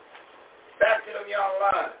 Back to them young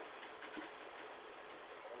lines.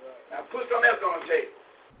 Now put something else on the table.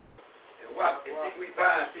 And watch and see if we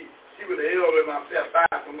find, see what the elder and myself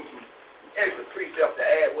find some extra precepts to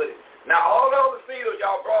add with it. Now, all those seals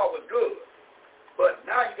y'all brought was good, but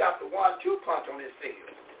now you got the 1-2 punch on this seal.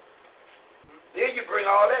 Then you bring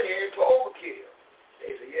all that in for overkill.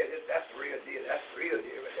 They say, yeah, that's the real deal. That's the real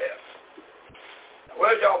deal right there. Now,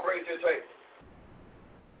 what did y'all bring to the table?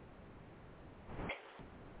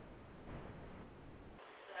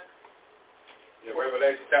 Yeah,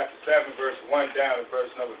 Revelation chapter 7, verse 1 down to verse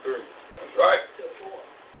number 3. That's right.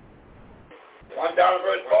 1 down to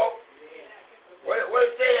verse 4. What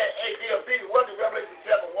it say at ADLB? What did Revelation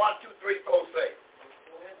 7, 1, 2, 3, 4 say?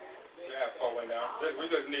 Yeah, 4 went down. We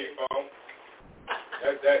just need 4.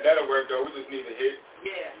 That'll work, though. We just need a hit.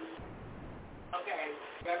 Yeah. Okay.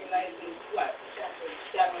 Revelation what? Chapter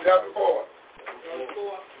 7. Chapter 4. Verse 4.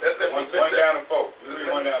 One down to 4. Let's read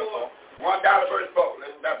 1 down to 4. 1 down to verse 4.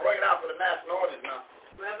 Let's now bring it out for the national audience now.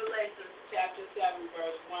 Revelation chapter 7,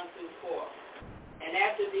 verse 1 through 4. And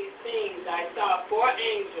after these things I saw 4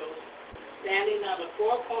 angels standing on the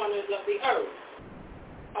 4 corners of the earth,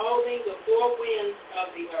 holding the 4 winds of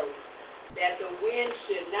the earth, that the wind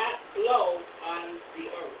should not blow on the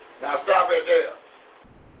earth. Now stop right there.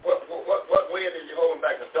 What wind is he holding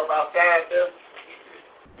back? The stuff outside there?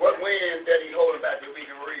 What wind that he holding back that we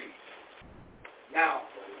can read? Now,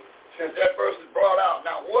 since that verse is brought out,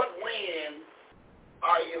 now what wind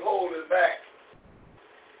are you holding back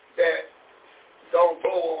that don't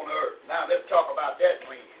blow on the earth? Now let's talk about that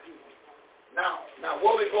wind. Now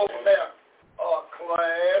where we go from there,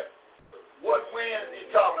 class, what wind is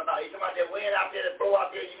he talking about? He's talking about that wind out there that blow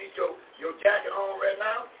out there, you need your jacket on right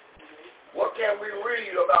now? What can we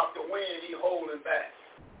read about the wind he's holding back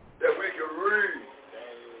that we can read?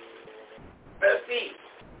 Let's see.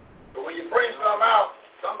 But when you bring something out,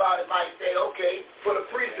 somebody might say, okay, put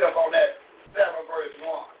a precept on that 7 verse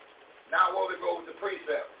 1. Now where we go with the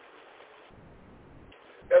precept?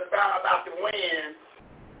 Let's find out about the wind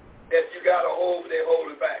that you got to hold, they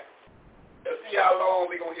hold it back. Let's see how long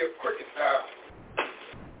we're going to hear cricket sound.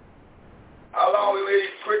 How long we hear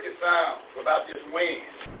cricket sound about this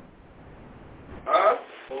wind? Huh?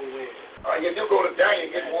 You do go to Daniel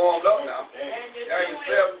and get warmed up now. Daniel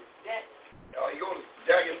 7. You go to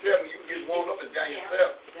Daniel 7, you can get warmed up in Daniel 7.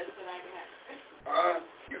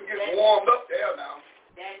 You can get warmed up there now.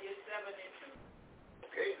 Daniel 7 and 2.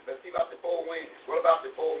 Okay, let's see about the 4 winds. What about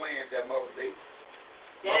the 4 winds that Mother said?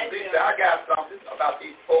 I got something about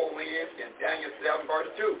these 4 winds in Daniel 7, verse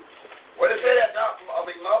 2. What does it say that,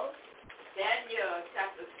 Mother? Daniel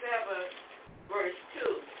chapter 7, verse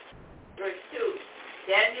 2. Verse 2.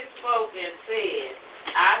 Daniel spoke and said,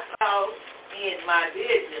 I saw in my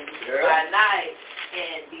vision by night,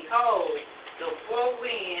 and behold, the 4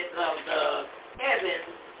 winds of the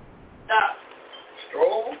heavens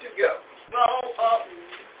strolled together. Roll up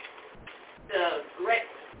the great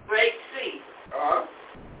sea.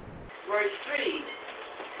 Verse 3.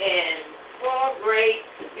 And 4 great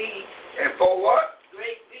beasts. And 4 what?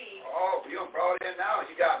 Great beasts. Oh, you brought it in now.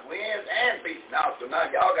 You got winds and beasts now. So now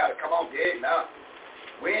y'all got to come on to it now.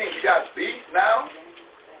 Winds, you got beasts now.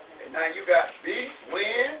 And now you got beasts,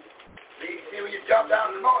 winds. See when you jump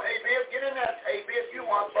down, come on, hey, Bill, get in there. Hey, Bill, you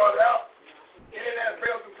want to start it out. Get in there and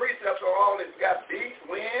bring some precepts on all this. You got beasts,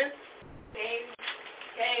 winds. Came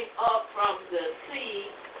up from the sea.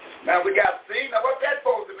 Now we got sea. Now what's that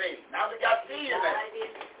supposed to mean? Now we got sea in there.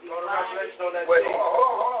 Wait,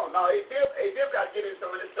 hold on. Now, hey, Bill got to get in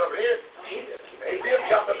some of this stuff here. Hey, Bill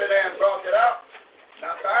jumped up in there and brought it out.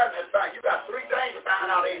 Now, that's fine. You got 3 things to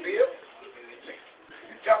find out, hey, Bill.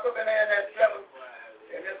 You jump up in there in that 7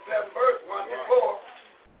 verse, 1 to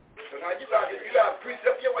 4. So now you got to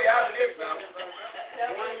precept your way out of this now.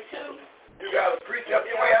 1 2. You got to precept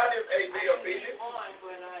your way out of this, hey, Bill, Bishop.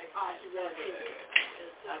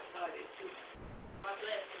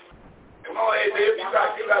 Come on, hey, Bill. You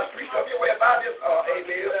got to precept your way about this, hey,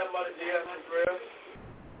 Bill. Hey,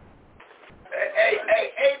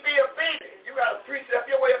 Bill, Bishop. You got to precept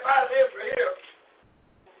your way about this right here.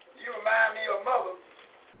 You remind me of Mother.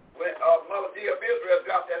 When Mother D. of Israel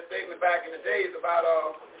dropped that statement back in the days about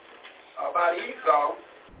Esau.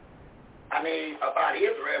 About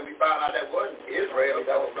Israel, we found out that wasn't Israel,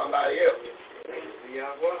 that was somebody else.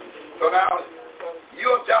 So now,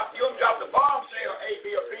 You drop the bombshell, A.B.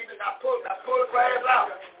 or B. Now pull the class out.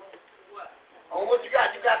 On what you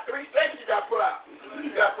got? You got three things you got to put out. You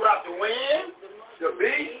got to put out the wind, the B,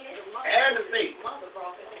 and the C.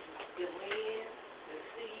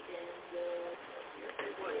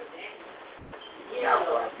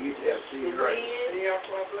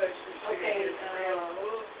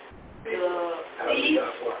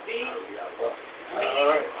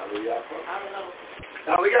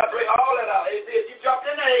 Now we got to bring all that out. A.B. You jumped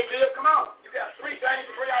in there, A.B. Come on. You got three things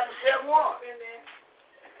to bring out in step one.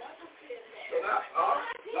 So now,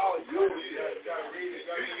 you want to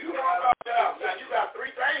talk it out. Now you got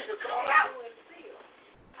three things to come out.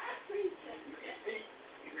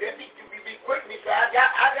 You can be quick. Me say, I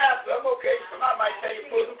got some. Okay, somebody might tell you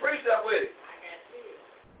put some precept with it.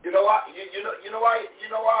 You know why? You know why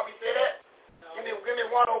we say that? Give me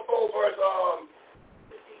 104 verse.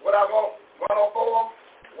 What I want?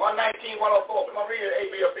 104, 119, 104. Come on, read it,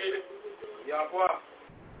 A.B. or baby. Yeah, boy.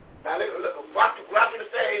 Now look, watch what it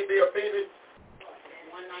say, A.B. or baby.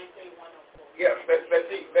 119, 104. Yeah, let's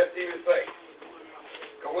see what it say.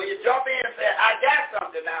 Because when you jump in and say, I got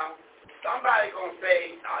something now, somebody's going to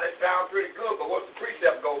say, oh, that sounds pretty good, but what's the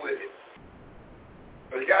precept go with it?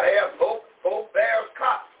 So you got to have both bears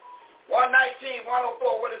caught. 119, 104,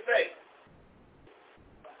 what it say?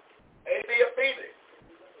 A.B. or baby.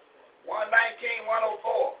 119,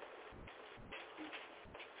 104.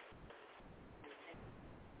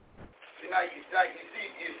 You see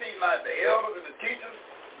like the elders and the teachers,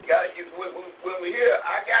 when we hear,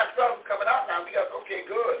 I got something coming out now, we got, okay,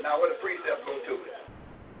 good. Now what the precept go to it?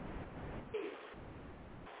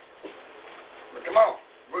 But come on.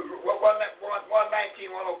 What 119,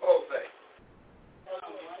 104 say?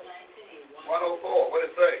 104, what it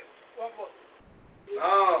say?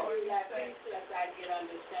 Oh.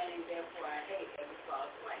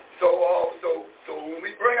 So when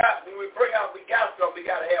we bring out, we got something. We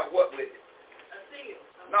got to have what with it? A seal.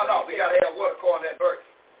 No, we got to have what according to that verse?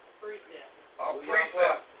 Precept.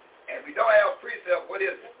 Precept. And if we don't have precept, what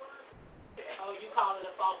is it? Oh, you call it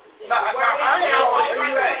a false precept. No, I know what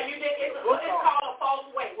you're saying. It's called a false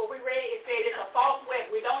way. What we read, it said it's a false way.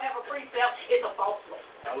 We don't have a precept. It's a false way.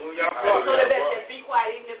 So the best just be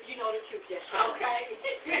quiet, even if you know the truth. Just shut up. Okay.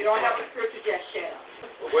 You don't have a scripture. Just shut up.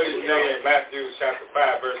 Well, what is your name in Matthew chapter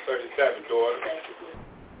 5, verse 37, daughter?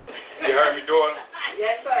 You heard me, daughter?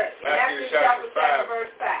 Yes, sir. Matthew chapter 7,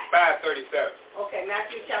 verse 5. 5:37. Okay,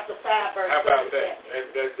 Matthew chapter 5, verse 37. How about that?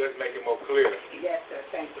 Let's make it more clear. Yes, sir.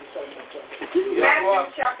 Thank you so much.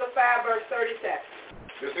 Matthew chapter 5, verse 37.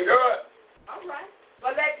 Listen good. All right.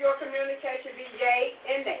 But let your communication be yea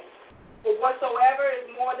and nay. For whatsoever is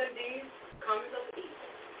more than these comes of evil.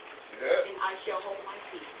 Yeah. And I shall hold my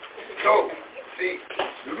peace. So,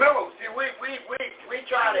 remember, we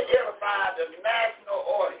try to edify the national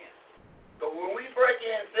audience. So when we break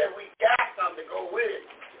in and say we got something to go with it,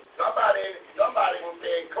 somebody will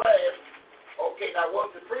say in class, okay, now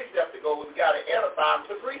what's the precept to go with? We got to edify them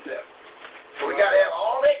to precept. So we got to have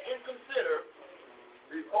all that in consider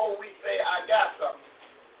before we say I got something.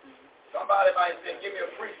 Somebody might say, give me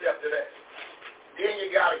a precept to that. Then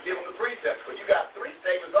you got to give them the precept. Because you got three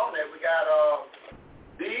statements on there. We got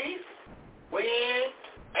these, wind,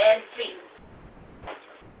 and sea.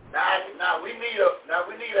 Now we need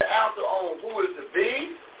an answer on who is the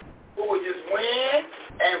bee, who is this wind,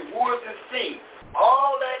 and who is the sea.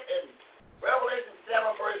 All that in Revelation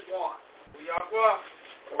 7 verse 1.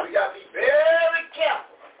 So we got to be very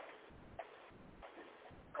careful.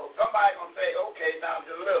 Because somebody's going to say, okay, now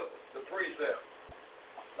deliver the precept.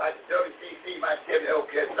 Like the WCC might tell me,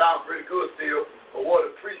 okay, it sounds pretty good still, but what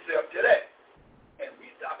a precept to that? And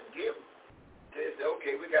we stop and give them. They say,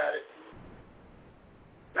 okay, we got it.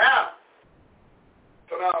 Now,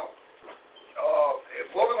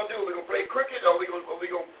 what we're going to do, we're going to play cricket, or we're going to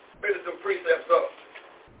finish some precepts up?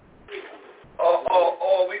 Or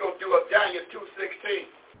we're going to do a Daniel 2:16.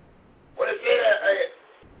 What is that?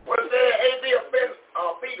 What is that? A.B. or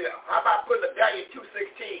female? How about putting a Daniel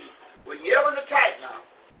 2:16 with yelling the tight now?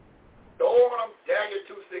 Throw on them Daniel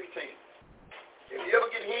 2:16. If you ever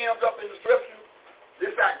get hymns up in the scripture,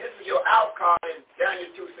 this is your out card in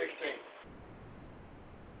Daniel 2:16.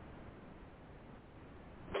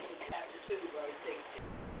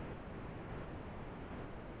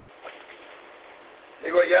 Here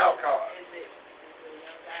go your out card.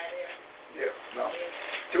 Yeah, no.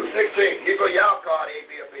 2:16. Here go your out card,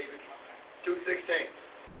 A.B. or baby. 2:16.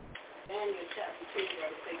 Daniel chapter 2,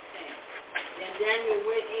 verse 16. Then Daniel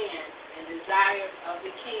went in and desired of the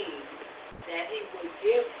king that he would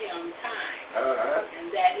give him time,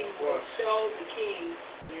 and that he would show the king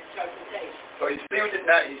the interpretation. So you see what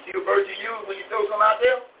verse you use when you throw something out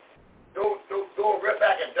there? Go right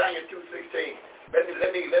back at Daniel 2:16. Let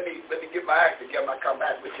me get my act together and I come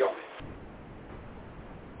back with you on it.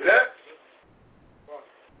 See that?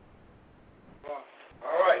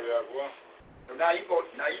 All right. So now you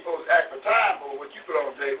supposed to ask for time for what you put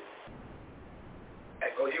on the table.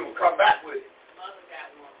 And so you will come back with it. Mother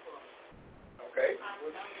got one for me. Okay.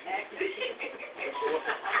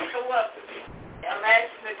 I'm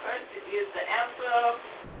asking the question, is the answer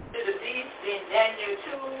to the beast in Daniel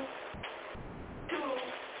 2:3?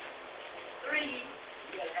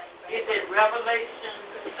 Is it Revelation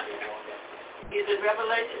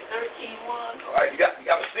 13:1? All right, you got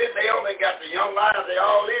to sit there, they got the young lions, they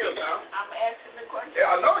all live now. I'm asking the question.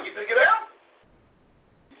 Yeah, I know, you figure it out.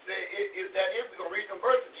 You say, if that is, we're going to read some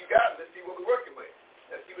verses. You got it. Let's see what we're working with.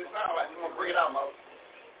 Let's see what it sounds like. We're going to bring it out, Mother.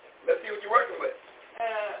 Let's see what you're working with.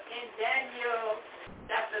 In Daniel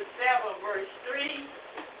chapter 7, verse 3,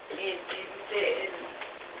 it said,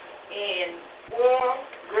 in war,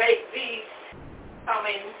 great beasts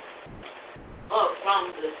coming up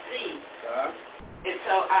from the sea. And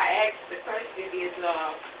so I asked the question, is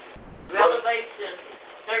Revelation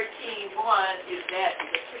 13:1, is that the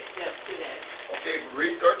precept to that? Okay,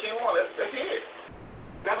 read 13:1. Let's hear it.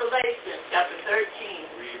 Revelation chapter 13.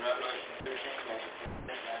 Read Revelation 13.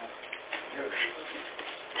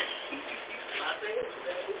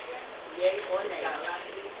 Yay or nay?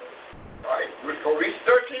 All right, go read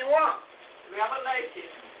 13:1. Revelation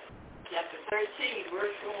chapter 13,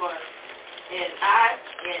 verse 1. And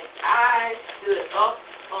I stood up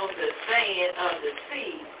on the sand of the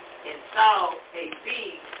sea and saw a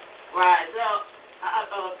beast rise up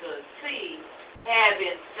out of the sea,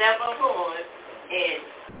 having 7 horns and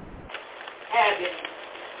having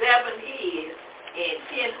 7 heads and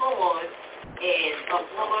 10 horns, and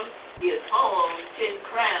upon his horns 10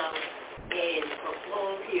 crowns, and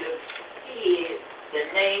upon his head the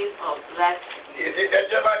name of blasphemy. That's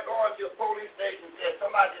just like going to a police station and says,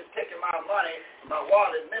 somebody just taking my money, my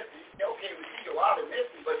wallet missing. You say, okay, we see your wallet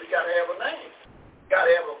missing, but you got to have a name. You got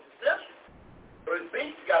to have a perception. So this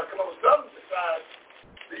beast, you got to come up with something besides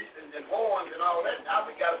beasts and horns and all that. Now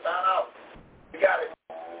we got to find out. We got to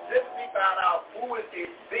specifically find out who is this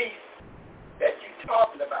beast that you're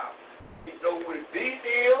talking about. You know who the beast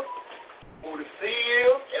is, who the sea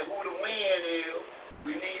is, and who the wind is.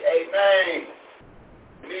 We need a name.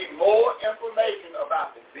 We need more information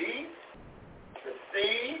about the beast, the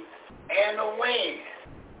sea, and the wind.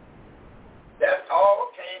 That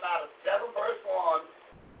all came out of 7 verse 1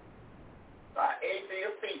 by A.B.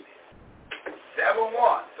 Phoebe.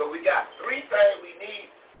 7:1. So we got 3 things we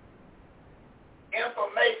need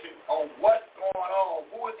information on what's going on.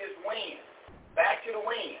 Who is this wind? Back to the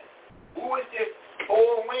wind. Who is this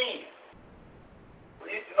four wind?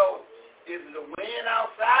 We need to know, is it a wind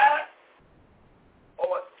outside?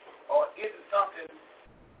 Or is it something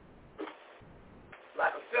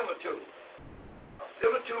like a similitude? A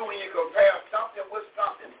similitude when you compare something with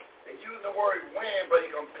something. They use the word wind, but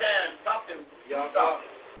you're comparing something to something.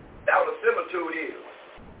 That's what a similitude is.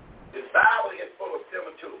 The Bible is full of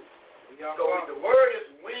similitudes. So if the word is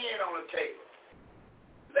wind on the table,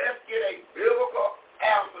 let's get a biblical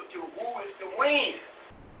answer to who is the wind.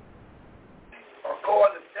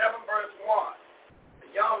 According to 7 verse 1, the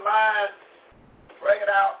young lion bring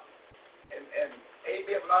it out, and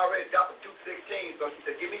A.B.F. already got the 2:16, so she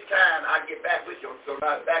said, give me time, I'll get back with you. So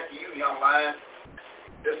now back to you, young lion.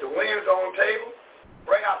 There's the winds on the table.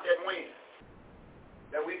 Bring out that wind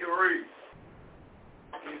that we can read.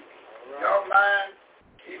 Young lion,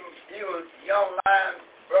 he was young lion,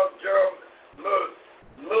 brother Jeremiah.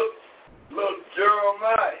 Look,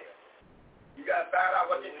 Jeremiah. You got to find out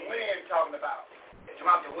what this wind talking about. It's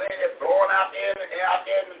about the wind that's blowing out there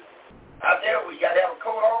where you got to have a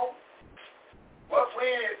coat on. What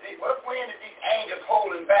wind is these angels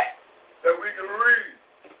holding back that we can read?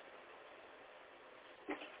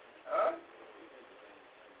 Huh?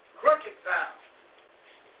 Crooked sound.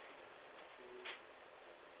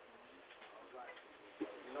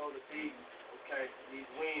 You know these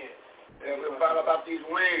winds. Yeah, we'll find out about these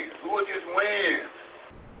winds. Who are these winds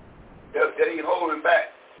that he's holding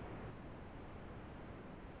back?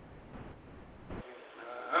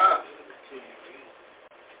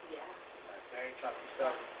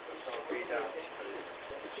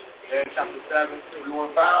 Chapter 7. We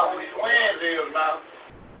want to find out who these winds is now.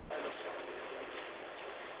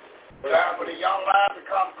 Time for the young lion to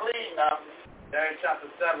come clean now. Daniel chapter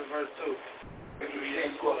 7, verse 2.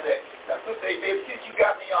 That's what they did. Since you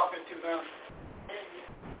got me off into now.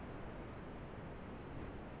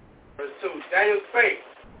 Verse 2, Daniel spake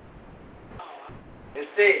and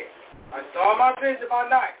said, I saw my vision by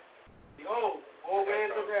night. Behold, four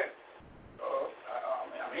winds of heaven.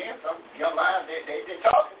 I'm hearing some young lions, they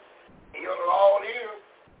talking. Hear the Lord ears.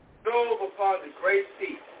 Drove upon the great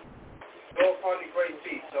sea. Drove upon the great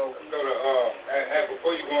sea. So let's go to, and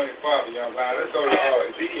before you go any farther, young lion, let's go to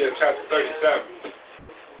Ezekiel chapter 37.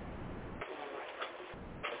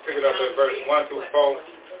 Let's pick it up at verse 1 through 4.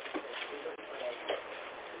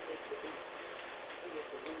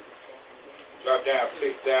 Drop down 6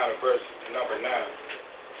 down to verse number 9.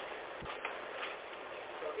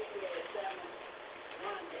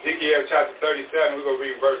 Ezekiel chapter 37, we're going to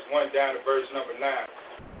read verse 1 down to verse number 9.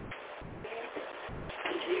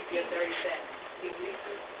 Ezekiel 37.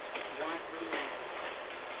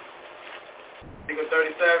 Ezekiel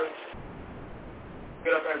 37.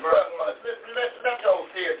 Get up at verse 1. Let's go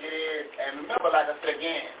see it again. And remember, like I said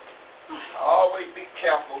again, always be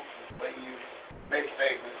careful when you make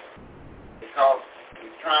statements, because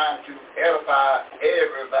we're trying to edify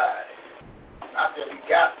everybody. Not that we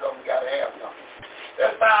got something, we got to have something.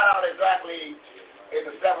 Let's find out exactly in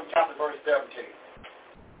the 7th chapter, verse 17.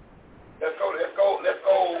 Let's go. We're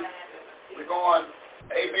going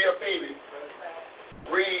A.B. or Phoebe.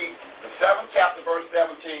 Read the 7th chapter, verse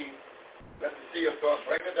 17. Let's see us go.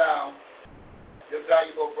 Break it down. This is how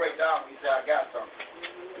you go break down. You say, I got something.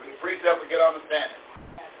 We precept will get understanding.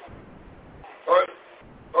 Verse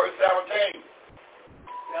 17.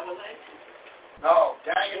 Revelation? No,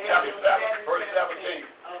 Daniel chapter 7, verse 17.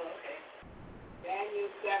 Oh, okay. Daniel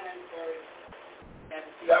 7, verse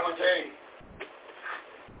 17.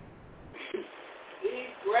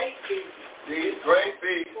 These great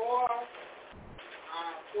beasts.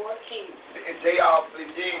 Four kings.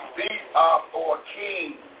 These beasts are for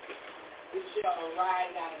kings. Which shall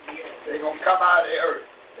arise out of the earth. They're going to come out of the earth.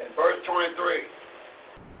 In verse 23.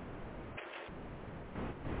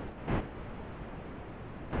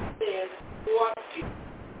 Says, four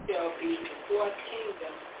shall be the fourth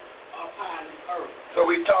kingdom upon earth. So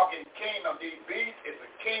we're talking kingdom. These beasts is a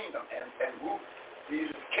kingdom. And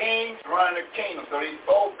these kings running a kingdom. So these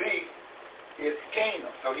four beasts is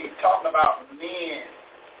kingdom. So he's talking about men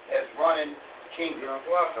that's running kingdom.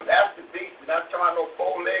 So that's the beast. We're not talking about no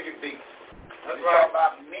four-legged beast. We're talking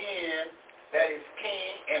about men that is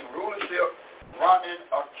king and rulership running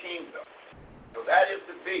a kingdom. So that is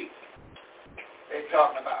the beast they're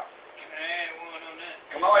talking about. I ain't one on that.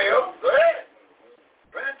 Come on, yo. Go ahead.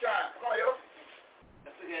 Grand time. Come on, yo.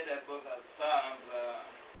 Let's look at that book of Psalms.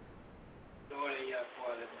 Let me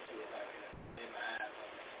see if I can get my eyes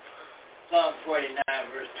on it. Psalm 49,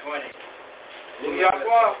 verse 20.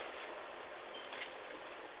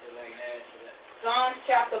 Psalm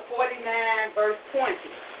chapter 49, verse 20.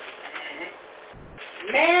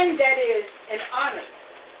 Man that is in honor.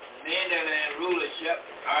 Men that are in rulership,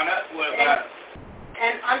 honor, what about it?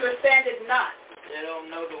 And understand it not. They don't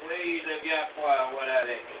know the ways of Yahweh. What are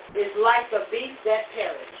they? Is like the beast that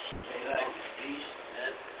perish. They like the beast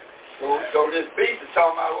that perish. So this beast is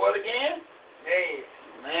talking about what again?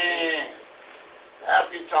 Man. That's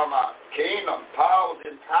what he's talking about. Kingdom, powers,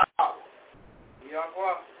 and power.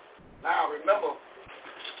 Yahweh. Now remember,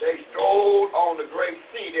 they strolled on the great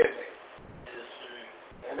sea, didn't they? Yes,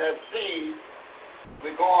 sir. And that sea,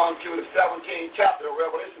 we go on to the 17th chapter of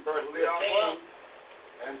Revelation, verse 15,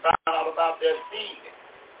 and find out about that sea.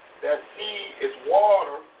 That sea is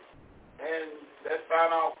water, and let's find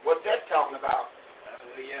out what that's talking about.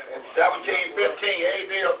 In 17:15,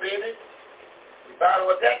 A.B. or Phoebe, we find out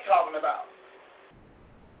what that's talking about.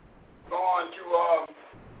 Go on to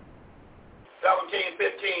 17:15,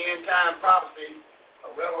 end time prophecy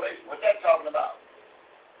of Revelation. What's that talking about?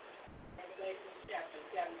 Revelation chapter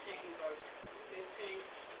 17, verse 15.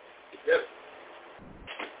 Yes.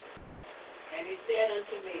 And he said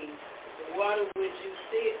unto me, the water which you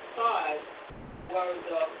saw were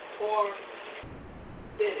the four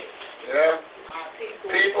cities. Yeah. Our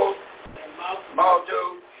people and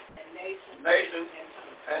multitude, and nations,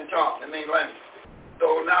 and tongues. It means language.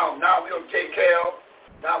 So now we're going to take care of.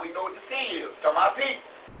 Now we know what the sea is. Talking about people.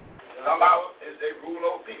 Talking about is they rule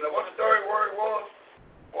over people. Now what the third word was?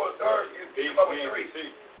 What the third? You keep up with three.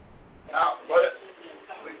 Now what?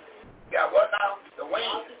 We got what now? The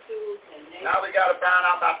wind. Now we got to find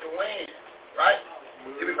out about the wind, right?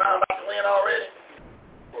 Did we find out about the wind already?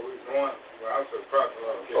 Well, we was going. Well, I was surprised.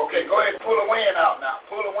 Okay, go ahead and pull the wind out now.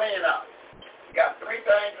 Pull the wind out. You got three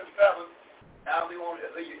things in 7. Now we want to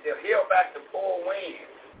heal back the four winds.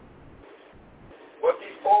 What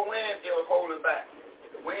these four winds they were holding back?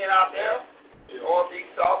 The wind out there, northeast,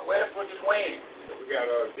 southwest, which is wind. So we got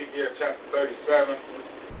Ezekiel chapter 37.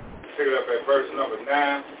 Pick it up at verse number 9.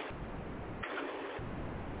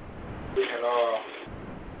 We can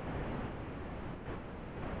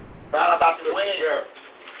Round about the wind. Yeah.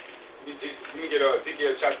 You can get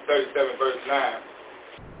Ezekiel chapter 37, verse 9.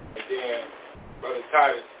 And then Brother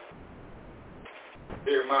Titus,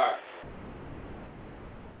 Jeremiah.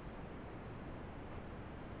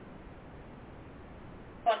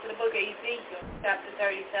 On to the book of Ezekiel, chapter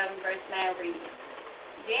 37, verse 9 reads,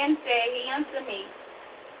 Then said he unto me,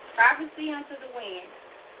 Prophecy unto the wind,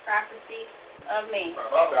 prophecy of man.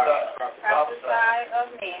 Prophesy of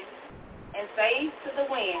man, and say to the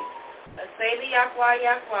wind, Assaili Yahweh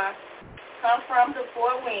Yahweh, come from the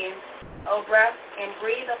four winds, O breath, and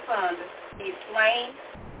breathe upon these slain,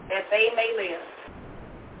 that they may live.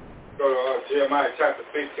 Go to Jeremiah chapter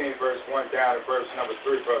 15, verse 1 down to verse number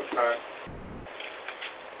 3, Brother Titus.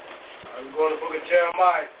 I'm going to the book of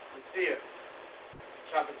Jeremiah, the seer,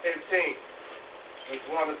 chapter 15, verse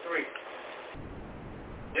 1 to 3.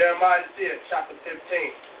 Jeremiah, the seer, chapter 15.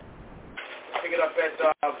 Pick it up at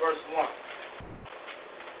verse 1.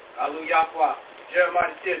 Hallelujah.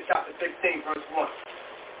 Jeremiah, the seer, chapter 15, verse 1.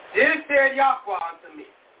 Then said Yahweh unto me,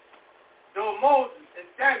 though Moses and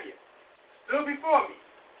Samuel stood before me,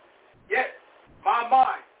 yet my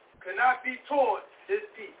mind could not be toward this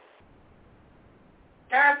people.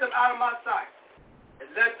 Cast them out of my sight,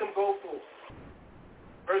 and let them go forth.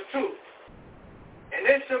 Verse 2. And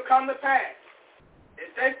it shall come to pass,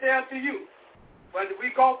 if they say unto you, whether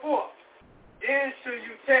we go forth, then shall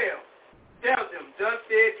you tell them, thus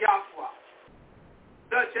said Yahweh,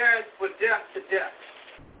 such as for death to death,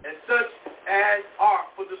 and such as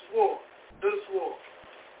are for the sword to the sword,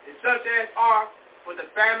 and such as are for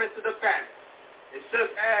the famine to the famine, and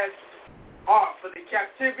such as are for the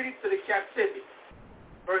captivity to the captivity.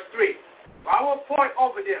 Verse 3, I will appoint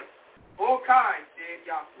over them four kinds, said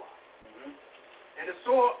Yahweh, and the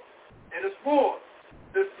sword,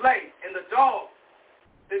 the slay, and the dog,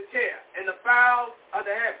 the tear, and the fowls of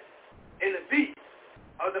the heaven, and the beasts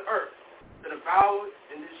of the earth, to devour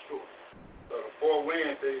and destroy. So the four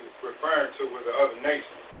winds that he's referring to were the other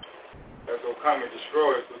nations that's going to come and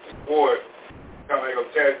destroy us with the sword, they're going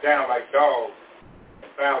to tear us down like dogs,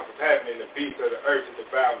 and fowls of heaven, and the beasts of the earth to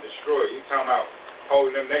devour and destroy. He's talking about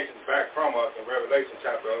holding them nations back from us in Revelation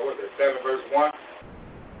chapter 7, verse 1.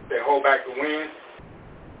 They hold back the wind.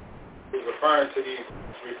 He's referring to these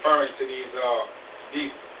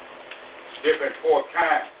different four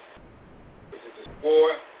kinds, which is the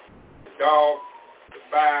sword, the dog, the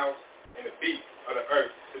fowls, and the beast of the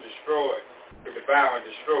earth to destroy, to devour and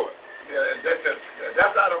destroy. Yeah,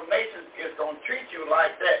 that's how the nations is going to treat you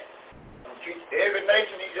like that. Every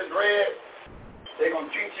nation he just read, they're going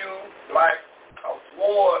to treat you like a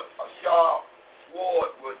sword, a sharp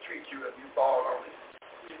sword will treat you if you fall on it.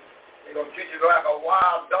 They're going to treat you like a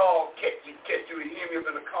wild dog catch you and him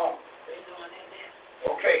in the corner.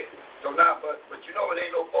 Okay, so now, but you know it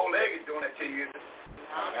ain't no four-legged doing it to you.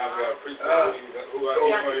 Now we got to appreciate who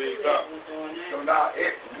these are. So now,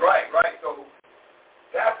 right. So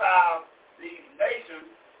that's how these nations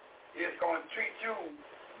is going to treat you,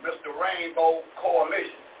 Mr. Rainbow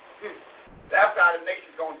Coalition. That's how the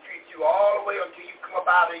nation's going to treat you all the way until you come up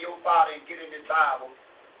out of your body and get in this Bible.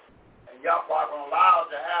 And y'all are going to allow it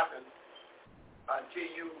to happen until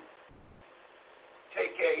you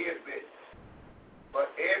take care of his business.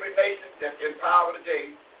 But every nation that's in power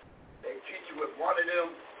today, they treat you with one of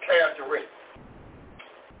them characteristics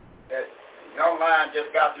that young line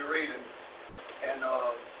just got to reading. And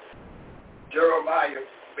Jeremiah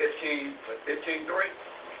 15:3.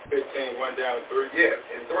 15, 1 down to 3. Yeah,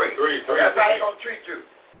 and 3. So that's how they're going to treat you.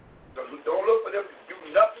 So don't look for them to do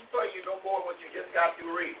nothing for you no more than what you just got to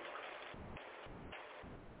read.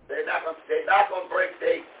 They're not going to break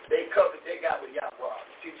they covenant they got with Yahweh.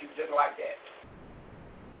 Treat you just like that.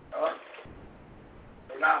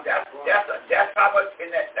 So now that's how much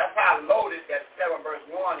in that. That's how loaded that 7 verse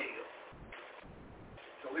 1 is.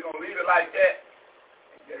 So we're gonna leave it like that.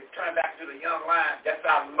 And turn back to the young line. That's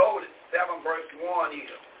how loaded 7 verse 1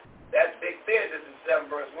 is. That's big business in 7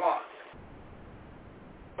 verse 1.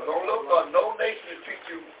 So don't look for no nation to treat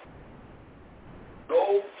you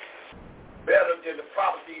no better than the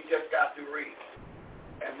prophecy you just got to read.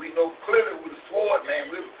 And we know clearly who the sword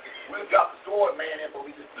man. We've got the sword man in, but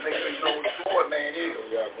we just make sure you know who the sword man is.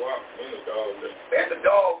 And the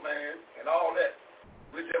dog man and all that.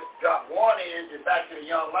 We just got one in and back to the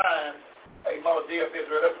young line. Hey, Mother dear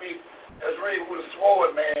Israel, let's read who the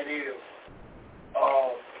sword man is.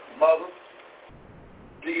 Mother,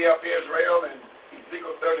 D.F. Israel, and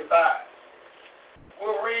Ezekiel 35.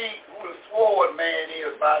 We'll read who the sword man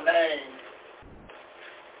is by name,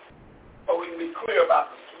 so we can be clear about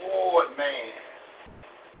the sword man.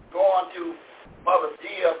 Go on to Mother D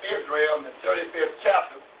of Israel in the 35th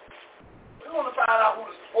chapter. We want to find out who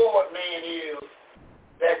the sword man is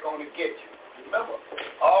that's going to get you. Remember,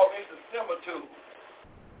 all this is similar to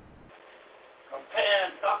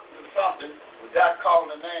comparing something to something without calling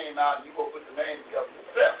the name out, and you go put the name together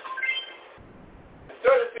yourself. The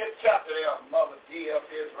 35th chapter there of Mother D of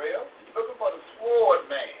Israel is looking for the sword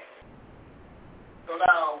man. So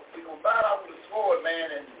now, we're going to find out who the sword man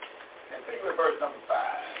is, and pick with verse number 5.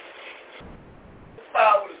 Let's find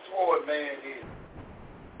out who the sword man is.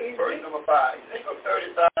 Verse number 5. Ezekiel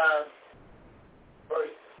 35,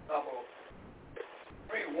 verse number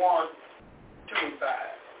 3, 1, 2, and 5.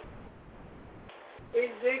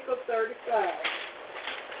 Ezekiel 35,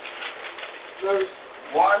 verse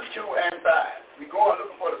 1, 2, and 5. We're going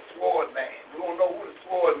looking for the sword man. We want to know who the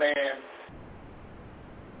sword man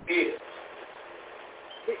is.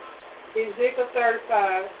 Ezekiel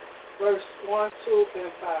 35, verse 1, 2,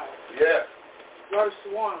 and 5. Yeah. Verse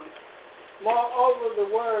 1. Moreover, the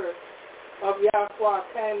word of Yahweh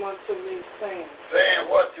came unto me, saying. Saying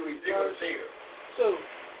what to Ezekiel? 2.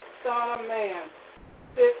 Son of man,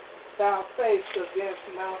 sit thou face against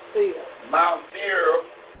Mount Seir. Mount Seir.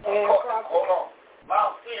 Hold on.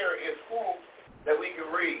 Mount Seir is who that we can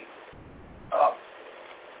read.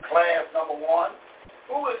 Class number 1.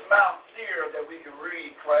 Who is Mount Seir that we can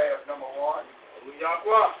read, class number 1?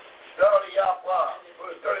 Yahweh. Study Yahweh.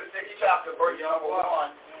 36th chapter, verse number 1.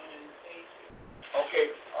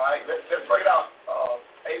 Okay, all right, let's break it out.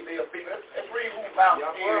 Let's read who Mount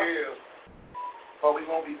Seir is. But we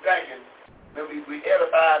won't be thinking. Then we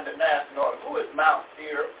edify the national order. Who is Mount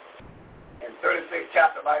Seir? In 36th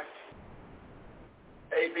chapter, like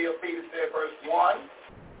A.B. Peter said, verse 1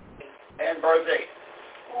 and verse 8.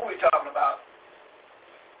 Who are we talking about?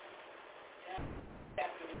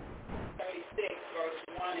 Chapter 36, verse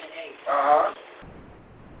 1 and 8.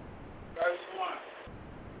 Verse 1.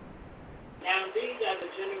 Now these are the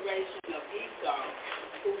generation of Esau,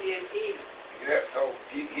 who is Edom. Yeah, so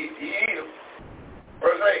he Edom.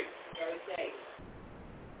 Verse 8. Verse 8.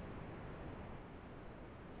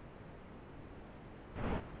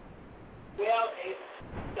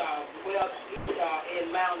 Esau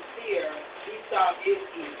in Mount Seir. Esau is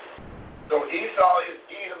Edom. So Esau is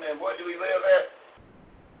Edom, and where do we live at?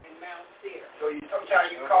 In Mount Seir. So sometimes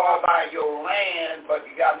you call by your land, but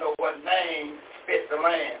you got to know what name fits the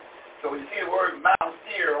land. So when you see the word Mount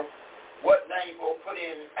Seir, what name you going to put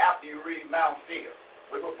in after you read Mount Seir?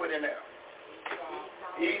 We're going to put in there.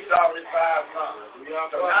 Esau and his 5 sons.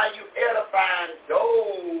 So now you edifying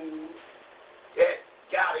those that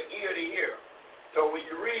got an ear to hear. So when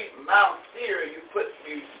you read Mount Seir,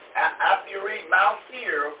 after you read Mount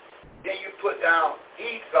Seir, then you put down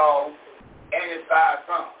Esau and his 5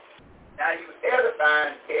 sons. Now you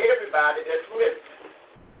edifying everybody that's listening.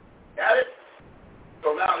 Got it?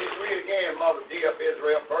 So now let's read again, Mother D of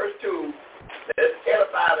Israel, verse 2. Let's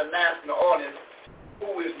edify the national audience.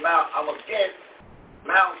 Who is Mount? I'm against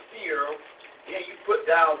Mount Seir. Then you put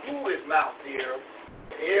down who is Mount Seir.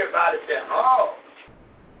 Everybody said, oh,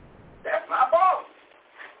 that's my boss.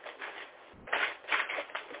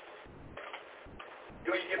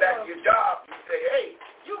 When you get back to your job, you say, hey,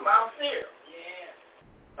 you Mount Seir.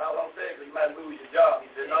 Yeah. All I'm saying, because you might lose your job. He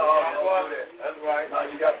said, no, I don't do that. That's right. No,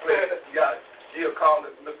 you got to play it. You got to still call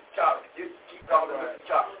it Mr. Chocolate. You keep calling it Mr.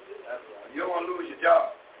 Chocolate. That's right. You don't want to lose your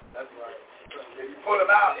job. That's right. If you pull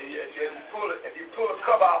him out, if you pull a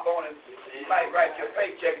cover off on him, he might write your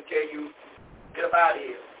paycheck and tell you, get him out of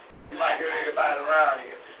here. You might hear everybody around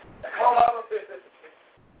here. Come on,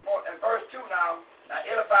 in verse 2 now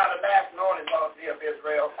edify the national audience of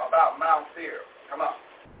Israel about Mount Seir. Come on.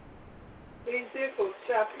 Ezekiel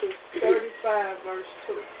chapter 35, verse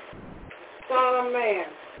 2. Son of man,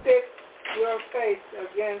 fix your face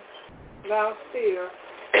against Mount Seir,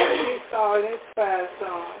 Esau and his 5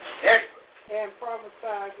 sons. Excellent. And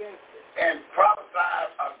prophesy against it. And prophesy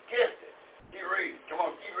against it. Keep reading. Come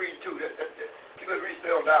on, keep reading too. Keep it read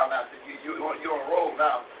down now. You're on a roll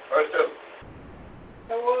now. Verse 2.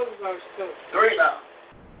 That was verse 2. 3 now.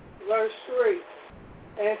 Verse 3.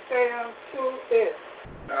 And say unto it,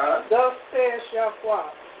 thus says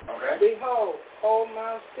Yahweh, okay. Behold, O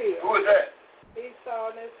Mount Seir. Who is that?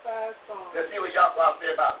 Esau and his 5 sons. Let's see what Yahweh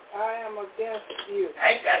said about it. I am against you.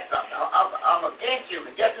 Ain't that something? I'm against you.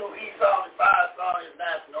 And guess who Esau and his 5 sons is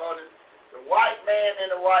national audience? The white man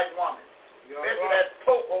and the white woman. Listen to that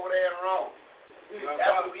Pope over there in Rome.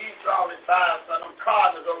 That's who Esau and his 5 sons, them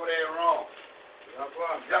cardinals over there in Rome.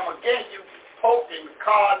 I'm against you, Pope and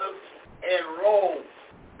cardinals in Rome.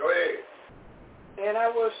 Go ahead. And I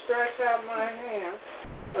will stretch out my hand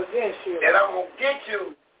against you. And I'm going to get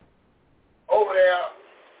you over there,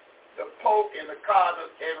 the Pope and the Cardinals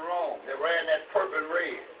in Rome. They ran that purple and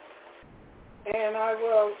red. And I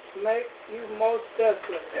will make you most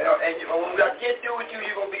desolate. And when I get through with you,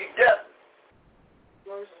 you're going to be desolate.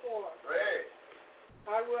 Verse 4. Red.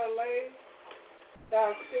 I will lay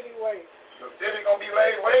thy city waste. Your city going to be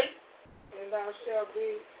laid waste? And thou shalt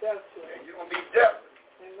be desolate. And you're going to be desolate.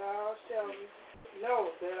 And thou shalt know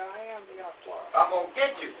that I am Yahweh. I'm going to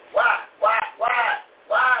get you. Why?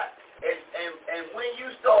 And when you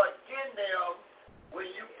start getting them, when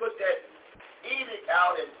you put that edict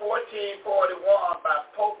out in 1441 by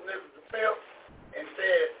Pope Nicholas V and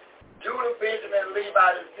said, Judah, Benjamin, Levi,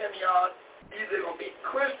 and Simeon, either going to be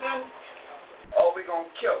Christians or we're going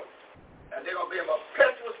to kill them. And they're going to be in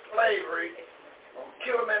perpetual slavery. We're going to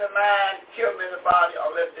kill them in the mind, kill them in the body,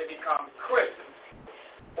 unless they become Christians.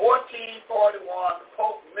 1441,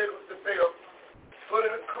 Pope Nicholas V put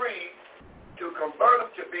in a creed to convert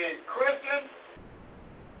them to being Christians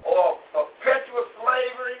or perpetual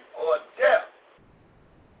slavery or death.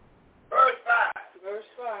 Verse 5. Verse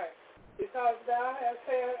 5. Because thou hast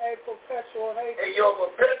had a perpetual hate. And your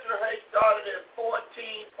perpetual hate started in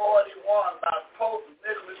 1441 by Pope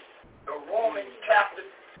Nicholas, the Roman Catholic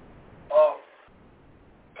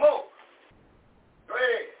Pope.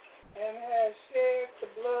 Greg. And has shed the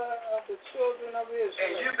blood of the children of Israel.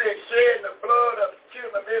 And you've been shedding the blood of the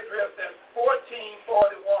children of Israel since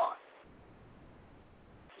 1441.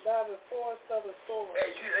 By the force of the sword.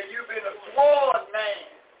 And you've been a sworn man.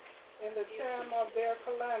 In the time of their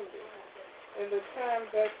calamity. In the time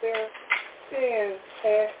that their sins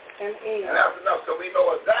had an end. And that's enough. So we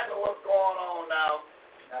know exactly what's going on now.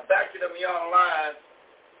 Now back to them young lions.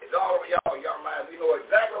 It's all of y'all young lions. We know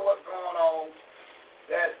exactly what's going on.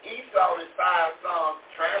 That Esau and his 5 sons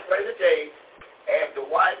translated today as the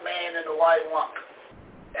white man and the white woman.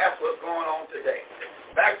 That's what's going on today.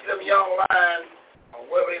 Back to them young lions on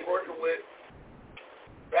whoever they're working with.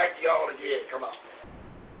 Back to y'all again. Come on.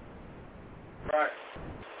 Right.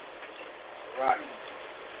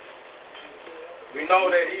 We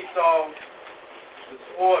know that Esau was a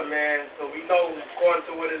sword man, so we know according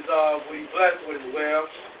to what he blessed with as well.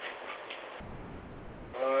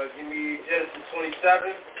 Give me Genesis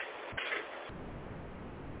 27.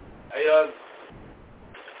 Hey,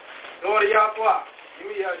 Lord of Yahweh, give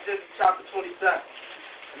me Genesis chapter 27.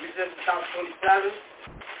 Give me Genesis chapter 27.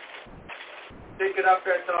 Pick it up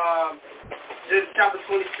at Genesis chapter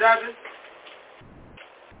 27.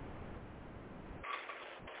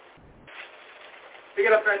 Pick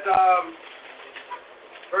it up at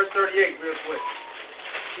verse 38 real quick.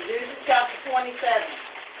 Genesis chapter 27,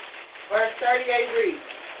 verse 38 reads,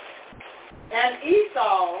 And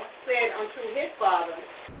Esau said unto his father,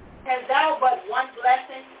 Hast thou but one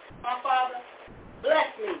blessing, my father? Bless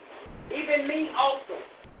me, even me also,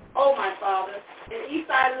 O my father. And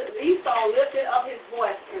Esau lifted up his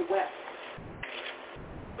voice and wept.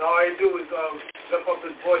 All he do is lift up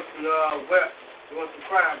his voice and wept. He wants to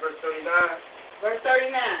cry. Verse 39. Verse 39,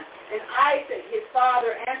 And Isaac his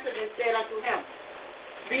father answered and said unto him,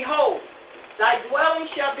 Behold, thy dwelling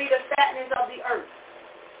shall be the fatness of the earth,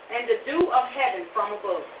 and the dew of heaven from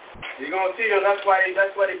above. You're going to see them. That's why they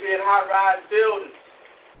be in high-rise buildings.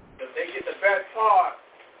 Because they get the best part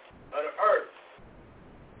of the earth.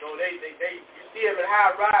 So you see them in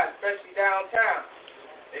high-rise, especially downtown.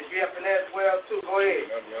 They be up in there as well, too. Go ahead.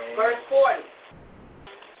 Verse 40.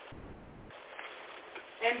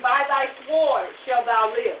 And by thy sword shalt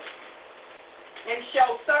thou live, and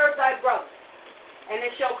shalt serve thy brother. And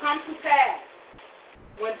it shall come to pass,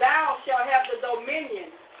 when thou shalt have the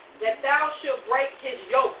dominion, that thou shalt break his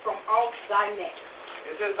yoke from off thy neck.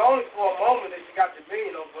 It's just only for a moment that you got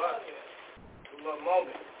dominion over us. A little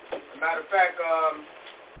moment. As a matter of fact,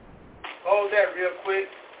 hold that real quick.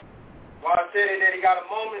 While I said that he got a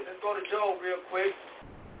moment, let's go to Job real quick.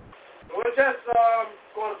 So we'll just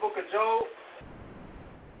go to the book of Job.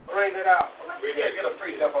 Bring it out. Read that. Get a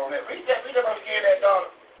precept on that. Read that verse again, that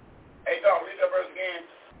daughter. Hey, daughter, read that verse again.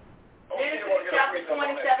 Genesis chapter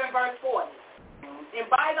 27, verse 40.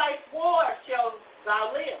 And by thy sword shalt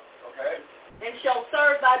thou live. Okay. And shalt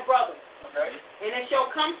serve thy brother. Okay. And it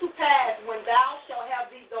shall come to pass, when thou shalt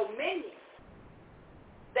have the dominion,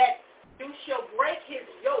 that you shall break his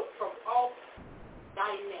yoke from off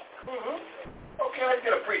thy neck. Mm-hmm. Okay, let's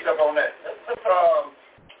get a precept on that. Let's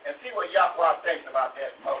and see what Yahweh thinks about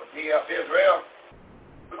that, Mother D of Israel.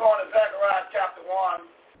 We're going to Zechariah chapter 1,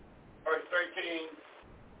 verse 13,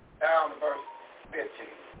 down to verse 15.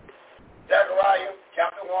 Zechariah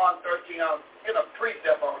chapter 1, 13, I'll get a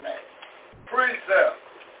precept on that. Precept.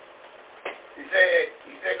 He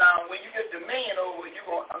said, now when you get dominion over,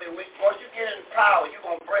 once you get in power, you're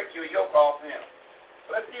going to break your yoke off him.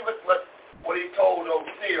 let's see what he told those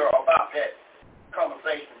seer about that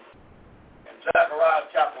conversation. In Zechariah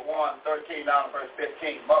chapter 1, 13 down to verse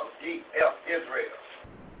 15, Mother D. F. Israel.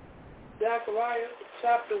 Zechariah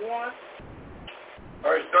chapter 1.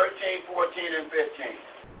 Verse 13, 14, and 15.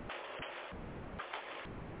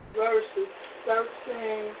 Verses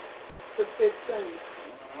 13 to 15.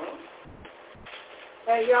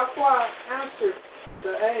 And Yahweh answered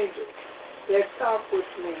the angel that talked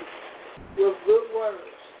with me with good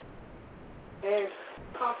words and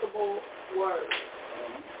comfortable words.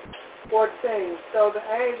 14. So the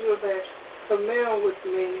angel that communed with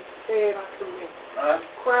me said unto me,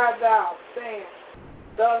 Cry thou, saying,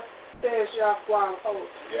 Thus says Yahweh of hosts,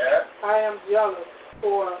 I am jealous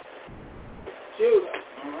for Judah,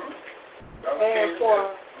 and for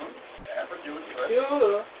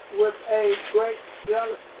Judah with a great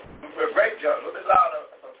jealousy. With a great jealousy. A little bit louder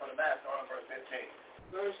for the master on verse 15.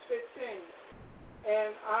 Verse 15.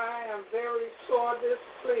 And I am very sore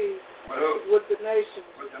displeased with the nations.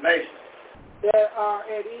 With the nations. That are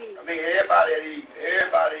at ease. I mean, everybody at ease.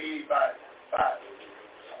 Everybody at ease by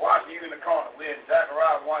watch you in the corner. We're in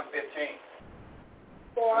Zechariah 1:15.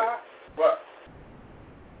 For I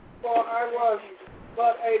was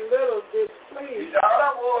but a little displeased. All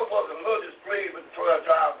I was a little displeased with the 12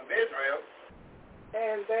 tribes of Israel.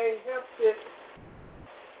 And they helped it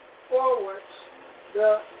forward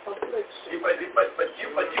the affliction. But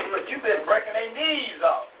you've been breaking their knees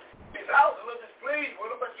off. Because I was a little displeased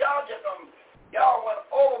with them, but y'all went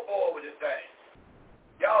overboard with this thing.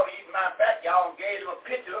 Y'all, even matter of fact, y'all gave them a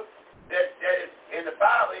picture that is in the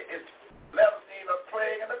Bible is leprosy, a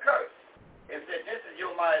plague, and a curse. It said, this is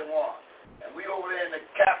your mighty one. And we over there in the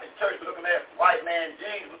Catholic Church looking at white man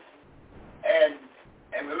Jesus, and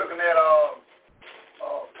we're looking at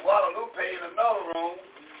Guadalupe in another room,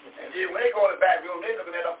 and then when they go to the back room, they're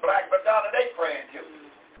looking at a black Madonna they praying to.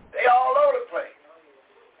 They all over the place.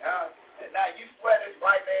 And now you swear this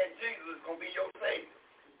white man Jesus is going to be your savior.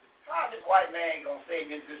 How this white man going to save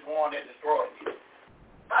you this one that destroyed you?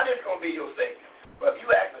 How this going to be your savior? But if you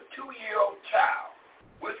ask a 2-year-old child,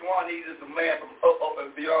 which one of these is the man from up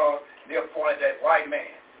and beyond, they'll point at that white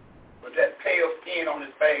man with that pale skin on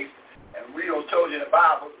his face, and we don't told you in the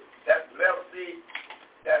Bible, that's leprosy,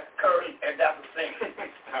 that's curse, and that's a sin.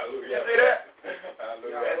 Hallelujah. You see that?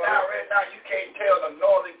 Hallelujah. And now, right now, you can't tell the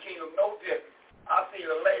northern kingdom no difference. I see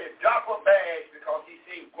the lady drop her bag because she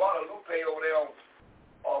seen Guadalupe over there on,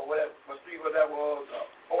 or whatever, what street that was,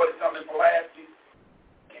 40-something Pulaski.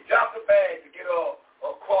 She dropped her bag to get her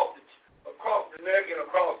across the neck and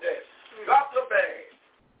across that. Dropped her bag.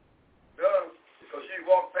 Because she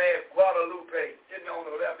walked past Guadalupe sitting on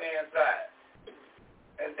the left-hand side.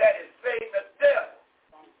 And that is Satan the devil.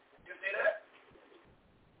 You see that?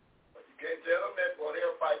 But you can't tell them that, boy,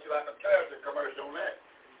 they'll fight you like a television commercial on that.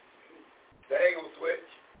 They ain't gonna switch.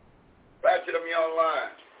 Back to them young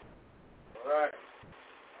line. All right.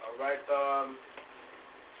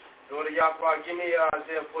 Go to Yahweh. Give me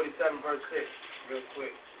Isaiah 47, verse 6, real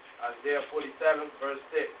quick. Isaiah 47, verse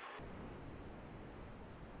 6.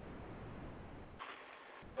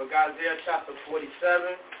 Look, Isaiah chapter 47,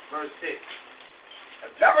 verse 6.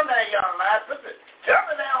 Jumping that young man,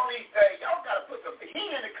 jumping down on these days. Y'all got to put some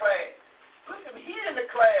heat in the class. Put some heat in the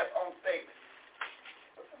class on statement.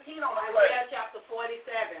 Put some heat on the class. Isaiah chapter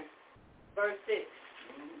 47, verse 6.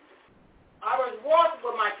 I was wroth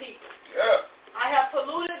with my people. Yeah. I have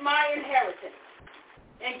polluted my inheritance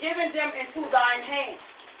and given them into thine hand.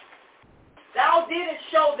 Thou didst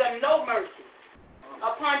show them no mercy.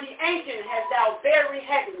 Upon the ancient hast thou very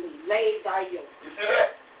heavily laid thy yoke. You see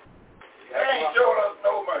that? They ain't showing us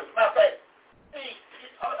no mercy. Matter of fact, see,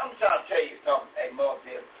 I'm trying to tell you something. Hey, Mother,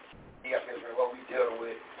 this is what we dealing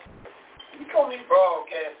with. You come to these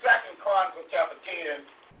broadcasts, 2 Chronicles chapter 10,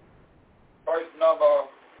 verse number,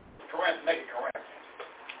 make it Corinthians,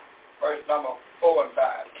 verse number 4 and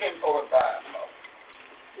 5, 10, 4 and 5, Mother.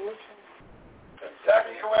 2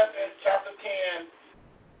 Corinthians chapter 10.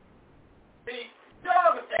 See,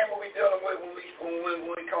 y'all understand what we're dealing with when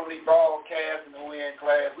we come to these broadcasts and when we're in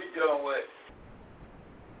class. We're dealing with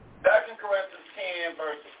 2 Corinthians 10,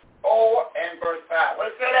 verse 4 and verse 5. What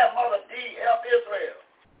does it say that, Mother D. Help Israel?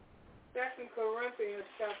 2 Corinthians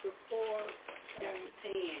chapter 4 and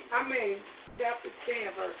 10. Chapter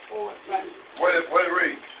 10, verse 4 and 5. What it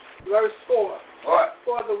read? Verse 4. What?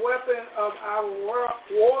 For the weapon of our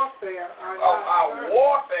warfare are not our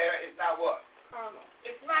warfare is not what? Carnal.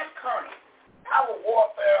 It's not carnal. Our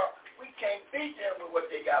warfare, we can't beat them with what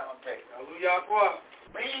they got on tape. Hallelujah.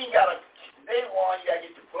 We ain't got to, they want you got to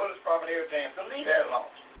get the bullets from and everything. So leave that alone.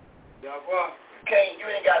 You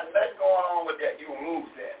ain't got nothing going on with that. You gonna lose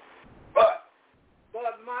that. But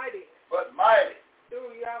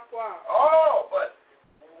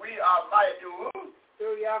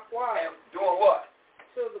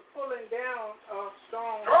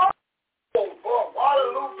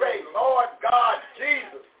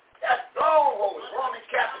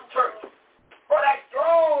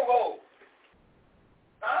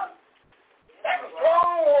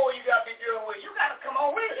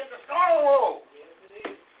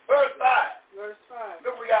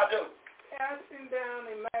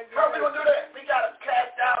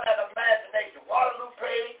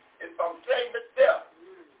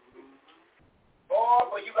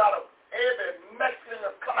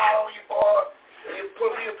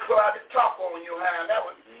put out the top on your hand, that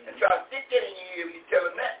one, and try to stick it in your ear when you tell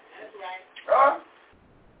them that. That's right. Huh?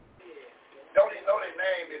 Don't even know their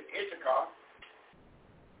name is Issachar.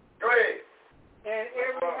 Go ahead. And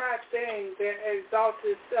every high thing that exalts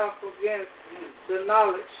itself against the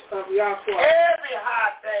knowledge of Yahweh. Every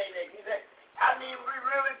high thing that we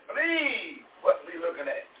really believe what we're looking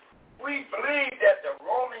at. We believe that the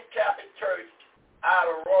Roman Catholic Church out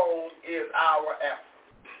of Rome is our answer.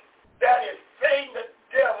 That is Satan the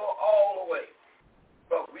devil all the way.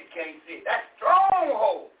 But we can't see it. That's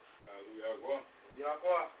stronghold.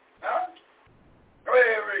 Huh? Go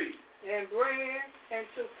ahead, read. And bring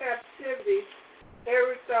into captivity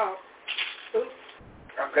every thought.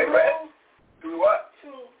 Okay, go ahead. Do what?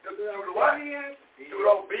 To the what? To the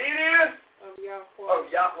obedience of Yahweh. Of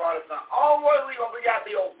Yahweh the Son. Always we got to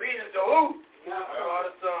be obedient to who? Yahweh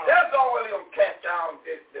the Son. That's the only way we're going to cast down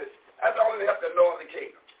this. That's the only way we have to Northern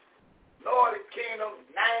Kingdom. Northern Kingdom,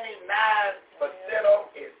 99%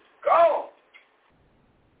 of it is gone.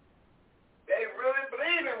 They really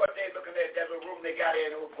believe in what they're looking at. That little room they got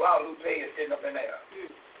in Guadalupe is sitting up in there.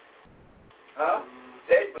 Huh?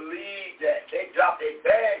 They believe that they drop their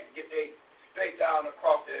bags and get their straight down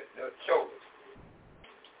across the shoulders.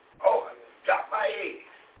 Oh, I drop my egg.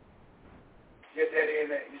 Get that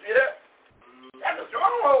in there. You see that? That's a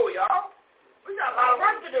stronghold, y'all. We got a lot of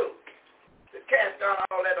work to do to cast down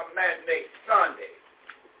all that imagination. Sunday,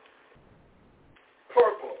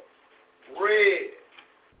 purple, red,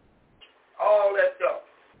 all that stuff.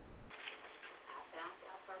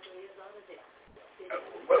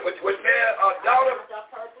 Which man, daughter?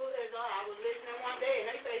 Purple is on. I was listening one day,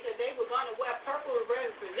 and they said they were going to wear purple to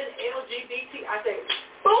represent LGBT. I said,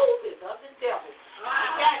 "Fool is of the devil."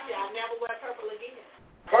 I got you. I never wear purple again.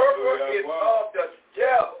 Purple is of the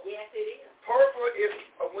devil. Yes, it is. Purple is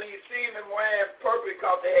when you see them wearing purple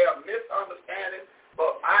because they have misunderstanding.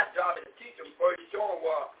 But my job is to teach them first, show them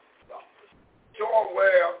where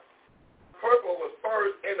purple was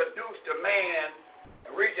first introduced to man.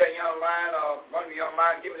 Read that young line, one of the young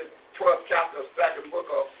lines, give me the 12th chapter of the second book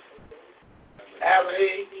of Adam and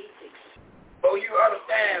Eve. So you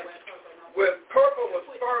understand, when purple was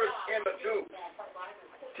first introduced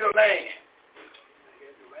to man,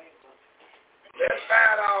 let's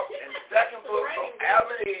find out in the second book of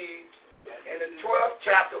Adam and Eve, in the 12th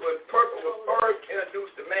chapter, when purple was first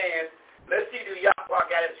introduced to man, let's see do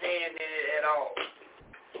Yahweh got his hand in it at all.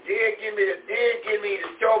 Did give me to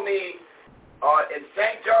show me in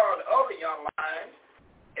St. John, the other young lines,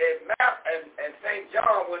 and St.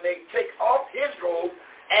 John, when they take off his robe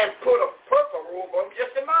and put a purple robe on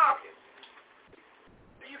just to mark it.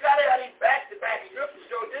 You got to have these back-to-back scriptures.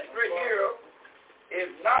 So this right here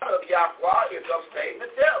is not of Yahweh, it's of Satan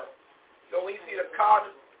the devil. So when you see the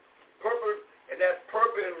cardinal purple, and that's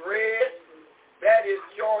purple and red, that is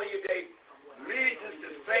showing you they legions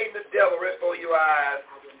to Satan the devil right before your eyes,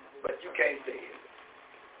 but you can't see it.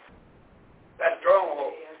 That's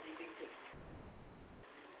stronghold.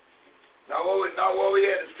 Now what we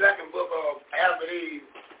had in the second book of Adam and Eve,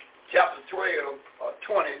 chapter 12 or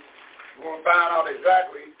 20, we're going to find out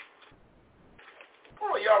exactly.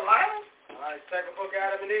 Oh, y'all lying? All right, second book of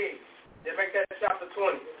Adam and Eve. They make that chapter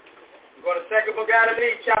 20. We go to second book of Adam and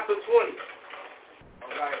Eve, chapter 20.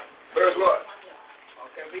 All right. Verse what?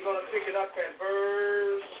 Okay, we're going to pick it up at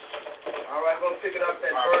verse. All right, we're going to pick it up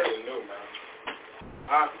at verse.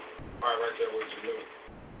 Huh? All right there, what you knew.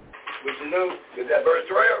 What you knew? Is that verse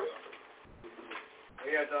 12?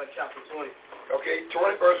 Here's chapter 20. Okay,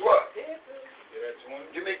 20 verse what? Yeah, that's 20.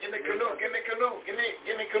 Give me canoe. Give me canoe. Give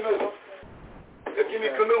me canoe. Give me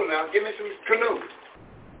canoe now. Give me some canoe.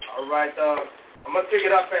 All right, I'm going to pick it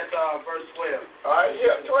up at verse 12. All right,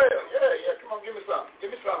 yeah, 12. Yeah. Come on, give me something. Give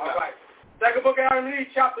me something All now. right. Second book of Adam and Eve,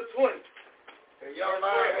 chapter 20. And y'all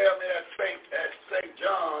mind have me at St.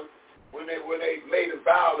 John when they made a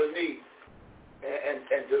vow to me and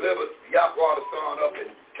delivered Yahweh the Son up and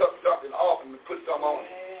took something off and put some on it.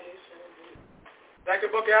 Second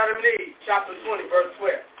book of Adam and Eve, chapter 20, verse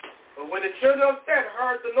 12. But when the children of Seth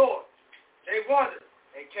heard the Lord, they wondered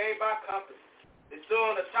and came by company. They stood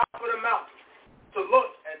on the top of the mountain to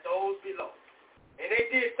look at those below. And they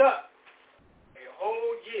did thus a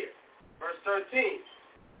whole year. Verse 13.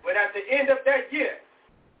 But at the end of that year,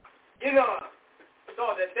 Enon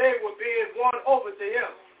saw that they were being won over to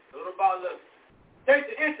him, little by little. Take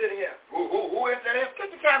the enter him. Who entered him?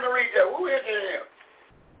 Get the time to read that. Who entered him?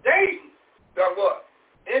 Satan. Done what?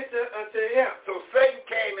 Enter unto him. So Satan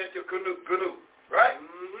came into canoe, right?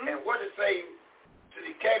 Mm-hmm. And what did Satan, since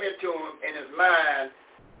he came into him in his mind,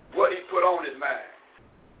 what he put on his mind?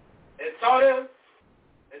 It taught him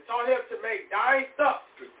to make dying stuff.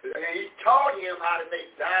 And he taught him how to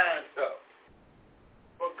make dye and stuff.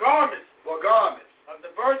 For garments. Of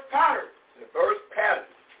diverse patterns.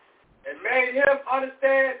 And made him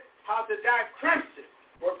understand how to dye crimson.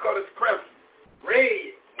 What color is crimson?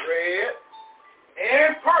 Red.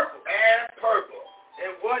 And purple. And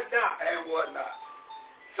whatnot.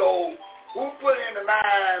 So, who put in the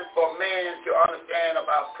mind for man to understand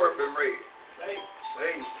about purple and red?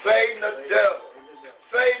 Satan the devil.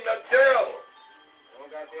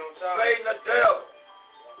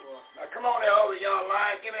 Now come on there, all the young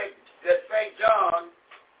lions. Give me that St. John.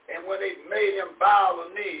 And when they made him bow the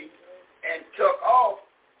knee and took off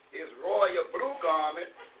his royal blue garment,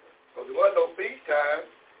 because there was no feast time,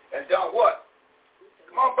 and done what?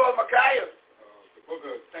 Come on, Brother Micaiah. The book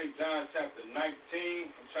of St. John, chapter 19.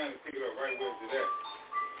 I'm trying to pick it up right where it's at.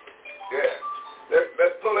 Yeah.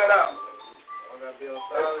 Let's pull it out.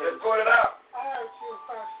 Let's pull it out.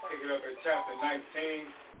 Pick it up at chapter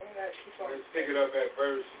 19. Let's pick it up at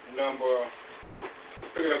verse number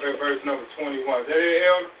 21. Is that it,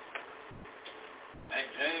 Elder? 19.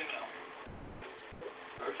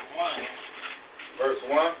 Verse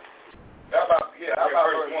 1. How about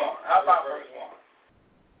verse 1? Verse 1?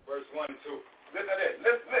 Verse 1 and 2. Listen to this.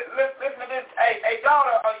 Listen to this. Hey,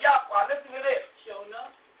 daughter of Yahweh, listen to this. Show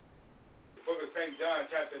enough. The book of St. John,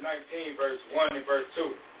 chapter 19, verse 1 and verse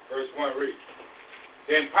 2. Verse 1 reads,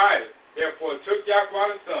 Then Pilate therefore took Yahweh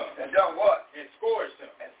the Son. And done what? And scourged him.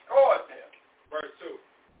 Verse 2.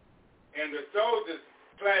 And the soldiers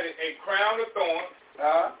planted a crown of thorns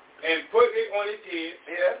and put it on his head.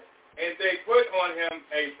 Yes. And they put on him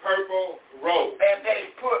a purple robe. And they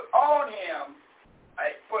put on him,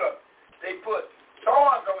 they put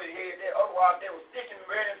thorns on his head. Otherwise, they were sticking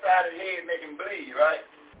right inside his head, making him bleed, right?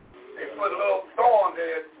 They put a little thorn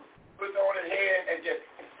there, put it on his head, and just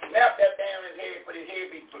snapped that down his head, but his head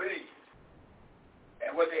be bleeding.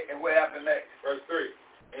 And what happened next? Verse 3.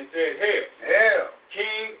 And said, Hail,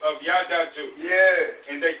 King of Yadaju. Yeah.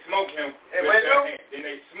 And they smoked him with their hand. And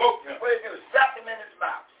they smoked him. What did they do? Slapped him in his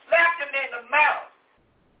mouth. Slapped him in the mouth.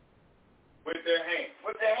 With their hand.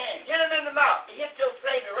 Hit him in the mouth. He hit your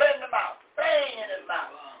Savior right in the mouth. Bang in his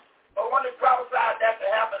mouth. But when they prophesied that to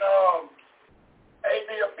happen, A.B.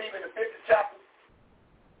 of Phoebe, the 50th chapter,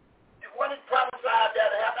 when it prophesied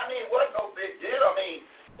that to happen, it wasn't no big deal.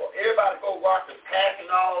 Everybody go watch the pack and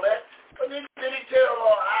all that. But then he tell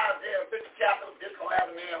Isaiah, 50th chapter, this going to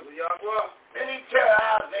happen to him. Then he tell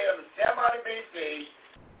Isaiah, the 700 B.C.,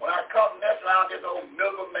 when I come messing around this old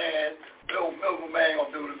miserable man going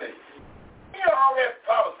to do to me. He already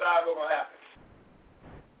prophesied what's going to happen.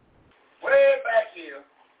 Way back here,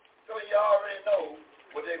 so you already know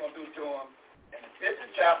what they're going to do to him in the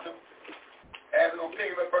 50th chapter, and we're going to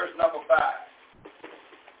pick up at verse number 5.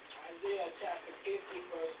 Isaiah chapter 50,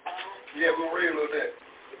 verse 5. Yeah, we'll read a little bit.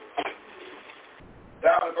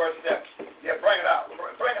 Down to verse 7. Yeah, bring it out.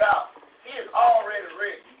 He has already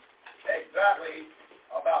written exactly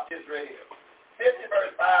about this right here. 50,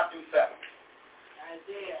 verse 5 through 7.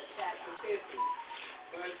 Isaiah chapter 50,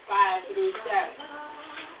 verse 5 through 7.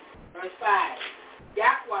 Verse 5.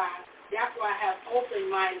 Yahweh hath opened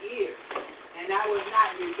mine ears, and I was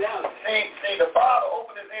not rebellious. See, the Father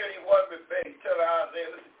opened his ear and he wasn't rebellious. He told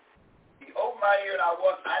Isaiah, listen, he opened my ear and I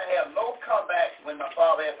didn't have no comeback when my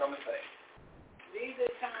Father had something to say.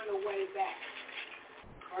 Neither turned away back.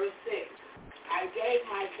 Verse 6. I gave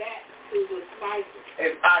my back to the smiters.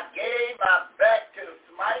 And I gave my back to the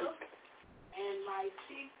smiters. And my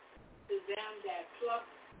cheek to them that pluck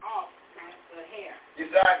off the hair.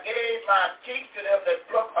 He said, I gave my cheek to them that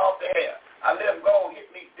pluck off the hair. I let them go and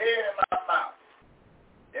hit me dead in my mouth.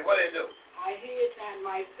 And what did they do? I hid not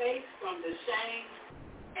my face from the shame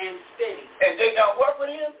and spitting. And they done what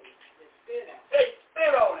with him? They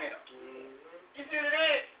spit on him. You see what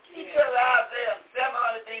it is? He tells Isaiah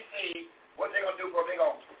 700 B.C. what they're going to do for him. They're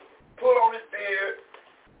going to pull on his beard,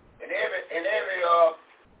 and every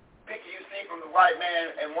picture you see from the white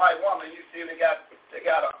man and white woman, you see they got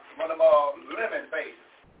one of them lemon faces.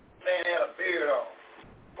 Man had a beard on,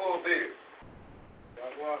 full beard.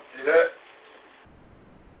 See that?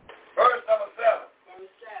 Verse number 7. Verse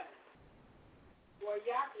 7. For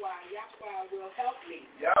Yahweh will help me.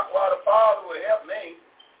 Yahweh the Father will help me.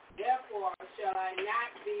 Therefore shall I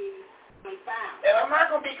not be confounded. And I'm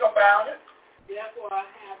not going to be confounded. Therefore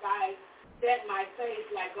have I set my face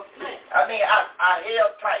like a flint. I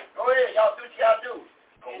held tight. Go ahead, y'all do what y'all do.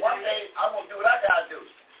 But one day, I'm going to do what I got to do.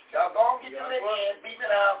 Y'all go and get your lick in, beat me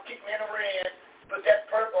down, kick me in the rear, put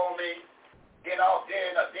that purple on me, then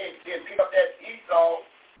pick up that Esau,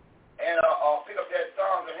 and pick up that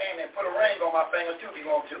Psalms of hand and put a ring on my finger too if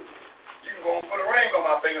you want to. You can go and put a ring on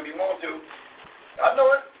my finger if you want to. I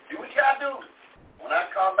know it. I do? When I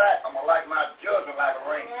come back, I'm going to like my judgment like a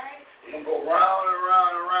ring. It's going to go round and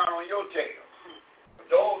round and round on your tail. For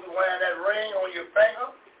those who wear that ring on your finger,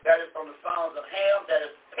 that is from the sons of Ham, that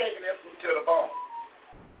is taking us to the bone.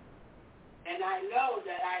 And I know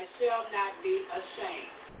that I shall not be ashamed.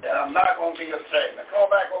 And I'm not going to be ashamed. Now come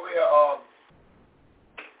back over here,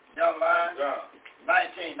 young lion.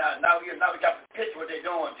 19. Now we got to picture what they're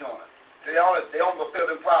doing to him. They only fulfill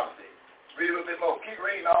their prophecy. Read a little bit more. Keep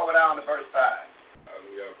reading all the way down to verse 5.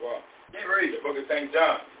 Hallelujah. Well, keep reading. The book of St.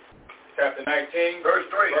 John, chapter 19, verse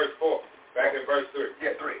 3. Verse 4. Back in verse 3.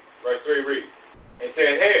 Yeah, 3. Verse 3 reads, and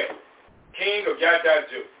said, Hail, King of Yada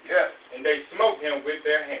Jew. Yes. And they smote him with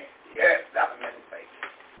their hands. Yes, that's a man's face.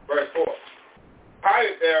 Verse 4.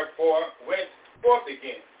 Pilate therefore went forth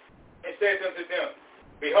again, and said unto them,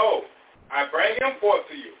 Behold, I bring him forth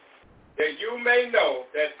to you, that you may know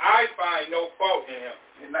that I find no fault in him.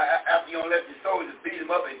 And now, after you don't let your soldiers beat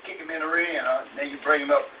him up and kick him in the rear, and then you bring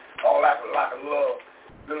him up all like a little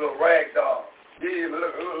rag doll. Yeah,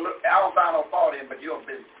 look, I don't find no fault in him, but you've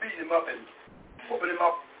been beating him up and whooping him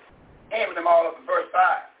up, hammering him all up in verse 5.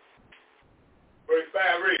 Verse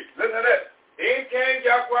 5 reads, listen to this. Then came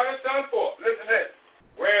Yahweh the son forth. Listen to this.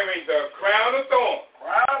 Wearing the crown of thorns.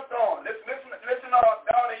 Crown of thorns. Listen,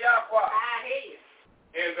 daughter Yahweh. I hear you.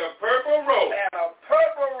 In the purple robe. And a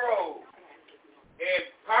purple robe. And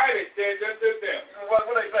Pilate said unto them, what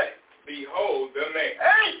they say? Behold the man.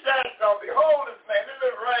 Ain't that so? Behold this man, this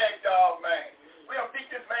little rag dog man. We're going to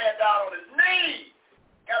beat this man down on his knees.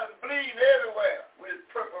 Got him bleeding everywhere with his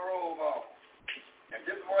purple robe on. And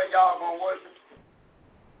this is where y'all going to worship.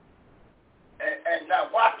 And now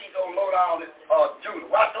watch these old low-down Judah.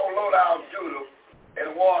 Watch old low-down Judah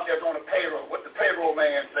and the ones that's on the payroll. What the payroll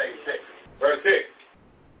man say? Verse 6.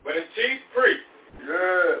 When the chief priest,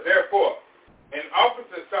 therefore, an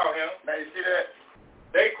officer saw him. Now you see that?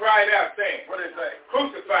 They cried out saying, what did they say?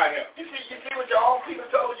 Crucify him. You see what your own people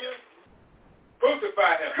told you?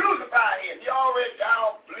 Crucify him. Crucify him. He already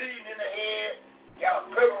down, bleeding in the head, got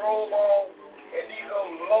a purple robe on, and these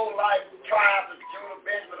old low-life tribes of Judah,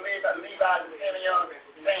 Benjamin, Levi, and Simeon,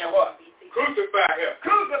 saying what? Crucify him.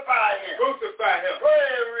 Crucify him. Crucify him. Go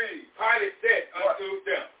ahead and read. Pilate said unto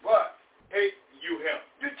them, what? Take you him.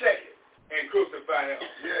 You take it. And crucify him.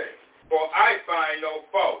 Yeah. For I find no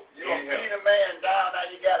fault in him. You're going to beat a man down, now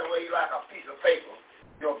you got to weigh like a piece of paper.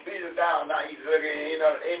 You're going to beat him down, now he's looking, ain't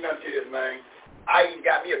nothing to this man. I even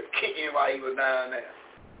got me a kicking while he was down there.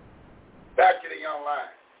 Back to the young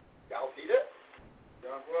lion. Y'all see that?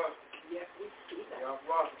 Yes, we see that.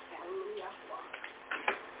 Hallelujah.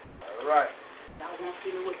 All right. Now we're going to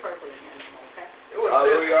see him with purple in him, okay?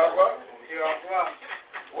 Hallelujah. Well,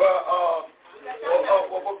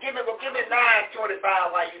 give me 9:25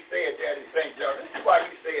 why you said that in St. John. Let's see why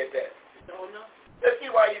you said that. Don't know. Let's see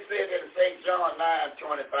why you said that in St. John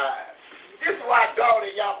 9:25. This is why God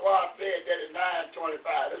and Yahweh said that in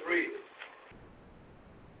 9:25. Let's read it.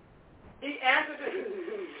 He answered and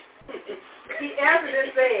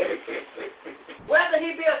said, whether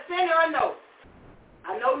he be a sinner or no,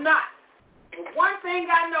 I know not. But one thing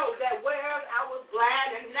I know, that whereas I was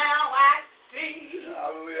blind and now I see.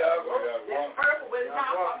 Hallelujah. That purple is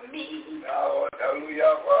not for me.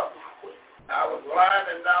 Hallelujah. I was blind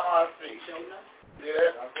and now I see.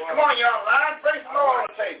 Yeah. Come on, young lion. Praise the Lord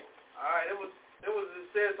on the table. All right. It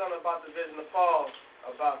said something about the vision of fall,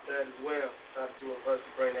 about that as well. Trying to do a verse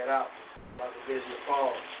to bring that out about the vision of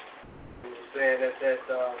fall. It was saying that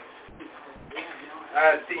I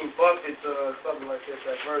had seen buckets or something like that.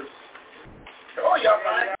 That verse. Come on, young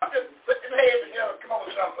lion. Just put your heads together. Come on,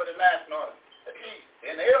 something for the national.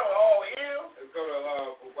 And they don't all ill. Let's go to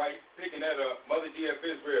while you're speaking at Mother D.F.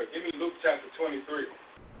 Israel. Give me Luke chapter 23.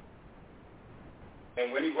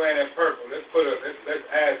 And when he's wearing that purple, let's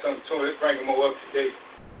add something to it. Let's bring him more up to date.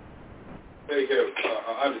 So they get an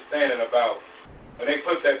understanding about when they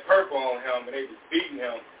put that purple on him and they was beating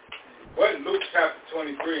him. What Luke chapter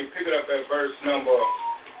 23 and pick it up at verse number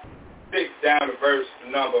 6 down to verse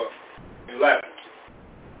number 11.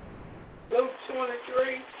 Luke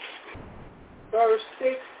 23, verse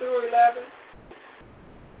 6 through 11.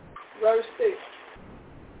 Verse 6.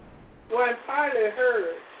 When Pilate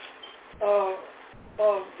heard of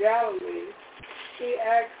Galilee, he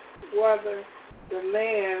asked whether the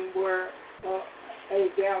man were a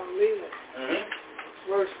Galilean. Mm-hmm.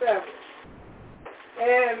 Verse 7.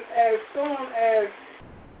 And as soon as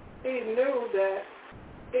he knew that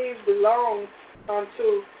he belonged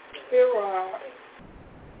unto Herod,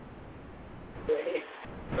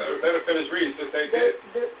 let her finish reading since they did.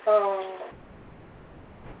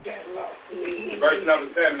 Verse number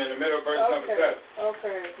 7, in the middle of verse number 7.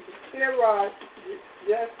 Okay. Herod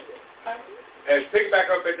And pick back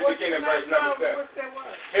up at the beginning, verse number 7. What's that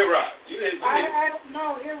word? Herod. I don't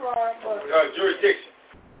know Herod, but jurisdiction.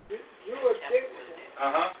 Jurisdiction.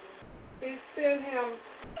 He sent him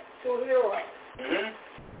to Herod,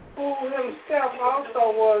 who himself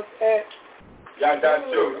also was at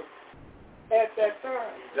Yadachura at that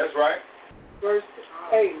time. That's right. Verse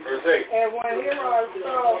 8. Verse 8. And when Herod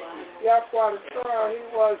saw Yahweh the star, he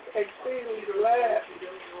was exceedingly glad,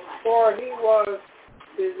 for he was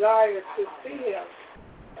desired to see him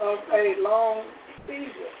of a long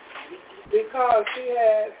season, because he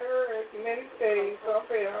had heard many things of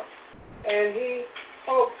him, and he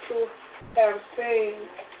hoped to have seen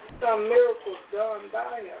some miracles done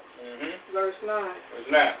by him. Verse 9. Verse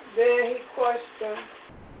 9. Then he questioned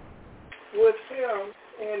with him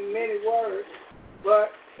in many words,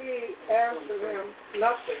 but he answered him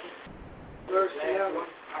nothing. Verse 11.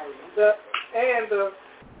 The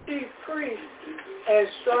chief priests and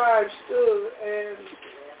scribes stood, and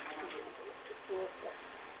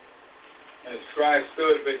the scribes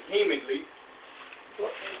stood vehemently.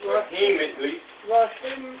 So vehemently,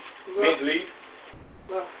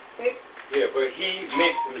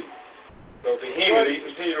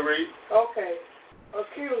 continue to read. Okay.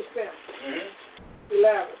 Accused him.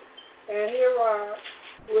 11. And Herod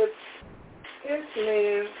with his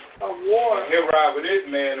men of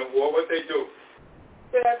war. What they do?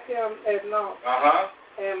 Set him at naught.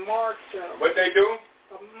 And marked him. What they do?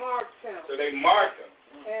 Marked him. So they marked him.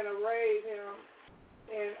 And arrayed him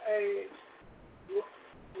in a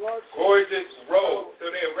gorgeous robe. So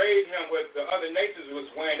they arrayed him with the other nations was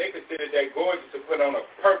wearing. They considered that gorgeous to put on a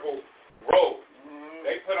purple robe.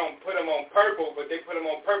 They put him on purple, but they put him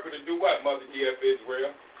on purple to do what, Mother D.F.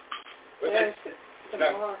 Israel?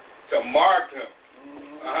 To mark him.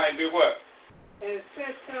 And do what? And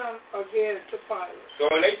sent him again to Pilate. So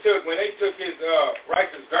when they took his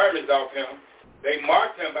righteous garments off him, they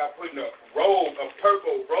marked him by putting a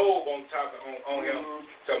purple robe on top on him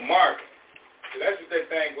to mark him. So that's what that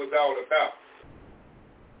thing was all about.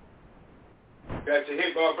 Got your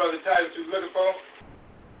hit, Brother Titus, what you looking for?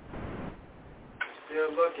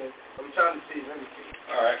 Still looking. I'm trying to see. Let me see.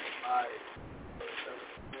 All right.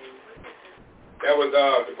 That was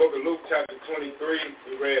the book of Luke, chapter 23.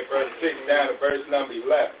 We read verse 6 down to verse number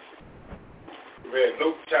 11. We read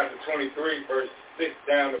Luke, chapter 23, verse 6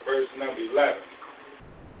 down to verse number 11.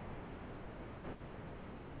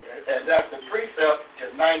 And that's the precept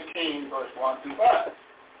is 19, verse 1 through 5.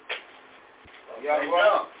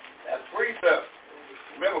 That's precept.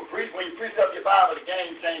 Remember, when you precept your Bible, the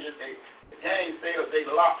game changes. The game says they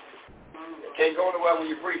locked. They can't go nowhere when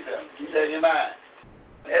you precept. Keep that in your mind.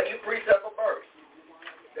 If you precept a verse,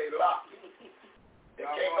 they lock. They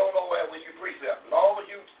can't go nowhere when you precept. As long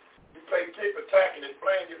as you play tick or tack and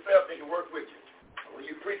explain yourself, they can work with you. When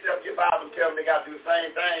you precept your Bible and tell them they got to do the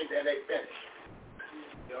same thing, then they finish.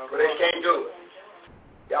 But they can't do it.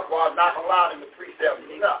 Yahweh's not going to allow them to precept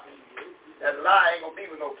nothing. That lie ain't going to be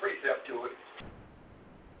with no precept to it.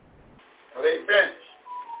 So they finish.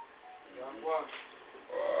 Let me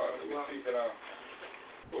see if I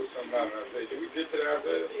pull something out of Isaiah. Did we get to that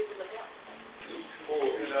Isaiah?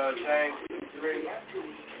 James 2:3.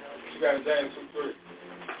 You got James 2:3.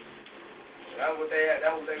 That's what they had.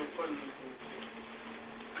 That was what they were putting.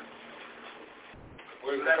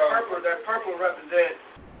 That purple represents.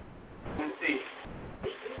 Let's see.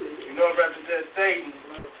 You know it represents Satan.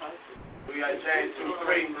 We got James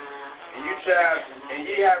 2:3. And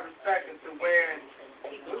ye have respect unto wearing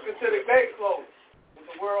what's considered gay clothes with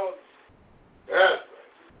the world.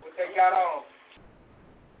 What they got on.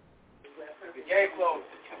 The gay clothes.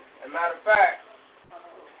 As a matter of fact,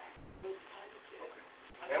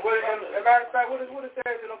 what it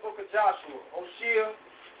says in the book of Joshua, Hosea,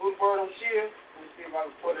 who's word Hosea? Let me see if I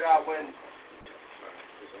can put it out when.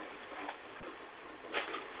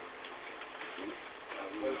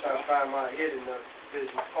 I'm trying to find my hidden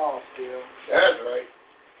business call still. That's right.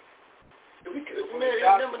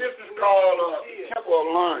 Remember, this is called Temple of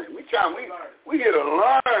Learning. We here to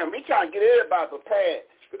learn. We trying to get everybody prepared.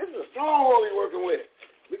 This is a stronghold we're working with.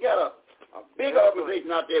 We got a big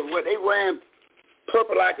organization out there where they wearing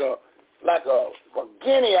purple like a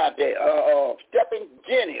guinea out there, stepping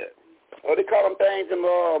guinea. Or they call them things.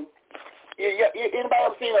 Anybody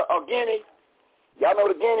ever seen a guinea? Y'all know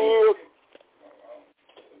what a guinea is?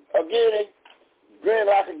 A guinea, grin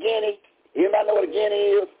like a guinea. Anybody know what a guinea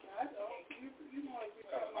is?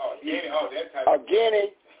 A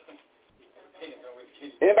guinea.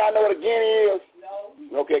 Anybody know what a guinea is?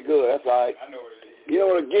 Okay, good. That's all right. You know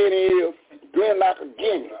what a guinea is? Grin like a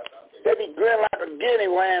guinea. They be grin like a guinea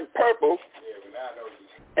wearing purple.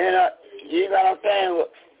 And you know what I'm saying?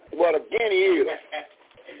 what a guinea is. Is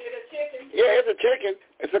it a chicken? Yeah, it's a chicken.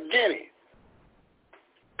 It's a guinea.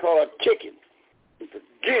 Called a chicken. It's a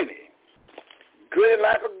guinea. Grinning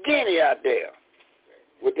like a guinea out there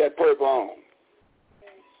with that purple on.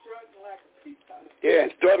 Yeah,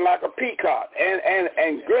 and strutting like a peacock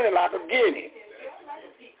and grinning like a guinea.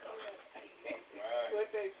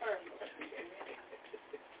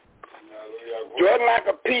 Strutting like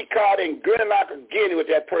a peacock and grinning like a guinea with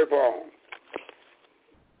that purple on.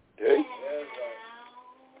 Okay?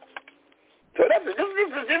 So this is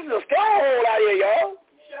a stronghold out here, y'all.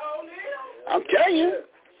 I'm telling you.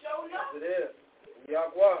 It is.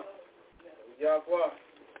 Yahweh.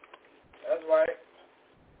 That's right.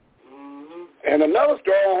 Mm-hmm. And another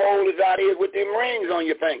stronghold is out here with them rings on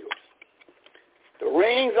your fingers. The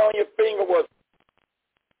rings on your finger was